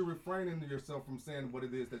 Because you're refraining yourself from saying what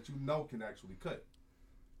it is that you know can actually cut.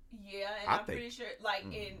 Yeah, and I'm pretty sure,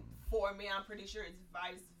 for me, I'm pretty sure it's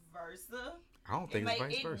vice versa. I don't think it's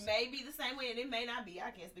vice versa. It may be the same way, and it may not be.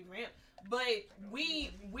 I can't speak for him. But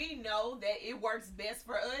we know that it works best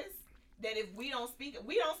for us. That if we don't speak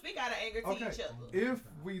out of anger to each other. If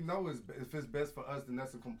we know if it's best for us, then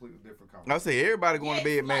that's a completely different conversation. I say everybody going to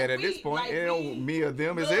bed mad at this point. It ain't me or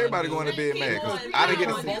them. It's everybody going to bed mad. I didn't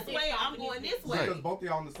get this way. I'm going this way. Because both of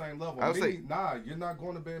y'all on the same level. Nah, you're not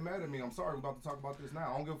going to bed mad at me. I'm sorry. We're about to talk about this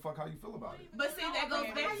now. I don't give a fuck how you feel about it. But see, that goes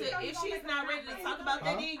back to if she's not ready to talk about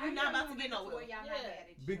that, then you're not about to get nowhere.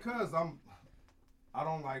 Because I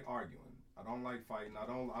don't like arguing. I don't like fighting. I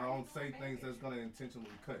don't say things that's gonna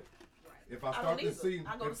intentionally cut. If I start to see,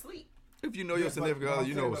 I go to sleep. If you know your significant other,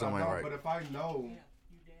 you know something ain't right. But if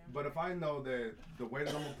I know that the way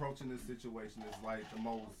that I'm approaching this situation is like the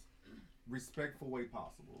most respectful way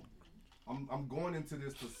possible, I'm going into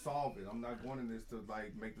this to solve it. I'm not going into this to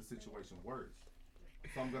like make the situation worse.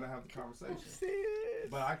 So I'm gonna have the conversation.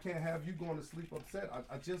 But I can't have you going to sleep upset.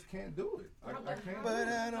 I just can't do it. I can't. But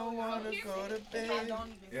I don't want to go to bed.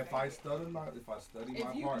 If I study my partner,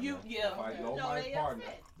 if I know my partner,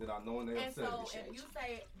 then I know when they're upset. And so if you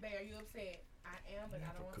say, Bear, you upset, I am, but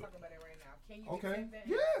I don't want to talk about it right now. Can you accept that?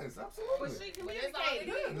 Yes, absolutely. But she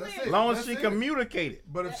communicated. As long as she communicated.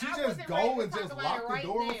 But if she just go and just lock the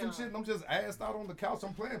door or some shit, and I'm just assed out on the couch,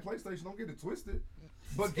 I'm playing PlayStation. Don't get it twisted.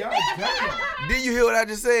 But goddamn. Did you hear what I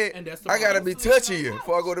just said? I gotta be touching you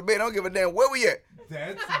before I go to bed. I don't give a damn where we at.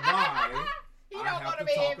 That's why I have to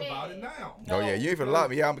talk about it now. Oh yeah, you ain't finna lock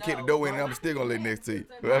me. Yeah, I'm gonna kick the door in and I'm still gonna lay next to you.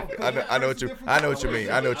 I know what you mean.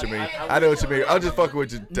 I'm just fucking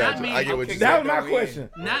with you. I get what you saying. That was my question.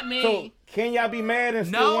 Not me. So can y'all be mad and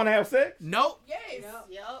still want to have sex? Nope. Yes.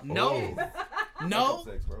 No. No.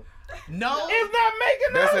 No. It's not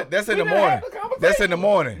making up. That's in the morning. That's in the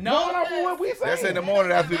morning. No. That's in the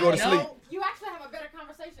morning after we go to sleep. You actually have a better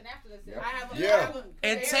conversation after this.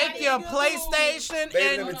 And take your PlayStation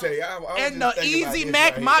Baby, let me tell you, and the Easy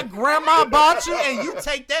Mac my grandma bought you, and you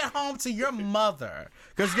take that home to your mother.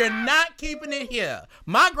 Because you're not keeping it here.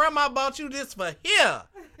 My grandma bought you this for here.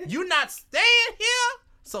 You not staying here,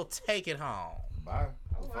 so take it home. Bye.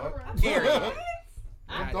 Period.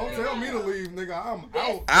 Don't tell me to leave, nigga. I'm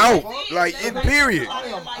out. Out, like in period. I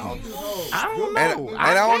am out. I don't know. And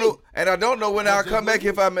I don't know. And I don't know when I'll come back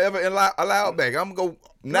if I'm ever allowed back. I'm gonna go.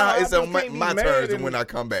 Now it's on my turn when I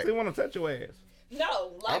come back. They want to touch your ass.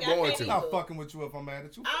 No, I'm going to. I'm not fucking with you if I'm mad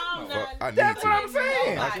at you. That's what I'm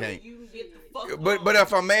saying. I can't. But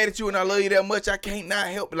if I'm mad at you and I love you that much, I can't not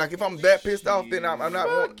help it. Like if I'm that pissed off, then I'm not.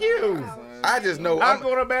 Fuck you. I just know I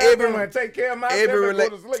go to the bathroom and take care of myself and go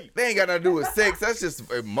to sleep. They ain't got nothing to do with sex. That's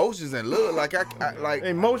just emotions and love. Like I like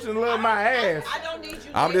emotions, love my ass. I don't need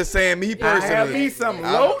you. I'm just saying me personally. I have me some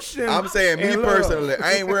lotion. I'm saying me personally.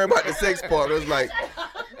 I ain't worried about the sex part. It's like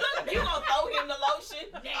you gonna throw him the lotion?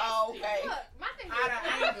 Oh, okay. Look, my thing is, I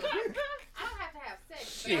don't have to have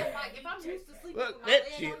sex. But if I'm used to sleeping with my leg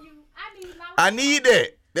on you, I need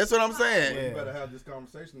that. That's what I'm saying. You better have this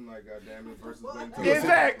conversation like goddamn it versus waiting till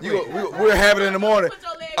exactly. We'll have it in the morning.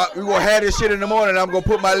 We're gonna have this shit in the morning. I'm gonna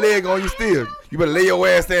put my leg on you still. You better lay your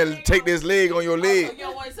ass there and take this leg on your leg. You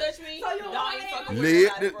don't want to touch me? Leg,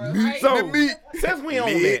 the meat, the meat. Since we on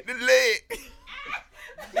leg, the leg.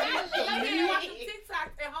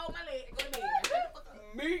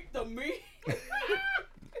 Meet the meat.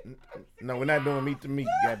 No, we're not doing meat to meat.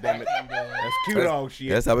 Goddamn it. That's cute dog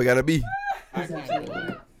shit. That's how we gotta be. That's absolutely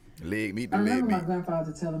right. Leg meat to I leg remember my meat.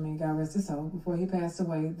 grandfather telling me, God rest his soul, before he passed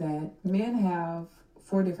away, that men have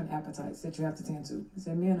 4 different appetites that you have to tend to. He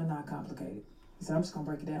said men are not complicated. He said, I'm just going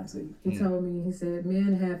to break it down to you. He told me, he said,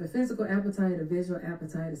 men have a physical appetite, a visual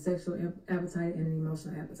appetite, a sexual appetite, and an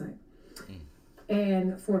emotional appetite.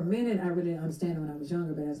 And for a minute, I really didn't understand it when I was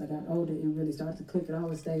younger, but as I got older, it really started to click. It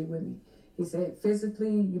always stayed with me. He said, physically,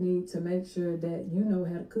 you need to make sure that you know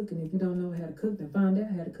how to cook. And if you don't know how to cook, then find out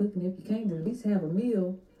how to cook. And if you can't, then at least have a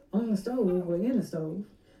meal on the stove or in the stove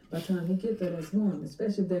by the time he get there that's warm,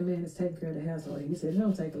 especially if that man is taking care of the household. He said, it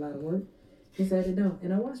don't take a lot of work. He said it don't.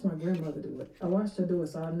 And I watched my grandmother do it. I watched her do it,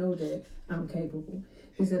 so I know that I'm capable.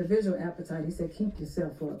 He said a visual appetite. He said, keep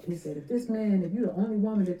yourself up. He said, if you're the only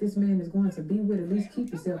woman that this man is going to be with, at least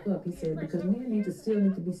keep yourself up. He said, because men still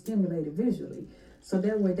need to be stimulated visually, so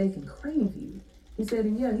that way they can crave you. He said,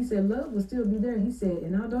 and yeah, he said, love will still be there. He said,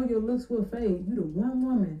 and although your looks will fade, you the one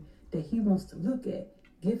woman that he wants to look at.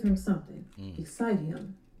 Give him something. Excite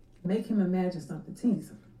him. Make him imagine something. Tease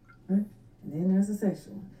him. Right? And then there's the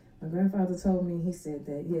sexual one. My grandfather told me, he said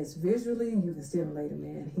that, yes, visually you can stimulate a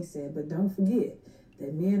man. He said, but don't forget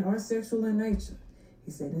that men are sexual in nature.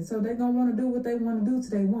 He said, and so they're going to want to do what they want to do to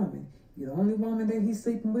their woman. You're the only woman that he's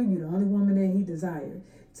sleeping with. You're the only woman that he desired.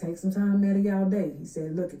 Take some time out of y'all day. He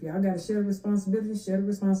said, look, if y'all got to share responsibilities, share the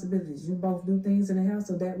responsibilities. You both do things in the house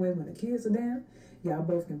so that way when the kids are down, y'all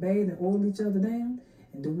both can bathe and oil each other down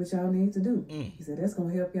and do what y'all need to do. He said, that's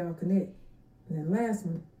going to help y'all connect. And then last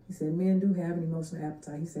one, he said, men do have an emotional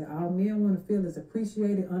appetite. He said, all men want to feel is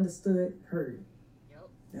appreciated, understood, heard.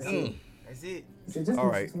 That's it. That's it. He said, just All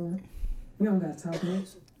listen to him. You don't got to talk much.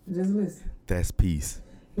 Just listen. That's peace.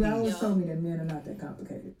 He always told me that men are not that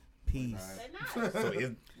complicated. Peace. So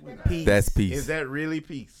Peace. That's peace. Is that really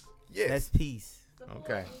peace? Yes. That's peace.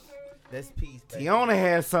 Okay. That's peace. baby. Tiana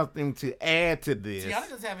has something to add to this. Tiana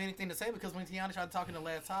doesn't have anything to say because when Tiana tried to talk in the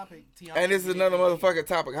last topic, Tiana. And this is another motherfucking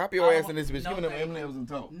topic. Hop your ass in this bitch. No, Give me them thank you. M&Ms and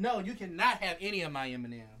talk. No, you cannot have any of my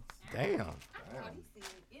M&Ms. Damn.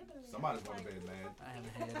 Somebody's going to bed, man. I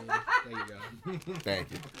haven't had it. There you go.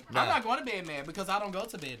 Thank you. I'm not going to bed mad because I don't go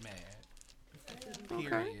to bed mad.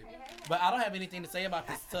 Period. But I don't have anything to say about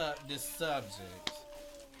this subject.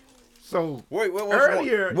 So wait, what was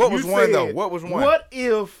earlier, one? What was you one said, though? What was one? What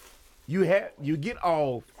if you get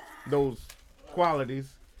all those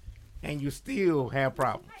qualities and you still have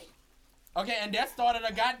problems? Okay, and that started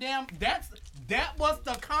a goddamn. That was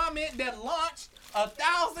the comment that launched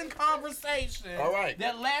 1,000 conversations. All right.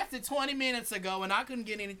 That lasted 20 minutes ago, and I couldn't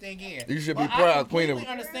get anything in. You should be But proud, I Queen of completely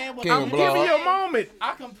understand what King of Blog. Give me a moment.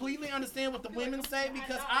 I completely understand what the women say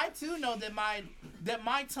because I too know that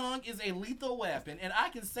my tongue is a lethal weapon, and I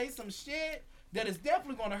can say some shit that is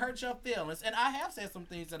definitely going to hurt your feelings. And I have said some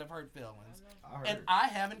things that have hurt feelings, and I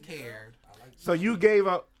haven't cared. So you gave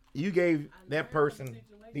that person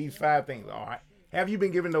these 5 things. All right. Have you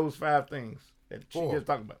been given those 5 things that she just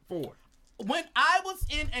talked about? 4. When I was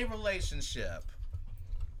in a relationship,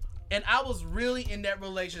 and I was really in that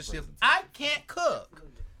relationship, I can't cook.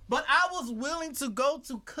 But I was willing to go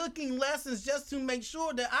to cooking lessons just to make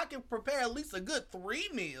sure that I can prepare at least a good 3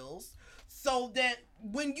 meals so that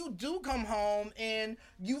when you do come home and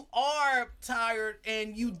you are tired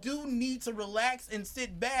and you do need to relax and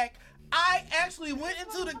sit back, I actually went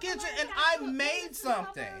into the kitchen and I made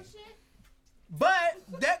something. But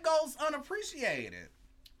that goes unappreciated.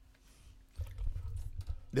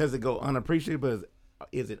 Does it go unappreciated, but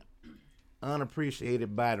is it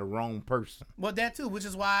unappreciated by the wrong person? Well, that too, which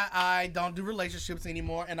is why I don't do relationships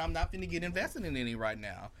anymore, and I'm not going to get invested in any right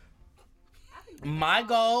now. My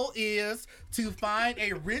goal is to find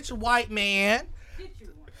a rich white man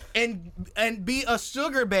and be a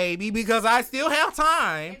sugar baby because I still have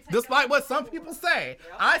time, despite what some people say.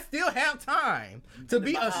 I still have time to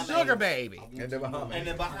be a sugar baby. And the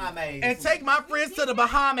Bahamas. And take my friends to the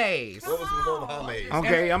Bahamas. What was before Bahamas?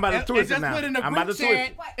 Okay, I'm about to twist it now. And just put in a I'm about group to twist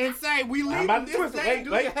chat it. and say, we I'm leave about to this twist it. day. Do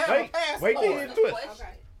you have a passport? Wait till you twist. Okay.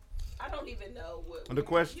 I don't even know what. The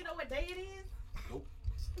question. You know what day it is? Nope.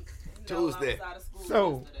 No, Tuesday. I was out of school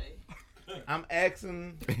So, yesterday. I'm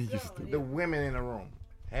asking the women in the room,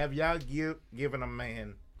 have y'all given a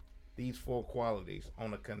man these 4 qualities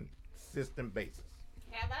on a consistent basis?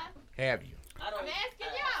 Have I? Have you? I'm asking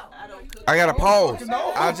y'all. I don't cook. I gotta pause.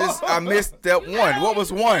 I missed that one. What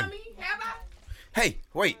was one? Have I? Hey,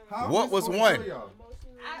 wait. What was one? I don't know.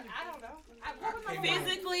 What was my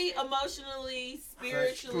Physically, emotionally,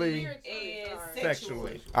 spiritually, and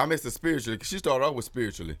sexually. I missed the spiritually. She started off with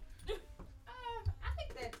spiritually. I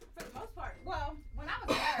think that for the most part, well, when I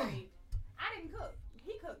was married, I didn't cook.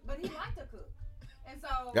 He cooked, but he liked to cook. And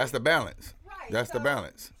so That's the balance. Right. That's the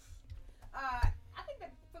balance. I think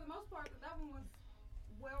that for the most part, that one was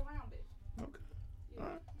well rounded.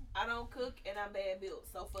 I don't cook and I'm bad built,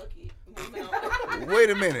 so fuck it. Moving on. Wait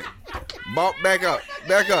a minute. Back up.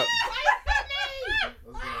 Back up.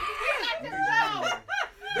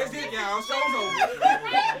 That's it, y'all. Show's over. Turn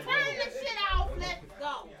the shit off. Let's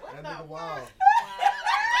go. What That the nigga wild. fuck?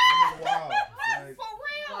 Like, For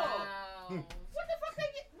real? What the fuck they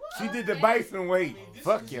get? What? She did the bison weight.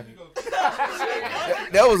 Fuck you.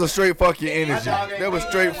 That was a straight fucking energy. That was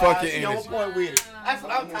straight fucking She on energy. point with it. That's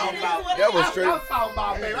what I'm talking about. That was straight. I'm talking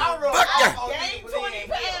about, baby. I rub Fuck yeah. off on Gain 20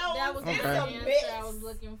 pounds. That was Okay. the answer I was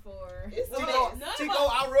looking for. Chico,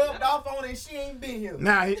 I rubbed off on it and she ain't been here.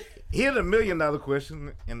 Now, here's $1 million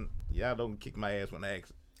question, and y'all don't kick my ass when I ask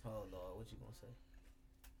it. Oh, Lord, what you gonna say?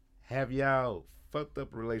 Have y'all fucked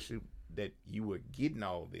up a relationship that you were getting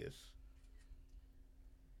all this,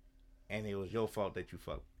 and it was your fault that you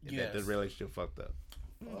fucked, that the relationship fucked up?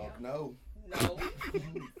 fuck no. No.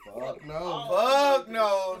 Fuck no. Fuck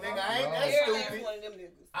no, nigga. I ain't that Every stupid. one of them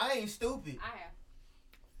niggas. I ain't stupid. I have.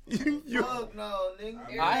 Fuck no,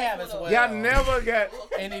 nigga. I have as well. Y'all never got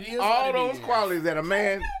And it is all what it those is. qualities that a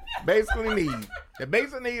man basically needs, the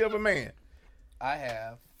basic need of a man, I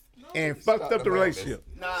have. and fucked up the relationship.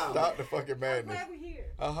 Nah. Stop the fucking madness. Glad we here.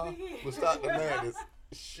 But stop the madness.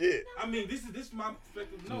 Shit. I mean, this is my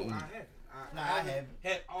perspective. No, I haven't. Nah, I haven't.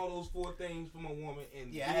 had all those 4 things from a woman,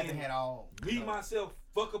 and Yeah, I haven't had all. me myself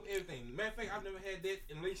fuck up everything. Matter of fact, I've never had that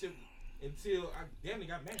in a relationship until I damn near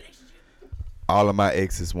got married. All of my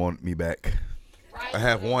exes want me back. I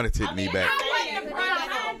have wanted me back.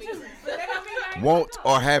 Want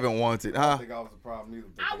or haven't wanted, I huh? don't think I was the problem either.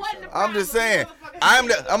 but I they wasn't shut the up. I'm just saying. I'm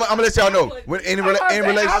gonna let y'all know when in I'm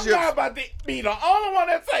relationships. not about to be the only one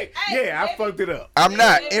that say, yeah, I fucked it up. I'm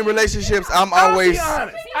not in relationships. I'm I'll always. be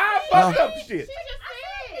honest. I fucked up shit.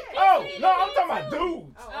 Oh, no, I'm talking about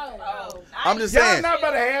dudes. I'm just Y'all saying. not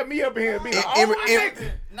about to have me up here being the In, only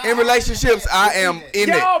nigga. in relationships, I am in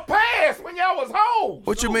it. Y'all passed when y'all was hoes.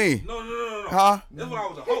 What you mean? No. Huh? That's when I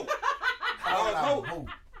was a hoe. I was a hoe.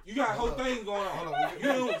 You got whole things going on. You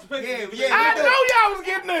don't expect I know y'all was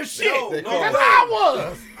getting this shit. No, Because I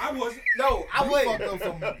was. I wasn't. No, I You wasn't. fucked up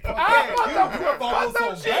some. I fucked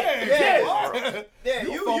up shit. Yes. Yeah,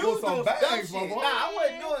 You you fumbled was some doing bags, dumb shit. motherfucker. Nah, I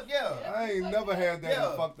wasn't doing. Yeah. I ain't never had that. Yeah.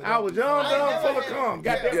 and fucked it I up. was young, dumb, full of cum.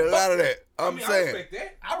 Got Yeah, a that. lot of that. I I'm mean, I saying. respect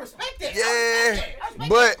that. I respect that. Yeah,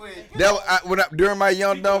 but that during my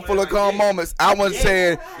young dumb full of calm moments, I wasn't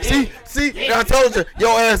saying, see, I told you,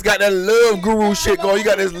 your ass got that love guru shit going. You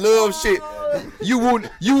got this love shit. You woo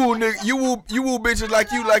bitches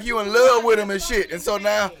like you in love with them and shit. And so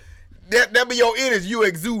now that be your energy. You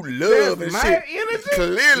exude love That's and my shit. energy?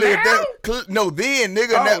 Clearly, if Now? then, nigga,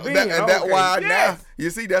 Oh, that, then, that, that okay. why Yes. now. You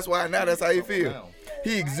see, that's why now. That's how you feel.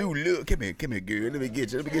 He exude love. Come here, girl. Let me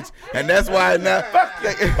get you. And that's why now. Fuck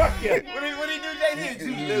you. Fuck you. What he do,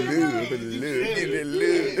 JD?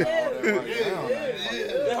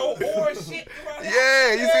 That whole boy shit.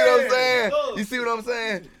 Yeah, you see what I'm saying? You see what I'm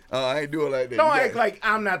saying? I ain't do it like that. Don't You act got- like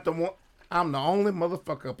I'm not the one. I'm the only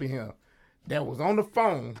motherfucker up in here that was on the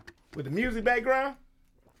phone with the music background.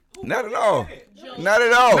 Not at all. Not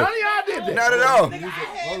at all. None of y'all did that. Not at all.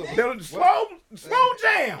 There was slow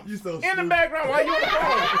jam in the background while you on the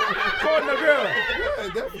phone recording the girl.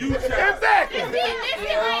 You Exactly.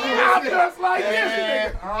 I'm just like this nigga.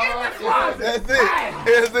 In the closet.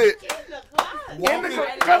 That's it.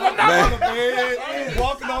 Because I'm not.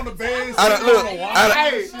 Walking on the bed. I don't look.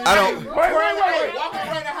 I don't. Wait. Walking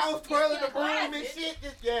around the house, twirling the broom and shit.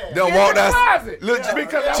 Yeah. Don't In walk the down. closet. Look,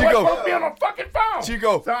 Because I wasn't Chico. supposed to be on the fucking phone.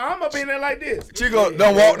 Chico. So I'm up in there like this. Chico,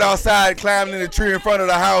 don't walk outside, climbing in the tree in front of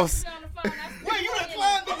the house. Wait, you done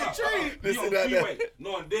climbed in the tree. You on freeway,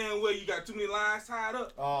 knowing damn well you got too many lines tied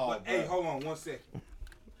up. Oh, but hey, hold on 1 second.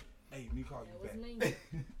 Hey, let me call you back.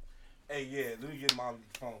 Hey, yeah, let me get my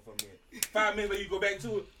phone for a minute. 5 minutes later, you go back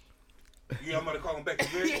to it. Yeah, I'm gonna call him back.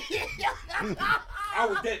 You ready? I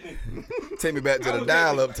was that nigga. Take me back to the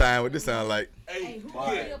dial-up time. What this sound like? Hey,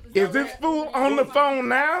 yeah. Is this fool on the phone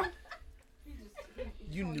now?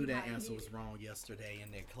 You knew that answer was wrong yesterday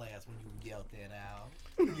in that class when you yelled that out.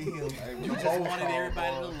 You just wanted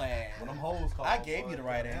everybody to laugh. When them hoes call, I gave you the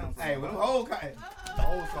right answer. Hey, when them hoes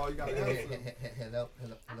call, you got to answer. Hello.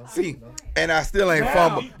 See, and I still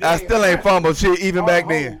ain't fumble shit even back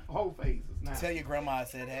then. Whole faces now. Tell your grandma I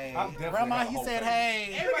said, hey. I'm definitely Grandma, got a he whole said, face.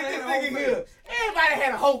 hey. Everybody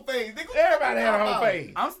had a whole face. Nigga, Everybody had a whole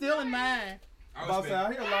face. I'm still in mine. I was saying,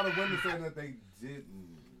 I hear a lot of women saying that they didn't.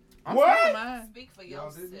 I'm What? still in mine. Speak for Y'all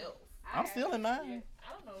didn't? yourself. I'm still in mine.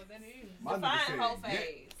 I don't know what that is. My nigga Define said, whole yeah.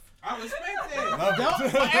 phase. I respect that.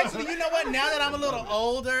 Don't, actually, you know what? Now that I'm a little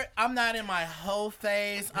older, I'm not in my hoe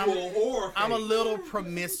phase. I'm a little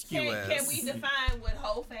promiscuous. Can we define what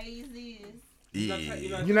hoe phase is?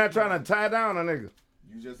 Yeah. You're not trying to tie down a nigga.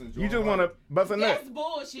 You just want to bust a nut. That's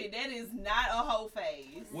bullshit. That is not a hoe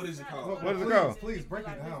phase. What is it called? What is it called? Please break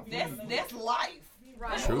it down. That's life.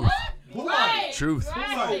 Right. Truth. Right. Truth.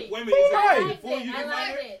 Right. Wait a I minute.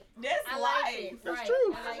 like it. That's I like life. it. That's Right.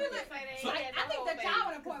 true. I like it. I think that y'all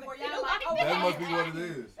at a point where y'all like, oh, That must be what it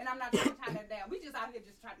is. And I'm not trying to tie that down. We just out here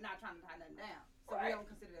just not trying to tie nothing down. So we don't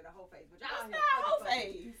consider that a whole phase. But y'all That's not a hoe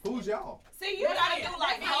phase. Who's y'all? See, you gotta do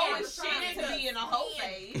like hoe shit to be in a hoe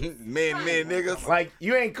phase. Men, niggas. Like,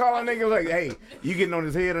 you ain't calling niggas like, hey, you getting on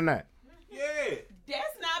his head or not? Yeah.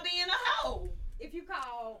 That's not being a hoe. If you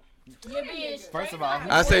call. You're being First of all,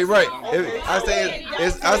 I say right. I say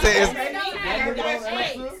it's.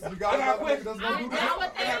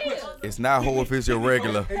 It's not hoe if it's your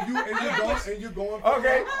regular. And you going.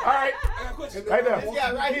 Okay, all right. Right there. This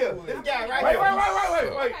guy right here. This guy right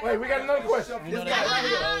here. Wait. We got another question.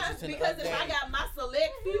 Because if I got my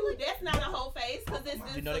select few, that's not a hoe phase because it's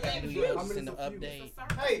just select few. in the update.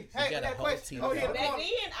 Hey, I got a question. Oh, yeah, Back then,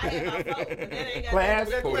 I had my phone, but that ain't got Class.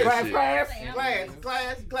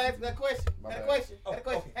 That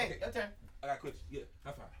question. Hey, your turn. I got a question. Yeah,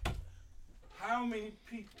 high five. How many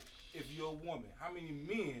people, if you're a woman, how many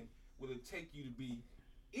men will it take you to be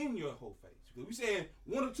in your whole phase? Because we saying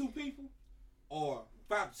 1 or 2 people, or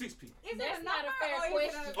 5 to 6 people. That's not a fair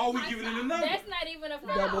question. Oh, we giving it a number. That's not even a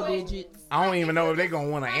fair Double question. digits. I don't even know if they gonna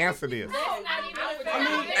want to answer this. That's not even a fair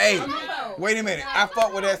question. Hey, wait a minute. I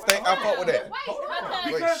fuck with that thing. I fuck with that.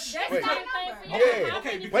 Because that's not a thing for you. Yeah.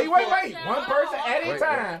 Okay, Wait. One person at a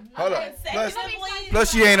time. Hold up.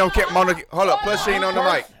 Plus she ain't on hold up. Plus she ain't on the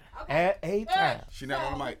mic. At a time. She not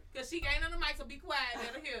on the mic. Because she ain't on the mic, so be quiet.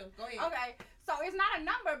 Let her hear. Go ahead. Okay, so it's not a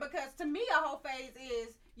number because to me a whole phase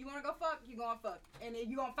is you want to go fuck, you going to fuck. And if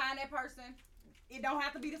you going to find that person, it don't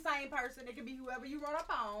have to be the same person. It can be whoever you run up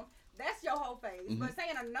on. That's your whole phase. Mm-hmm. But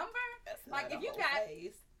saying a number, like if you got,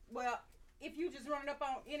 well, if you just run it up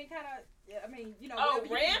on any kind of, I mean, you know. Oh, whatever you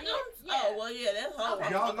can random? get. Yeah. Oh, well, yeah, that's hoe.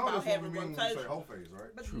 Okay. Y'all know About that's what we having mean when we say rotation. whole phase,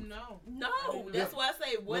 right? But No, that's why I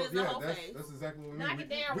say, what is a whole phase? That's exactly what we Knock mean. it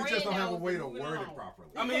down, We just don't have a randos, way to and moving word it on. properly.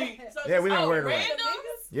 I mean, Yeah, we don't word it right. Randoms?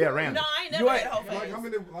 Yeah, random. No, I ain't You never ain't- had a whole phase.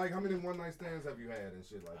 Like how many one night stands have you had and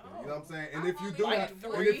shit like that? You know what I'm saying? And if you do Like have, and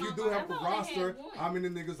 3. if you do have a roster, how many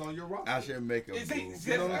niggas on your roster? I should make a Is he- move.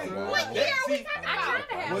 You know what I'm saying? What year are we talking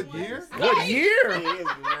about? What year? What year?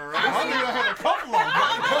 I only had a couple of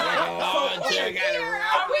them.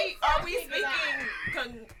 Are we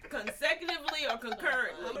speaking consecutively or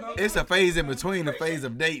concurrently? It's a phase in between the phase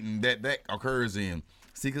of dating that occurs in.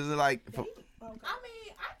 See, cause it's like I mean,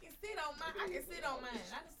 I can sit on mine. I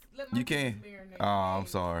just let my you can. juice marinate. Oh, I'm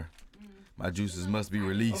sorry. My juices must be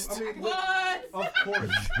released. I mean, What? of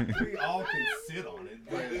course, we all can sit on it.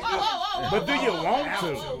 But do you want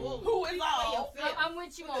to? Who is all? I'm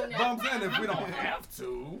with you on But that. I'm saying if we don't have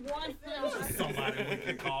to, One there's somebody we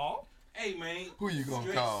can call. hey, man. Who you gonna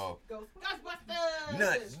Stress. call? Ghostbusters.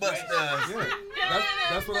 Nutbusters. Yeah,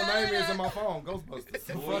 that's what her name is in my phone, Ghostbusters.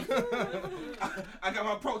 I got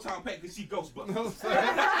my proton pack because she Ghostbusters. You know what I'm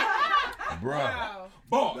saying? Bruh. Wow.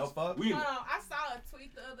 Boss. No fuck. We Hold on, I saw a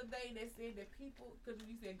tweet the other day that said that people, because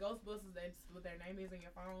you said Ghostbusters, that's what their name is in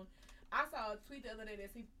your phone. I saw a tweet the other day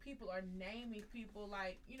that people are naming people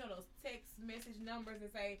like, you know, those text message numbers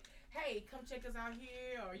and say, hey, come check us out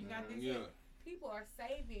here, or you got this. Yeah. People are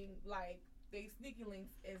saving, like, they sneaky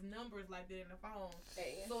links as numbers like that in the phone.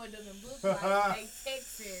 So it doesn't look like they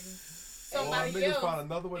texting somebody Niggas else. find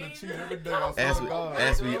another way to cheat every day. I swear to God.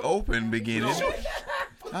 As we open beginning,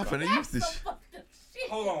 I'm finna use this.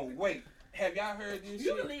 Hold on, wait. Have y'all heard this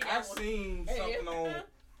You shit? believe I've that one. seen something on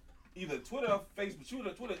either Twitter or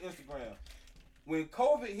Facebook, Twitter, Instagram. When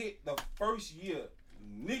COVID hit the first year,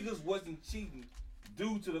 niggas wasn't cheating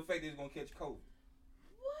due to the fact they was gonna catch COVID.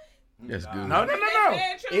 That's good. No.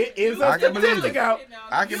 It is I a can believe statistic it. out.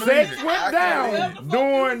 I can believe Sex it. went I can down believe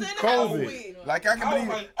during COVID. Like I can I was believe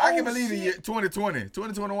it. like, I can oh, believe shit. it. 2020,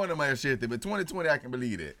 2021 I might have shit there, but 2020 I can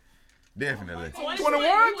believe it. Definitely. 21 you in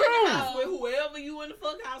the too. house with whoever you in the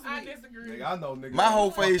fuck house I with. disagree. Nigga, I know niggas. My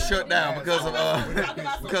whole face shut down because of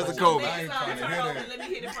because of COVID. I ain't trying to hear that. Let me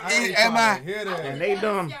hit it from I ain't Am I? trying to hear that. And they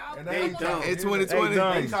dumb. And they dumb. In They 2020,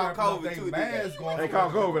 dumb. they call COVID They too. mask going They for call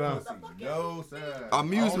the COVID, huh? No, sir.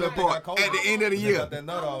 Amusement park at the end of the They year. got that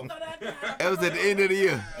nut off. That was at the end of the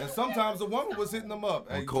year. And sometimes a woman was hitting them up.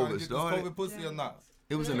 Hey, When you trying to COVID get this started. COVID pussy or not?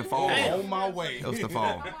 It was in the fall. On my way. It was the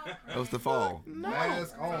fall. It was the fall.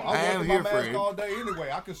 Mask on. I am I'm here, my mask Fred. all day anyway.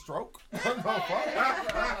 I can stroke. Let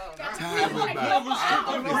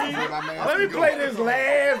me play this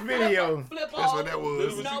last video. That's what that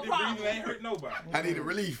was. No problem. Ain't hurt nobody. I needed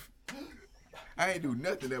relief. I ain't do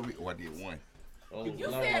nothing that week. Oh, I did one.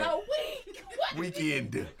 You said a week. What?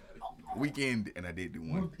 Weekend, and I did do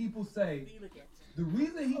When one. people say the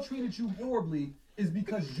reason he treated you horribly is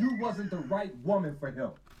because you wasn't the right woman for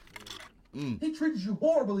him. He treated you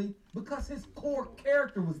horribly because his core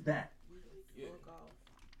character was that.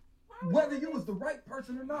 Whether you was the right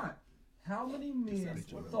person or not. How many men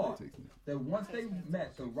thought that once they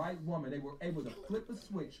met the right woman, they were able to flip a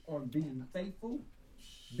switch on being faithful,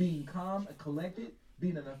 being calm and collected,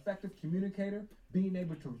 being an effective communicator, being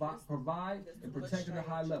able to provide and protect at a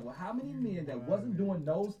high level? How many men that wasn't doing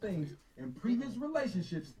those things in previous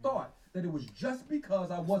relationships thought that it was just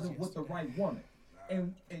because I wasn't with the right woman?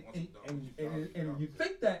 And you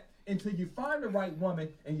think that until you find the right woman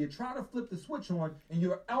and you try to flip the switch on and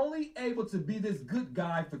you're only able to be this good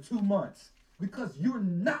guy for 2 months because you're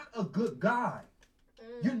not a good guy.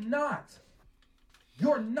 You're not.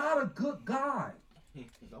 You're not a good guy.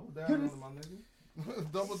 Double down on my nigga.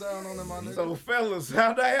 Double down on him, my nigga. So, fellas, how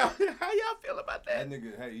y'all feel about that? That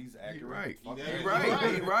nigga, hey, he's accurate. Right. Fuck He that.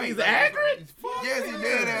 right. He's accurate? Yes, he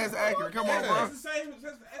dead ass accurate. Come on, bro. That's the same.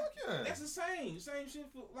 That's the same shit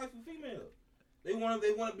for females. They want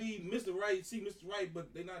to be Mr. Right, see Mr. Right,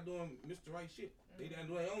 but they not doing Mr. Right shit. They not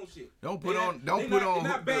doing their own shit. Don't put on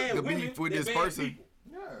the beef with this person. People.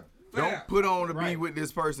 Yeah. Don't put on the beef with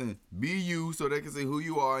this person. Be you, so they can see who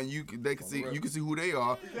you are, and you can see who they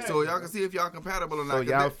are, so y'all can see if y'all compatible or not. So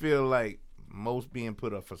y'all feel like most being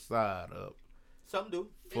put a facade up Some do.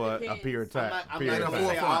 for a period of time. I'm not gonna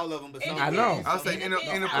say all of them, but some. I know. I'll say in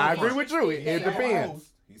the I agree with you. It depends.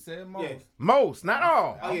 He said most. Yeah. Most, not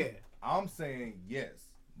all. Oh yeah. I'm saying yes.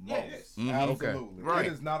 Most. Yes. Absolutely. Okay. Right.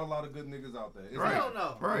 There's not a lot of good niggas out there. It's Right. not.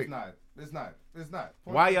 No. Right. It's not.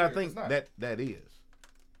 Why y'all It's think not. that is?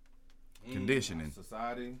 Conditioning.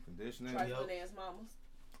 Society, conditioning. Trifling ass mamas.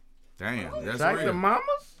 Damn, that's Like the real. mamas?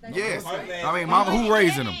 Yes. I mean, mama, who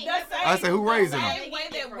raising them? I say, who raising The them? same way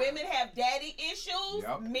that women have daddy issues,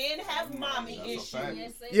 Yep. men have mommy That's a fact.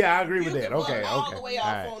 issues. Yeah, I agree with You that. can fuck Okay, all okay. the way All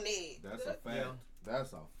off right. on that. That's a fact.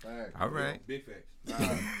 That's a fact. All right. Big facts.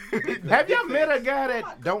 Have y'all met a guy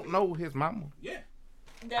that don't know his mama? Yeah.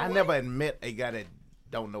 That I what? never met a guy that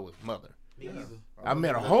don't know his mother. Me either. I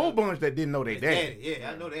met a whole bunch that didn't know their Daddy. daddy.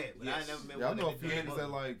 Yeah, I know that, but I ain't never met Yeah, I one know a that few did niggas that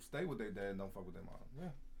like stay with their dad and don't fuck with their mom.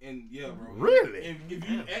 Yeah. And yeah, bro. Really? If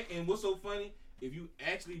you and what's so funny, if you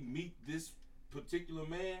actually meet this particular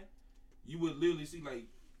man, you would literally see like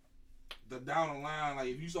the down the line. Like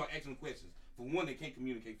if you start asking questions, for one, they can't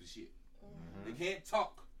communicate for shit. They can't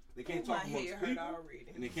talk. They can't talk my amongst head hurt people, already.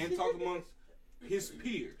 and they can't talk amongst his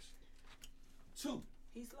peers. Two,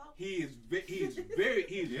 He's slow. he is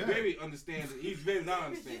very understanding. He's very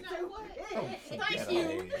non-understanding. Thank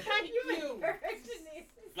you.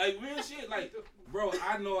 Like real shit. Like, bro,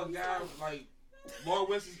 I know a guy like Lord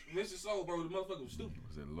Mr. Soul, bro. The motherfucker was stupid.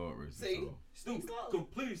 Was it Lord versus See? Soul? Stupid,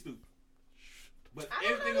 completely stupid. But I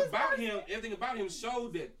don't everything about him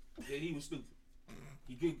showed that he was stupid.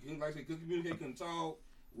 He couldn't, like I said, couldn't communicate, couldn't talk.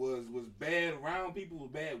 Was bad around people. Was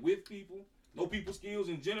bad with people. No people skills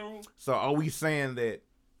in general. So are we saying that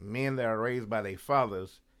men that are raised by their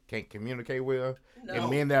fathers can't communicate well, No. and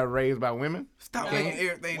men that are raised by women? Stop No. making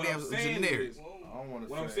everything What damn I'm saying generic. is- I don't want to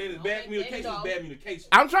What I'm say. saying is bad communication is bad communication.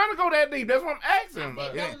 I'm trying to go that deep. That's what I'm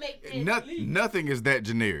asking. Yeah. Nothing is that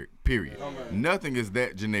generic. Period. Nothing is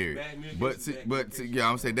that generic. Bad communication But is see, bad but see, yeah,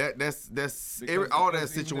 I'm saying that's Because all that even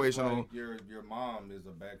if, situational. like, your mom is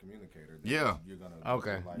a bad communicator. then Yeah. You're gonna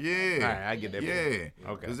Okay. like, Yeah. All right, I get that. Yeah.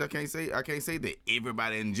 Okay. Because I can't say that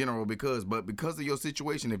everybody in general because of your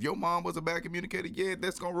situation. If your mom was a bad communicator, yeah,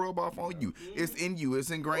 that's gonna rub off on you. It's in you.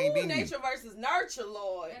 It's ingrained Ooh, in you. nature versus nurture,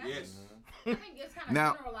 Lord. Yes. I think it's kind of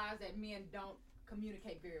Now- generalized that men don't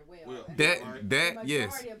communicate very well. Well, That the yes.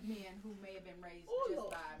 majority of men who may have been raised just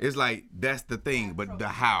by It's like that's the thing, but the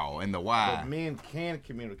how and the But why. men can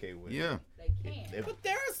communicate well. Yeah. they can. If- But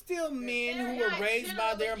there are still men who were raised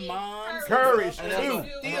by their moms. Courage, and too.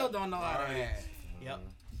 still don't know how to act. Yep.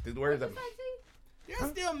 Where's the There's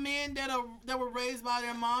still men that were raised by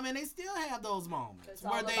their mom and they still have those moments It's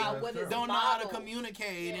where all they about what is don't know how to modeled.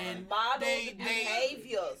 communicate and Model they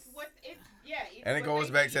behaviors. And it goes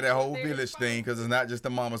back to that whole village thing because it's not just the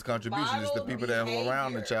mama's contribution; it's the people that are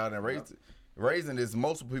around the child and raising this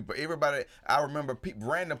multiple people. Everybody, I remember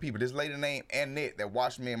random people. This lady named Annette that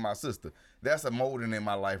watched me and my sister. That's a molding in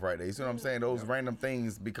my life right there. You see what I'm saying? Those random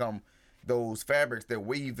things become those fabrics that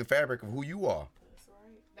weave the fabric of who you are.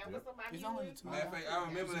 That was somebody It's you only with. matter of fact, I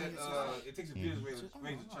remember that it takes a village to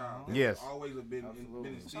raise a child. Yes. That's always been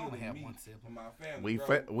instilled in me and my family.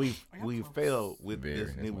 We failed with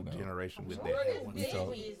this new generation with that.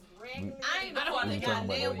 I ain't know the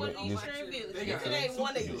goddamn one Eastern Village. If it ain't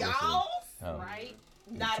one of y'all, right?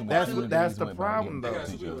 That's the problem though.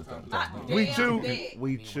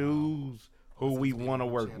 We choose who we want to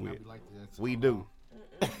work with. We do.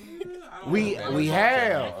 We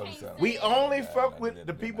only fuck with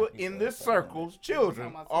the people in this circle's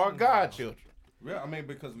children or godchildren. Yeah, I mean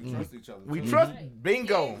because we trust each other. We trust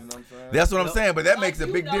bingo. You know what I'm saying? That's what I'm saying, but that makes a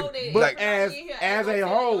big difference. But as a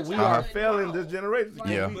whole, we are failing this generation.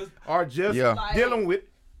 Yeah. We are just dealing with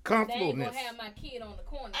comfortableness. They ain't gonna have my kid on the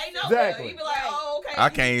corner. Ain't no Exactly. You be like, oh, okay. I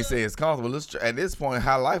can't even say it's comfortable. At this point,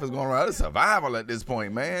 how life is going around, it's survival at this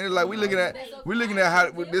point, man. It's like we're looking at how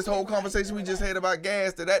with this whole conversation we just had about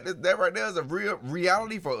gas. That right there is a real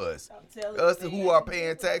reality for us. Us who are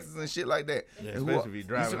paying taxes and shit like that. Yeah, especially if you're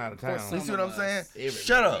driving out of town. You see what I'm saying?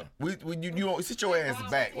 Shut up. You don't sit your ass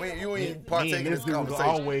back. You ain't partaking in this conversation.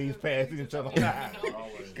 Always passing each other.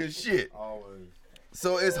 Cause shit. Always.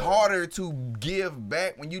 So it's harder to give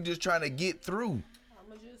back when you just trying to get through.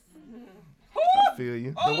 I feel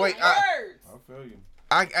you. The way I feel you.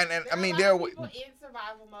 I mean there. People in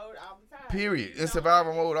survival mode all the time. Period. In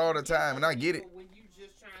survival mode all the time, and I get it. When you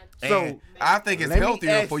just trying And So I think it's let me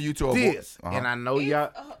healthier ask for you to avoid this. And I know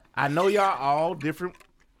y'all all different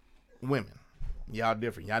women. Y'all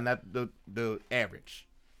different. Y'all not the average.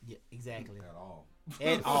 Yeah, exactly. At all.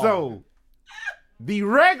 At all. So the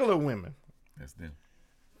regular women. That's them.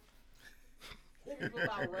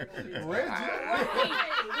 Reggie.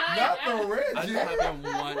 Not the Reggie. I just have them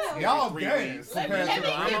once. Y'all gays compared to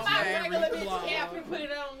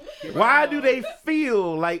the Why do they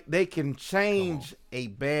feel like they can change a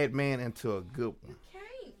bad man into a good one?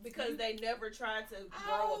 Because they never tried to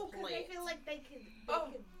grow a they plant. feel like they can love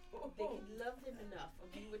him enough or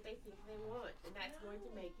do what they think they want, and that's going to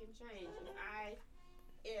make him change.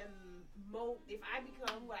 If I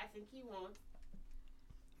become what I think he wants.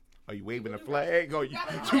 Are you waving a flag? Or you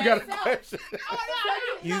got a question?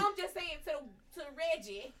 No, I'm just saying to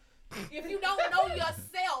Reggie, if you don't know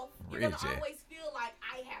yourself, you're gonna always feel like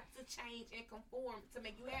I have to change and conform to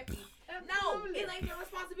make you happy. No, it ain't your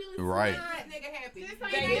responsibility to make that nigga happy.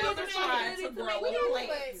 They never tried to grow a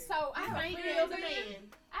plant. So I have Ain't a real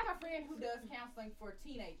friend. I have a friend who does counseling for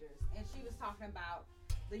teenagers, and she was talking about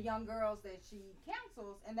the young girls that she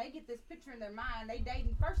counsels, and they get this picture in their mind. They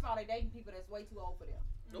dating. First of all, they dating people that's way too old for them.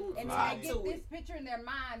 Ooh, And then they get this picture in their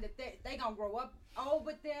mind that they gonna grow up old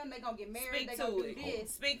with them. They gonna get married. They gonna do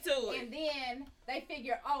this. Speak to it. And then they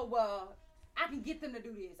figure, oh well, I can get them to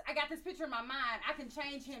do this. I got this picture in my mind. I can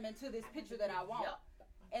change him into this picture that I want.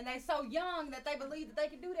 And they so young that they believe that they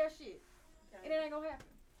can do that shit, and it ain't gonna happen.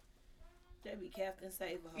 They be Captain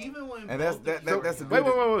Save. Even when And that's a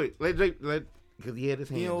Wait. Let because he had his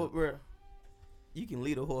hand. You know, up. bro, you can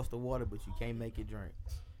lead a horse to water, but you can't make it drink.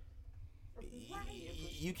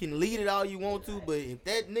 You can lead it all you want to, but if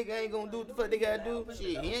that nigga ain't gonna do what the fuck they gotta do,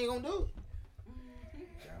 shit, he ain't gonna do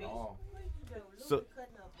it. At all. So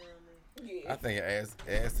I think add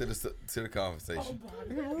to the conversation.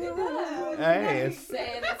 ass.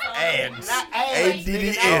 Ads.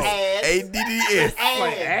 ADDS.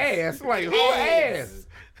 Like ass. Like who ass?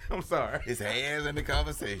 I'm sorry. It's hands in the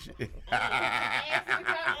conversation. Oh,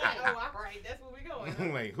 all right, that's where we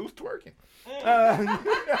going. Like who's twerking?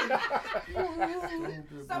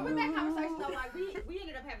 So with that conversation though, like we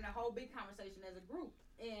ended up having a whole big conversation as a group,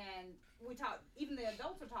 and we talked. Even the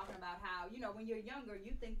adults are talking about how when you're younger,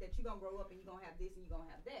 you think that you're gonna grow up and you're gonna have this and you're gonna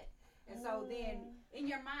have that, and so then in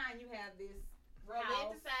your mind you have this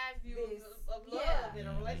romanticized view of love in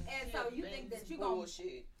a relationship, and so you think that you're gonna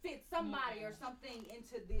fit somebody or something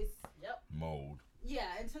into this Mode.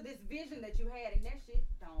 into this vision that you had, and that shit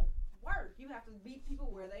don't work. You have to meet people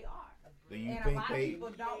where they are. Do you And think a lot of they? people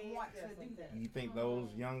don't want to do that. You think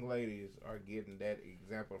those young ladies are getting that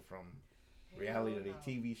example from reality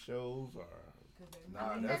TV shows or?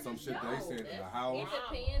 Nah, that's some shit they said in the house.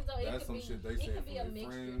 It depends on. That's some shit they It said could be a from their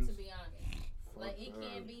mixture, friends. to be honest. Like it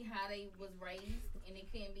can be how they was raised, and it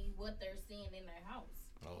can be what they're seeing in their house.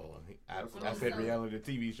 Oh, I said reality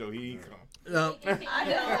TV show. He ain't come.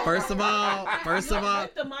 First of all,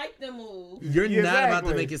 the mic to move. you're not about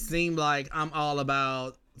to Exactly. make it seem like I'm all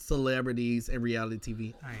about celebrities and reality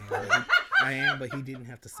TV. I am, but he didn't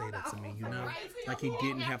have to say that to me, Like he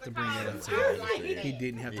didn't have to bring that up to me. He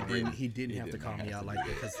didn't have to bring. He didn't have to call me out like that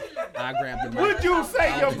because I grabbed the mic. Would you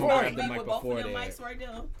say your point? The mic before that. Mics right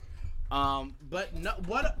there. But no,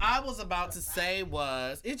 what I was about to say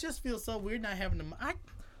was, it just feels so weird not having the mic.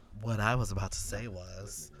 what I was about to say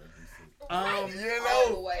was,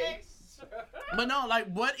 but no, like,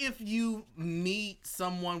 what if you meet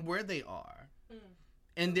someone where they are,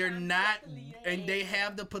 and they're not, and they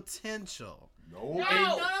have the potential? No.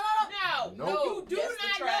 And- You do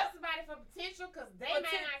not love somebody for potential because they might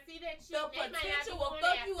not see that shit. The potential will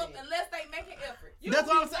fuck you up unless they make an effort. That's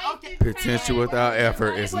what I'm saying. Okay. Potential without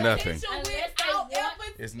effort is nothing. Without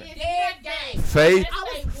effort, It's not. dead game.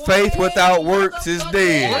 Faith without works is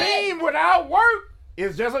dead. Dream without work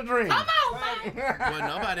is just a dream. Come on, man. Well,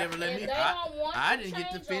 nobody ever let me. I didn't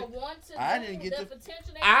get to fit. I didn't get to.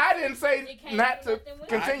 I didn't say not to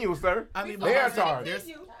continue, sir. I mean, they're but charged.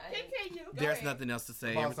 There's nothing else to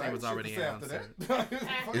say. Everything was already answered.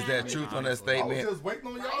 Is that truth on that I was statement? just waiting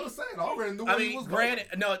on y'all to say it. I already knew I where he mean, was granted,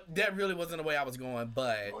 no, that really wasn't the way I was going,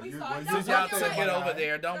 but going. since y'all took it over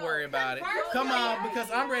there, don't worry about it. Come on,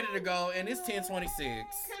 because I'm ready to go, and it's 10:26.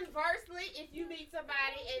 Conversely, if you meet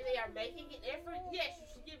somebody and they are making an effort, yes, you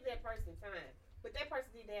should give that person time. But that person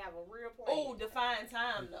need to have a real plan. Oh, define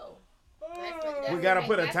time though. We gotta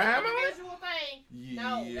put a time on it? Individual thing.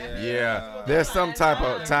 No. Yeah, there's some type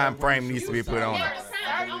of time frame needs to be put on it.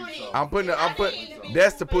 I'm putting.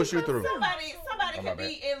 That's to push you through. Somebody Oh, my could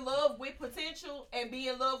be in love with potential and be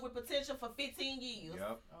in love with potential for 15 years.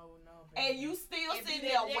 Yep. And you still sitting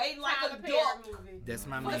there waiting like a duck That's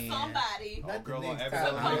my for man. somebody Oh, girl, on to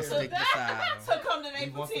everything. come to Stick beside him. to come to their He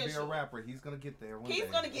wants to be a potential. rapper. He's gonna get there. One He's day.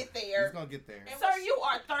 gonna get there. He's gonna get there. Sir, you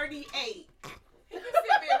are 38. He can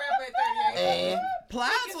still be a rapper at 38.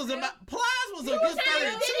 Plies was a good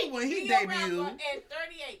 32 when he debuted. At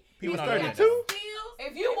 38. He was He 32.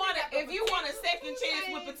 If you want a second chance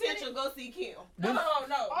with potential, go see Kim. No.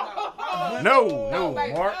 No,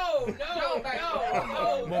 Mark.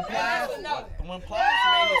 When Plies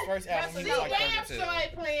made his first album, he was like damn 32. sure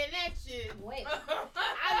ain't playing that shit. Wait. I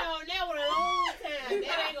know that one a long time.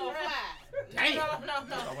 That ain't gonna fly. Damn. I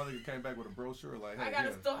wonder if you came back with a brochure like, hey, I gotta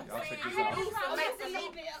here, start y'all check saying, this I out. gotta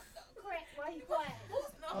Why you quiet?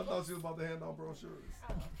 I thought she was about to hand out brochures.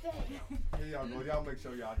 Here y'all go. Y'all make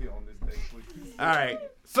sure y'all here on this day, please. All right.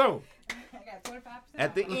 So I got 25%.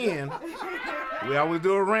 at the end, we always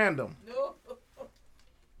do a random.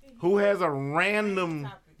 Who has a random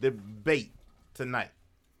debate tonight?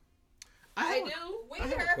 I do. We I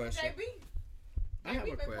have a heard from question. JB. I have a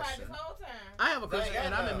We've been quiet question. this whole time. I have a question,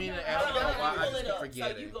 and I've been meaning to ask you Hold on, for a while. I pull just it keep up. So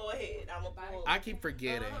forgetting. you go ahead. I'm gonna pull. I keep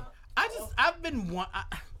forgetting.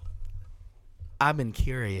 I've been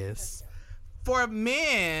curious. For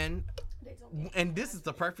men, and this is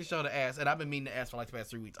the perfect show to ask, and I've been meaning to ask for like the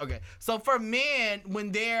past 3 weeks. Okay, so for men,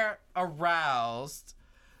 when they're aroused,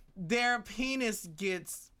 their penis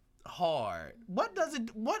gets hard. What does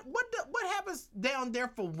it? What happens down there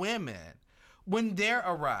for women when they're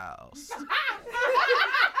aroused? You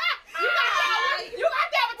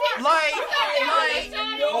got that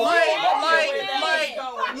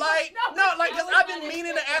because I've been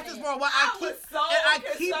meaning to ask this for a while.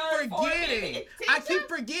 I keep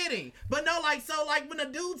forgetting. But no, when a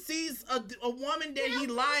dude sees a woman that he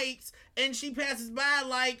likes and she passes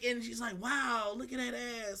by, and she's like, wow, look at that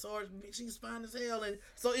ass, or she's fine as hell, and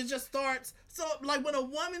so it just starts. So when a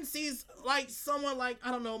woman sees someone I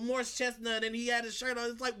don't know, Morris Chestnut, and he had his shirt on,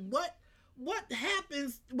 it's like, what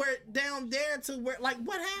happens where down there to where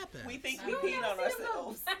what happened? We think we peed on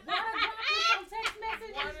ourselves.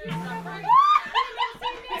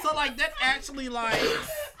 So that actually their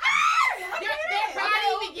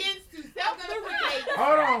body begins to self-lubricate.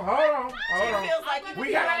 Hold on. Feels like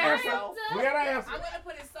We got an answer. I'm gonna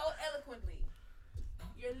put it so eloquently.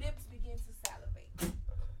 Your lips begin to salivate.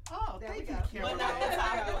 Oh, thank you, But not the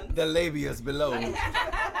top one. The labia's below.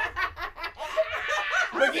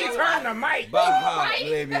 Look, he turned the mic. Baja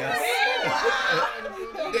labias.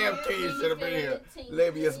 Damn, King should have been here.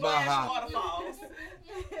 Labias Baja. Waterfalls.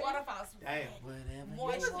 Waterfalls. Damn.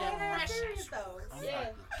 Moisture, pressure. Yeah.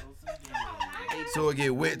 So it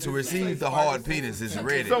get wet to receive the hard penis. It's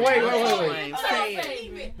ready. So wait.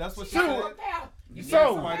 That's what she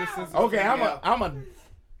said. Okay, I'm a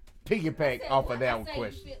piggyback off of that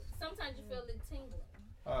question. Sometimes you feel it tingling.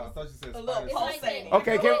 I thought you said A little spider pulsating.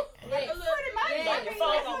 Okay, can Like your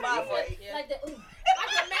phone don't vibrate. Like the ooh.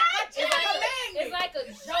 It's like a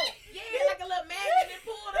joke. Yeah, like a little magnet that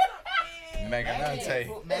pulled up. Meganante.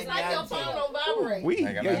 It's like your phone don't vibrate. we?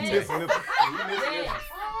 Meganante. And it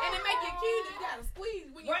make you cute. You gotta squeeze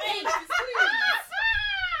when you squeeze.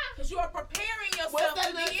 Because you are preparing yourself What's that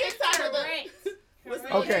to little be TikTok correct. What's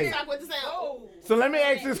the Okay. TikTok with the sound? Oh. So let me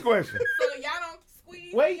ask this question. So y'all don't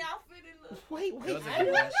squeeze Wait. y'all fit in the... Wait.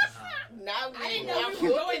 Now I didn't know I'm you were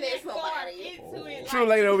going looking at that far somebody. into it. True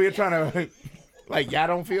lady over here trying to y'all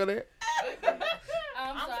don't feel that? I'm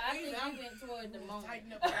sorry, I went toward the moment.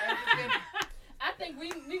 I think we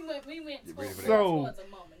went towards a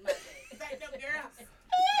moment. My bad.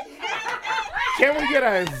 Can we get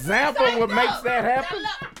an example of what makes that happen?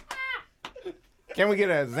 Can we get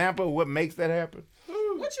an example of what makes that happen?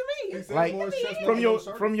 What you mean? Like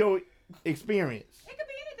from your experience. It could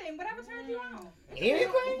be anything, whatever turns you on. Anything?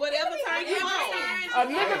 Whatever turns you on. A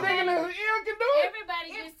nigga thinking his ear can do it.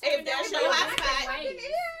 Everybody gets If that's your hot spot,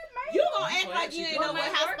 you gonna act like you didn't know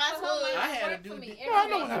what hot spots was. I had to do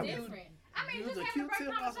Everybody's different. I mean, use just a having a great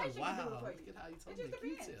Q-tip. I was like, conversation wow, can do it for look you. at how you told It me just a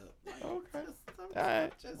depends. Q-tip. Okay. Like,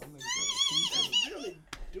 Alright. just really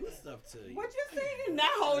do stuff to you. What you saying? Not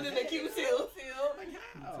holding the Q-tip.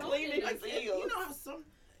 Cleaning his Like, heels. you know how some.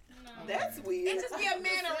 That's weird. It just be a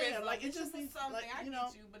mannerism. Like, it just needs something. like, I you get know.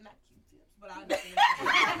 you, but not Q-tips. But I understand.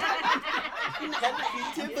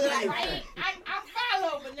 I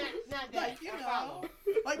follow, but not that. Like, you I know, follow.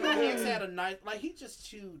 like my ex had a knife. Like, he just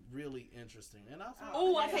chewed really interesting, and I was like,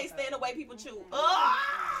 Oh, I can't stand the way people chew.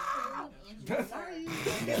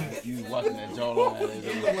 You watching that Joe on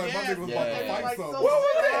that? My people was about to fight like, something. so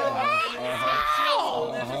What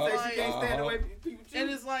chiseled. She can't stand the way people chew. And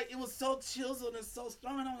it's like, it was so chiseled and so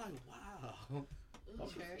strong, and I'm like, wow.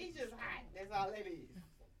 Okay. He's just hot. That's all it is.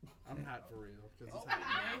 I'm hot for real, because it's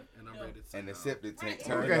hot, and I'm ready to. And the septic tank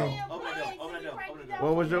turned Okay. on. Open the door. Open the door. Open the door.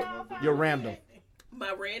 What was your random?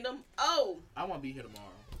 My random. Oh, I want to be here tomorrow.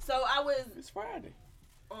 so I was It's Friday.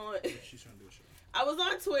 on. She's trying to do a show. I was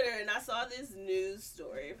on Twitter and I saw this news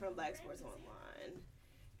story from Black Sports Online,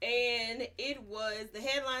 and it was the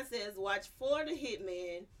headline says, "Watch Florida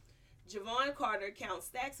hitman Javon Carter count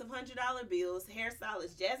stacks of $100 bills.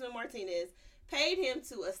 Hairstylist Jasmine Martinez paid him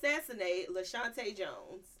to assassinate LaShante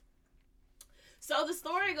Jones." So the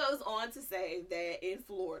story goes on to say that in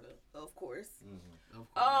Florida, of course,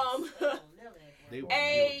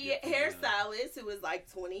 a hairstylist who was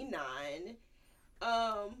like 29.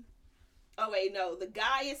 Oh wait, no, the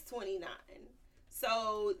guy is 29.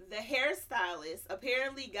 So the hairstylist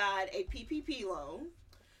apparently got a PPP loan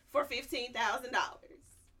for $15,000.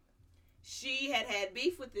 She had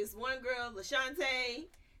beef with this one girl, LaShante,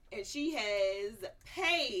 and she has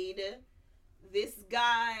paid this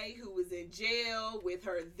guy who was in jail with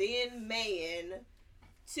her then man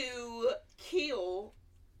to kill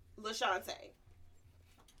LaShante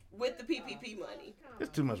with the PPP money.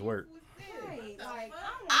 It's too much work.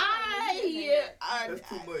 That's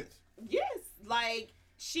too much. Yes, like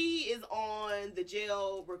she is on the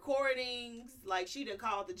jail recordings. Like she done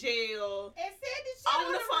called the jail And said this shit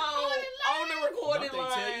on the phone, on the recording Don't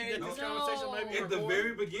they tell you that line. this conversation may be At the recorded?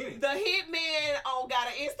 very beginning. The hitman got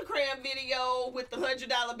an Instagram video with the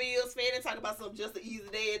 $100 bills, fanning talking about something just an easy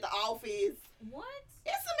day at the office. What?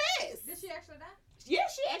 It's a mess. Did she actually die? Yeah,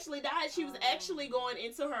 she actually died. She was actually going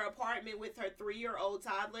into her apartment with her 3-year-old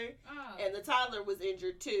toddler, and the toddler was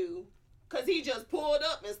injured too, cause he just pulled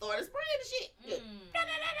up and started spraying the shit.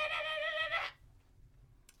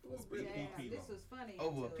 This was funny.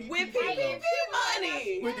 Over With PPP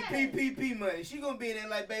money. With the PPP money. She gonna be in there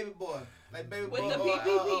like baby boy. Like baby With boy. the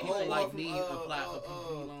PPP money. Like me, applied for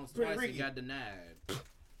PPP loans Pretty twice and Ricky. got denied.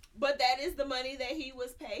 But that is the money that he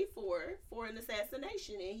was paid for an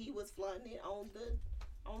assassination, and he was flaunting it on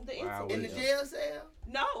the internet. In the jail cell?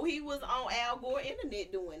 No, he was on Al Gore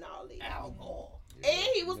internet doing all this. Al Gore. And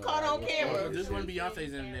he was caught on camera. This wasn't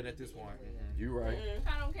Beyonce's internet at this point. You right.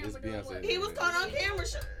 Caught on camera It's doing Beyonce. what? He was caught on camera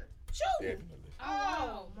shooting. Definitely.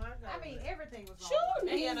 Oh my God. I mean, everything was wrong. Shooting.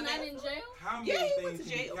 And He he's had not a- in jail? How many Yeah, he things went to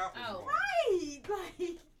can be jail. counted Oh. for? Right.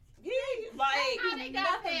 Like, Yeah, like How they got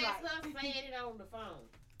Nothing past right. us saying it on the phone?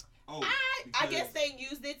 Oh, I guess they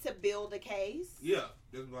used it to build a case. Yeah,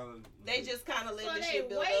 that's why. They just kind of let So the they shit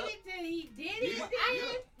build up. waited till he did it. Yeah.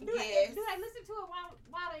 Yes. Do they listen to it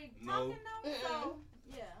while they No. talking though? So,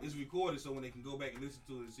 yeah. It's recorded, so when they can go back and listen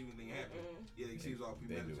to it and see when anything happened, yeah, they see it's all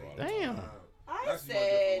premeditated. Damn. I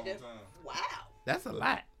said, wow. That's a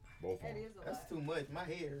lot. Both of That them. is a That's lot. too much. My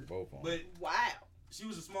hair. Both of them. But Wow. she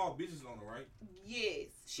was a small business owner, right? Yes.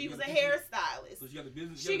 She You was a got the hairstylist. So she got the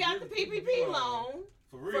business. She got the PPP loan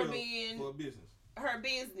for real being for a business. her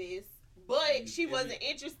business, but she wasn't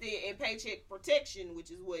interested in paycheck protection,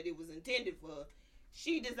 which is what it was intended for.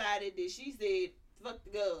 She decided that she said, fuck the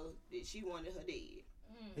girl, that she wanted her dead.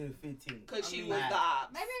 He was 15. Because she was the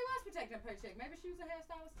ops. Maybe he was protecting her paycheck. Maybe she was a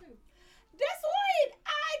hairstylist too. That's what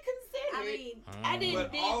I considered. I mean, I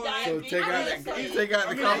didn't But all that- dive So take out deep. the, you take out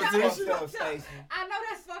the competition. I know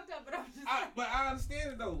that's fucked up, but I'm just. But I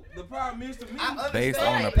understand it though. The problem is to me. Based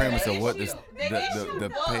on the But premise the of what issue- the issue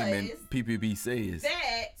payment was PPP says.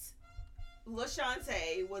 that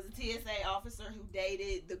LaShante was a TSA officer who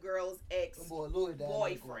dated the girl's Boy, Louis died.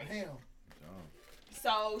 ex-boyfriend. Damn.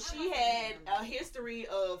 So she had a history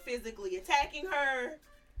of physically attacking her.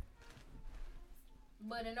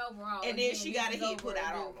 But in overall, and then she got a hit put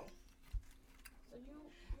out on them.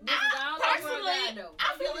 Personally,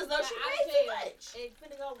 I feel as though she paid too much. It's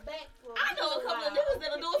finna go back for I know a couple of niggas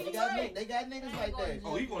that'll do it for free. They got niggas like that.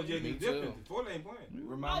 Oh, he gonna just get different. Before they ain't playing.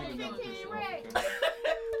 Remind me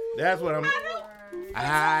That's what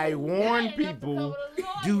I warn people,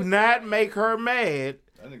 do not make her mad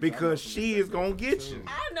because she is gonna get you.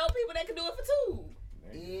 I know people that can do it for $2.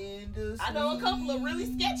 I know a couple of really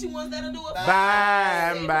sketchy ones that'll do it for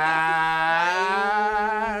Bye.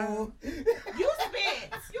 You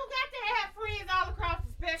spent. You got to have friends all across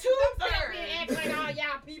the spectrum. Don't act like all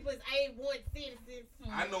y'all people is A1 citizens.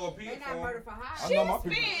 I know a pig They not form. murder for hire. She spent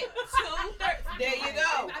 2/3. There you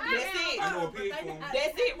go. That's it. I know a pig form.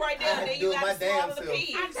 That's it right there. Then you gotta slaughter the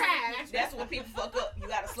pigs. I tried. That's when people fuck up. You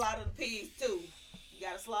gotta slaughter the pigs too. You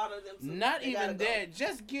gotta slaughter them too. Not They even gotta go. that.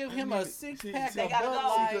 Just give him a 6-pack They of gotta Bud go.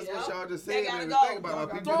 Light. That's what y'all just They said. gotta Man. go. Think about how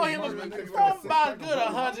people Throw him about a good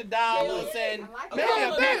 $100 and maybe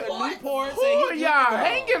a pack of Newports. Who are y'all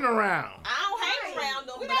hanging around? I don't hang around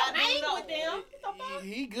them, We but don't I do hang know with them.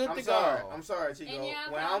 He good to I'm go. sorry, Chico. And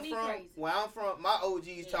y'all Where call I'm me from, crazy. my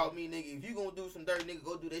OGs taught me, nigga, if you gonna do some dirt, nigga,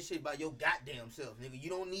 go do that shit by your goddamn self, nigga. You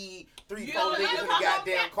don't need 3-4 don't niggas need in to the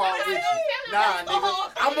goddamn car with you. Nah,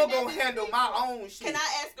 nigga, I'm gonna handle my own shit. Can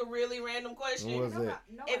I ask a really random question? What was that?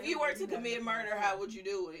 If you were to commit murder, how would you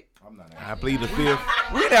do it? I'm not. I plead the fifth.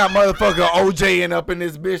 We not motherfucker OJing up in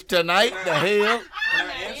this bitch tonight. The hell?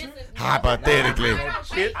 Hypothetically.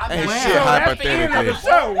 Shit. Ain't Well, shit that's the end of the hypothetically.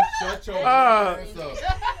 show. Shut your ass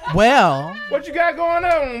up. Well, What you got going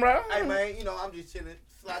on, bro? Hey, man, you know, I'm just chilling.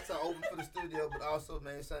 Slots are open for the studio, but also,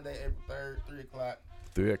 man, Sunday, April 3rd, 3 o'clock.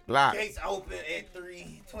 3 o'clock. Gates open at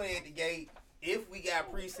 3:20 at the gate. If we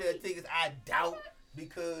got pre-sale tickets, I doubt,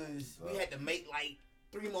 because we had to make like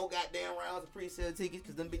 3 more goddamn rounds of pre-sale tickets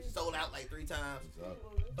because them bitches sold out like 3 times.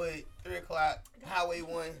 But 3 o'clock, Highway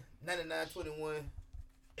 1, 9921,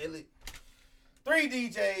 Elliot. 3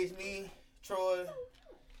 DJs, me, Troy,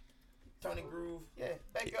 Tony Groove. Yeah,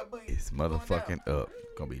 back up, boogie. It's motherfucking up.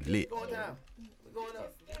 Gonna be lit. Going down. We're going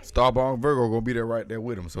up. Starborn Virgo gonna be there right there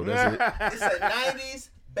with him. So that's it. It's a 90s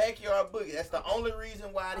backyard boogie. That's the only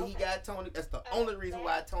reason why he got Tony. That's the only reason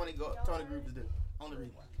why Tony Groove is there. Only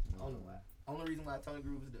reason why. Only reason why Tony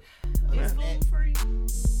Groove is there. It's food free.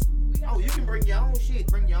 Oh, you can bring your own shit.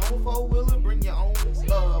 Bring your own 4-wheeler. Bring your own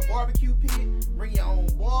barbecue pit. Bring your own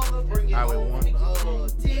boiler. Bring your own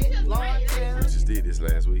tent, lawn chair. We just did this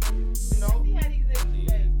last week. You know. See how these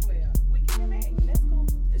days play out. We can make. That's cool.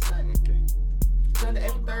 It's Sunday. Okay. Sunday,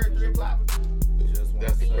 April 3rd, 3 o'clock. Just want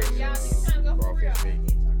That's to the say, crazy. Y'all need to go for real.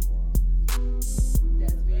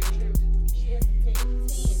 That's very true. She has to take 10.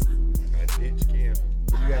 That's it, you can.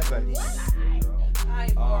 What you got to say? I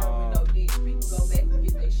ain't borrowing with no ditch. People go back and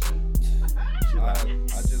get that shit. I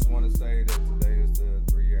just want to say that today is the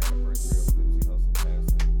 3-year anniversary of Nipsey Hussle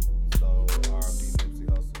passing. So R.I.P. Nipsey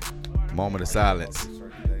Hussle. Moment of silence.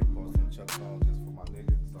 Shirt today, post some Chuck on just for my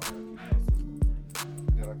niggas. So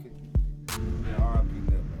I keep yeah, R.I.P.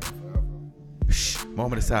 Nip, man, forever. Shh.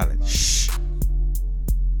 Moment of silence. Shh.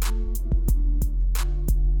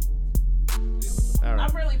 All right.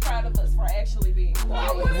 I'm really proud of us for actually being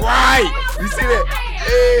quiet. Right. You see that?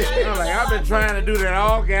 Hey. I'm like, I've been trying to do that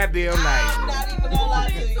all goddamn I'm night. not even gonna lie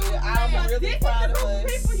to you. I'm really proud of us.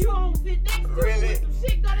 People you don't sit next to. Really? Some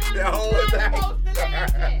shit go down The whole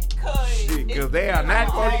time. Shit, because they are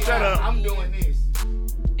not going to shut up. I'm doing this.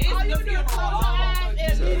 It's All the you do is funeral. close your eyes and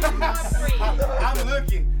listen to my friend. I'm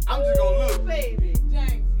looking. I'm just gonna look. Baby.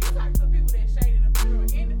 James, you talk to people that shaded the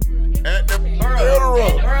funeral, in the funeral, At the funeral.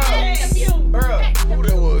 funeral. Bruh. Who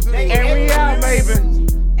that was? And we out, baby.